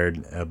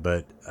tired,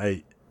 but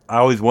I I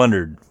always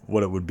wondered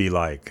what it would be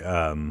like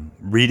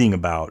reading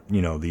about,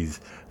 you know, these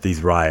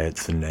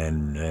riots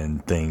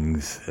and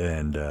things,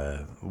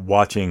 and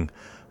watching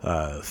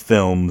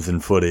films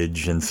and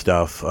footage and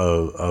stuff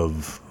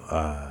of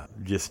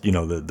just, you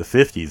know, the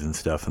 50s and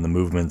stuff, and the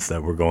movements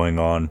that were going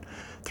on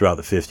throughout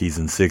the 50s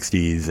and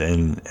 60s,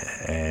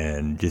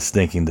 and just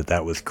thinking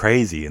that was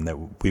crazy, and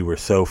that we were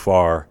so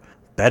far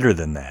better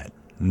than that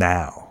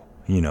now,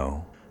 you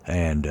know,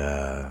 and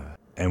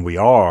we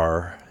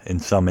are in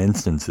some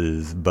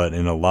instances, but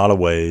in a lot of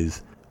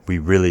ways we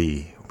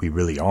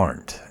really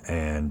aren't,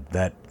 and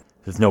that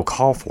there's no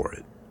call for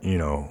it. You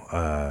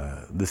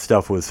know, this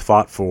stuff was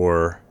fought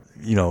for,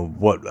 you know,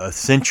 what, a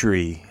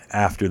century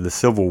after the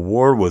Civil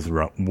War was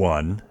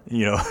won.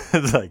 You know,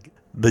 it's like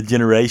the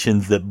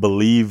generations that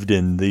believed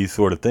in these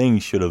sort of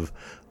things should have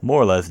more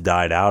or less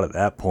died out at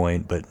that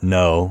point, but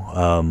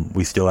no,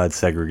 we still had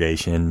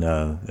segregation.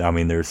 I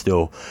mean, there's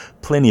still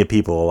plenty of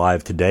people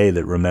alive today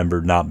that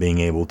remember not being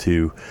able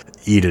to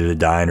eat at a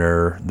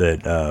diner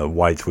that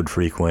whites would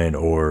frequent,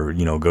 or,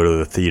 you know, go to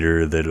the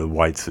theater that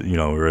whites, you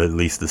know, or at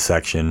least the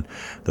section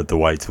that the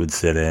whites would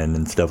sit in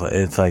and stuff.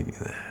 It's like,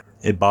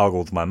 it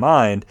boggles my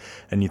mind,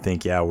 and you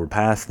think, yeah, we're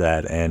past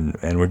that, and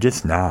we're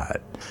just not.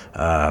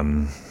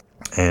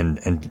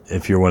 And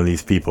if you're one of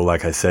these people,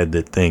 like I said,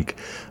 that think,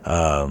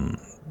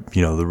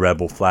 you know, the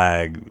rebel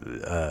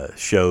flag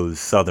shows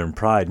Southern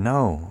pride,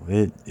 no,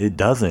 it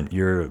doesn't.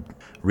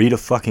 Read a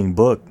fucking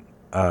book.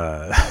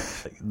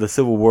 The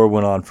Civil War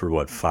went on for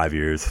what, 4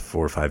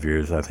 or 5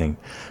 years, I think,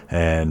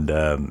 and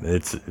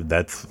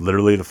that's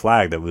literally the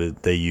flag that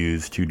they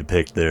used to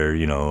depict their,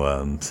 you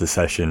know,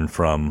 secession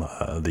from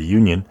the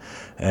Union,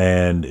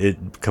 and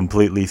it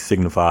completely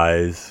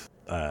signifies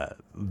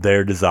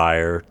their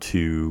desire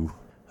to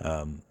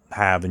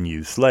have and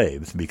use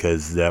slaves,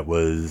 because that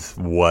was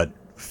what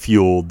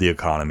fueled the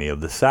economy of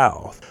the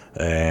South,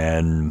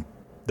 and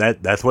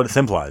that's what it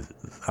symbolizes.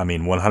 I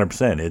mean,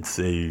 100%.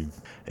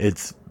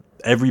 It's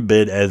every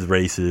bit as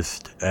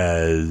racist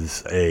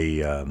as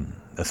a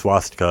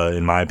swastika,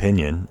 in my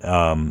opinion,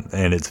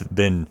 and it's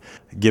been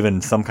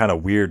given some kind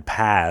of weird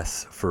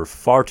pass for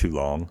far too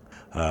long.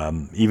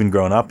 Even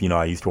growing up, you know,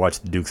 I used to watch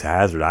the Dukes of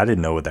Hazzard. I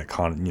didn't know what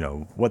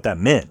what that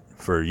meant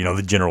for, you know,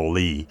 the General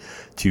Lee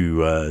to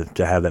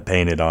have that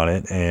painted on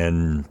it,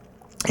 and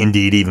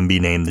indeed even be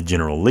named the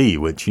General Lee,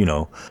 which, you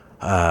know,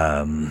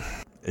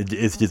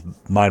 it's just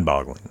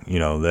mind-boggling. You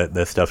know,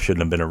 that stuff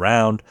shouldn't have been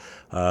around,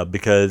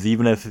 because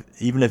even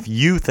if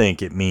you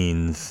think it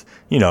means,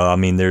 you know, I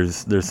mean,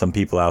 there's some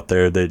people out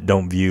there that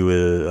don't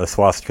view a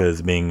swastika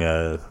as being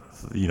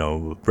you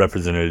know,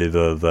 representative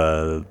of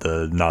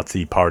the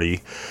Nazi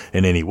party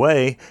in any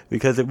way,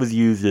 because it was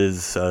used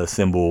as a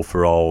symbol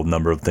for all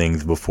number of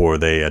things before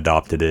they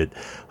adopted it.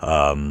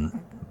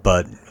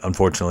 But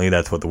unfortunately,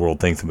 that's what the world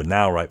thinks of it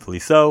now, rightfully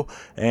so,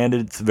 and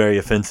it's very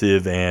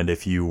offensive, and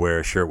if you wear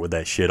a shirt with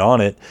that shit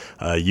on it,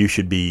 you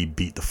should be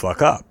beat the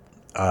fuck up.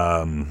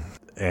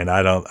 And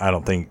I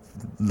don't think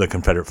the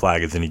Confederate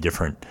flag is any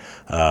different.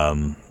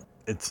 You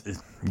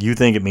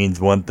think it means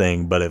one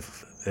thing, but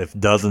if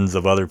dozens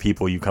of other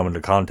people you come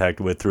into contact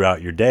with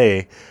throughout your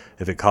day,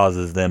 if it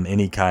causes them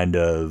any kind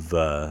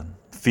of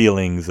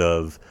feelings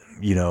of,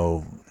 you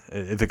know,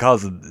 if it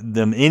causes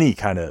them any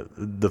kind of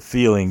the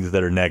feelings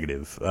that are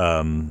negative,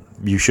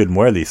 you shouldn't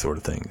wear these sort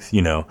of things,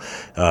 you know.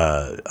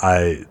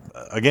 I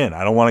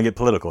don't want to get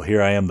political.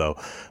 Here I am, though.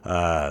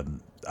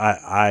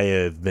 I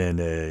have been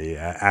a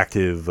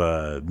active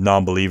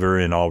non-believer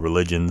in all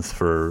religions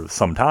for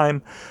some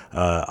time.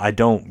 I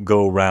don't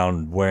go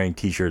around wearing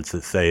T-shirts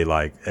that say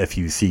like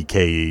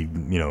F-U-C-K,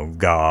 you know,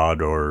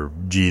 God or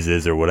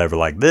Jesus or whatever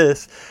like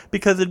this,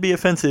 because it'd be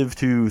offensive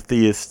to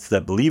theists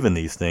that believe in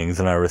these things,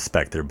 and I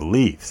respect their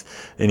beliefs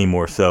any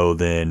more so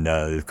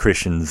than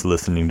Christians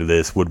listening to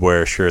this would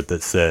wear a shirt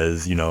that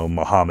says, you know,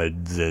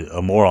 Muhammad's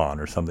a moron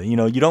or something. You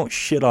know, you don't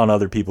shit on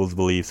other people's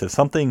beliefs. If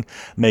something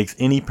makes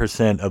any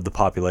percent of the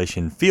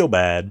population feel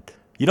bad,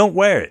 you don't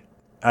wear it.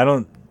 I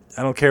don't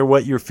care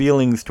what your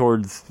feelings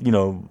towards, you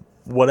know,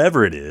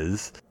 whatever it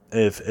is.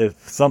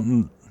 If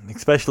something,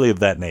 especially of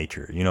that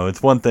nature, you know,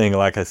 it's one thing,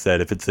 like I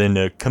said, if it's in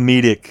a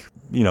comedic,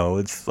 you know,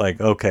 it's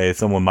like, okay,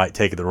 someone might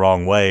take it the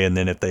wrong way, and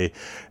then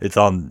it's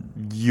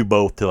on you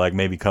both to like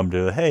maybe come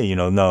to, hey, you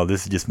know, no,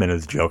 this is just meant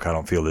as a joke, I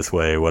don't feel this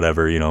way,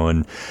 whatever, you know,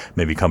 and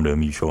maybe come to a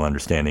mutual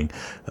understanding.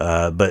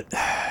 But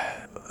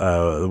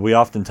we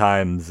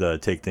oftentimes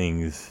take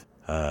things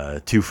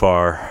too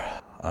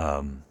far,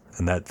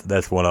 and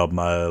that's one of them.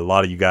 A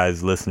lot of you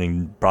guys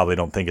listening probably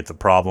don't think it's a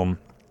problem,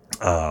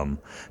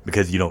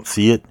 because you don't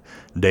see it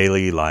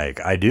daily like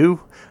I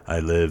do. I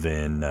live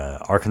in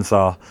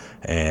Arkansas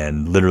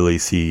and literally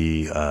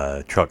see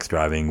trucks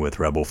driving with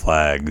rebel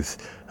flags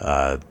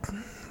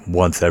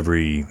once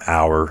every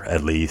hour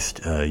at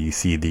least. You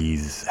see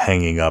these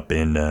hanging up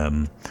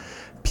in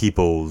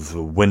people's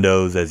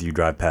windows as you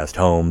drive past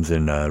homes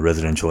in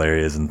residential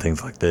areas and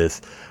things like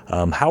this.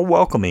 How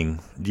welcoming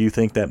do you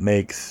think that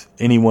makes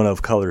anyone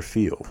of color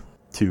feel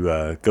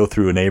to go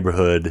through a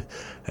neighborhood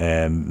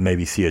and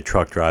maybe see a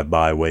truck drive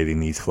by waving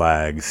these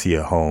flags, see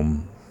a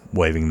home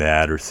waving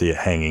that, or see it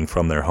hanging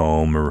from their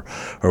home,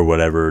 or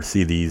whatever,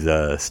 see these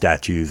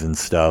statues and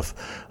stuff,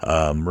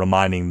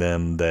 reminding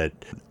them that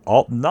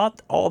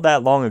not all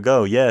that long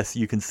ago, yes,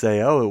 you can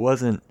say, oh, it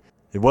wasn't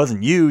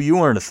you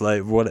weren't a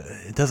slave.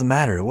 It doesn't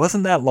matter. It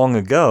wasn't that long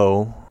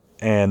ago,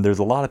 and there's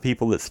a lot of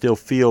people that still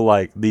feel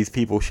like these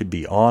people should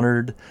be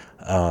honored,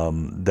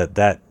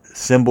 that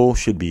symbol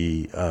should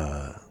be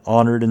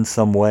honored in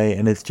some way,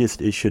 and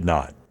it should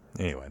not.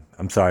 Anyway,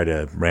 I'm sorry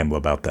to ramble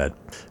about that,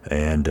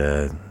 and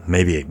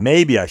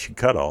maybe I should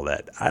cut all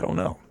that. I don't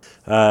know.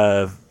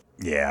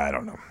 Yeah, I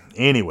don't know.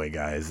 Anyway,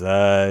 guys,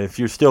 if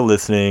you're still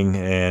listening,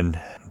 and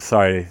I'm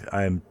sorry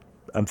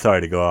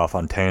to go off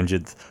on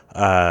tangents.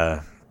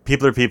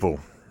 People are people.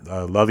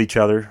 Love each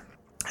other,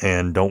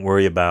 and don't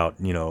worry about,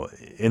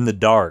 in the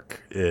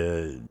dark,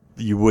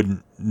 you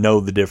wouldn't know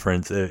the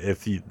difference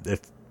if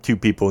two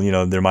people,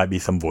 there might be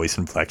some voice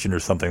inflection or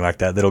something like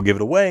that that'll give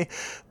it away.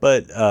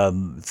 But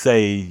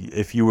say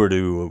if you were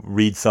to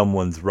read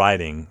someone's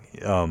writing,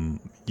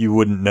 you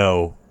wouldn't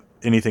know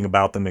anything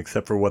about them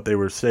except for what they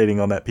were stating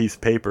on that piece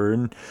of paper.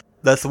 And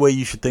that's the way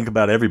you should think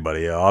about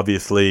everybody.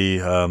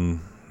 Obviously,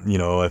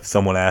 if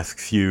someone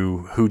asks you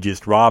who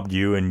just robbed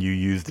you and you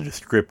use the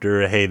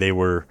descriptor, hey, they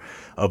were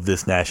of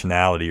this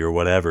nationality or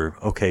whatever,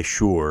 okay,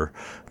 sure,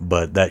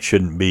 but that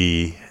shouldn't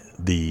be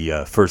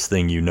the first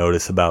thing you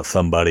notice about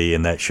somebody,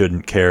 and that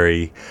shouldn't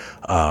carry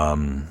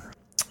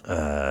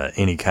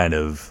any kind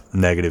of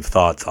negative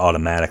thoughts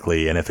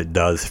automatically. And if it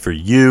does for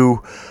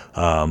you,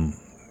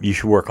 you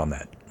should work on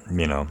that.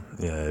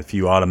 If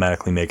you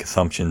automatically make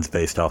assumptions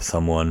based off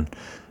someone,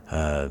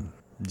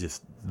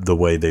 just the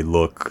way they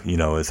look,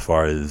 as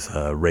far as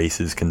race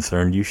is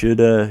concerned, you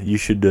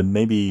should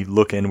maybe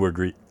look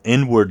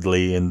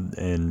inwardly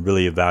and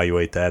really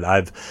evaluate that.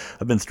 I've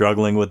been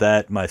struggling with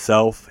that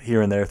myself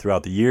here and there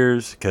throughout the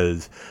years,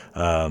 because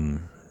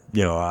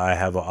I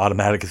have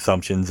automatic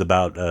assumptions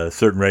about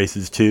certain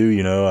races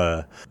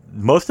too.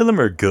 Most of them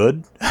are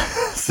good.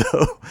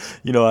 So,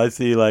 I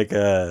see like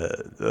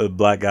a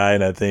black guy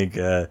and I think,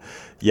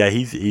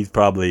 he's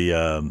probably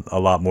a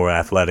lot more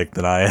athletic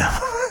than I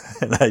am.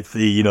 And I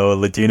see, a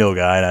Latino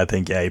guy, and I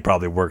think, he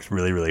probably works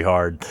really, really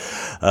hard.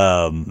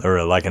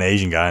 Or like an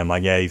Asian guy, I'm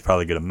like, he's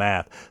probably good at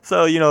math.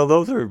 So,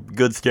 those are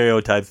good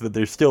stereotypes, but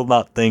they're still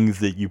not things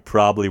that you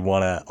probably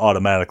want to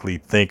automatically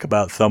think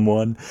about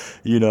someone,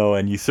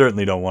 and you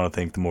certainly don't want to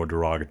think the more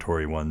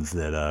derogatory ones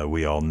that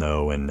we all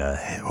know and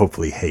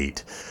hopefully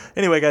hate.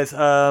 Anyway, guys,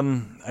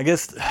 I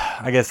guess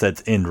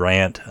that's end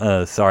rant.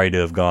 Sorry to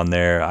have gone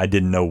there. I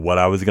didn't know what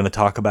I was going to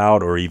talk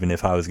about, or even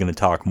if I was going to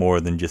talk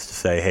more than just to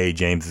say, hey,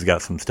 James has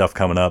got some stuff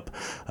coming up.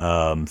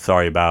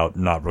 Sorry about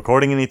not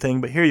recording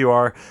anything, but here you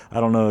are. I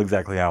don't know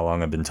exactly how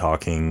long I've been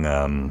talking.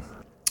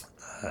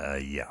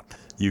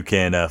 You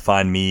can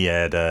find me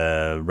at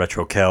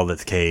RetroKel,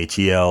 that's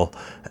KHEL,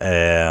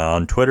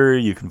 on Twitter.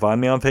 You can find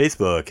me on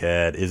Facebook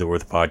at Is It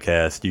Worth a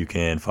Podcast. You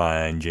can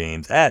find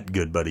James at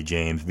Good Buddy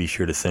James. Be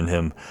sure to send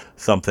him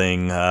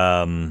something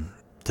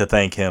to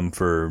thank him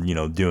for,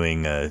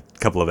 doing a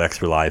couple of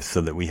extra lives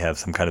so that we have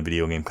some kind of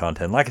video game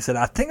content. Like I said,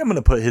 I think I'm going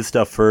to put his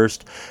stuff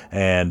first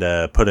and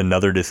put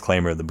another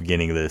disclaimer at the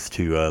beginning of this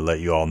to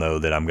let you all know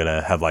that I'm going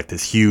to have like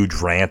this huge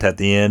rant at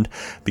the end,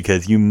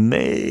 because you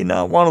may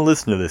not want to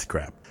listen to this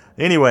crap.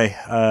 Anyway,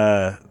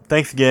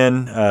 thanks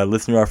again.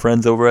 Listen to our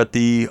friends over at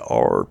the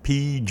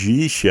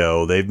RPG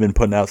Show. They've been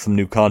putting out some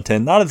new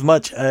content. Not as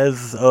much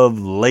as of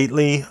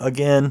lately.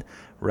 Again,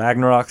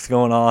 Ragnarok's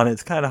going on.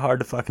 It's kind of hard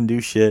to fucking do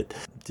shit.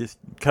 Just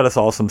cut us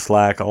all some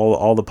slack.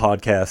 All the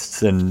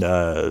podcasts and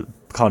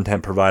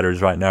content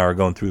providers right now are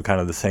going through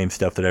kind of the same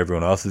stuff that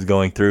everyone else is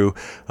going through.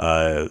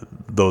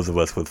 Those of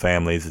us with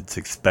families, it's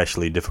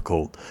especially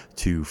difficult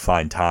to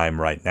find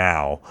time right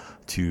now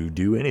to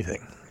do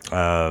anything.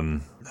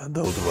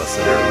 Those of us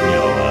that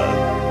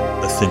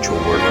are, essential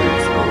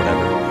workers or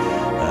whatever,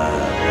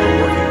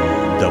 are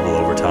working double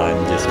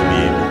overtime just to be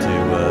able to,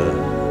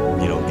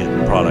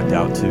 get product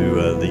out to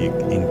the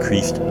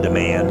increased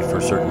demand for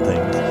certain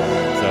things. So,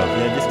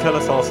 just cut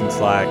us all some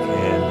slack,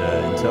 and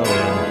until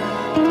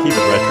then, keep it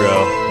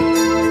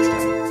retro.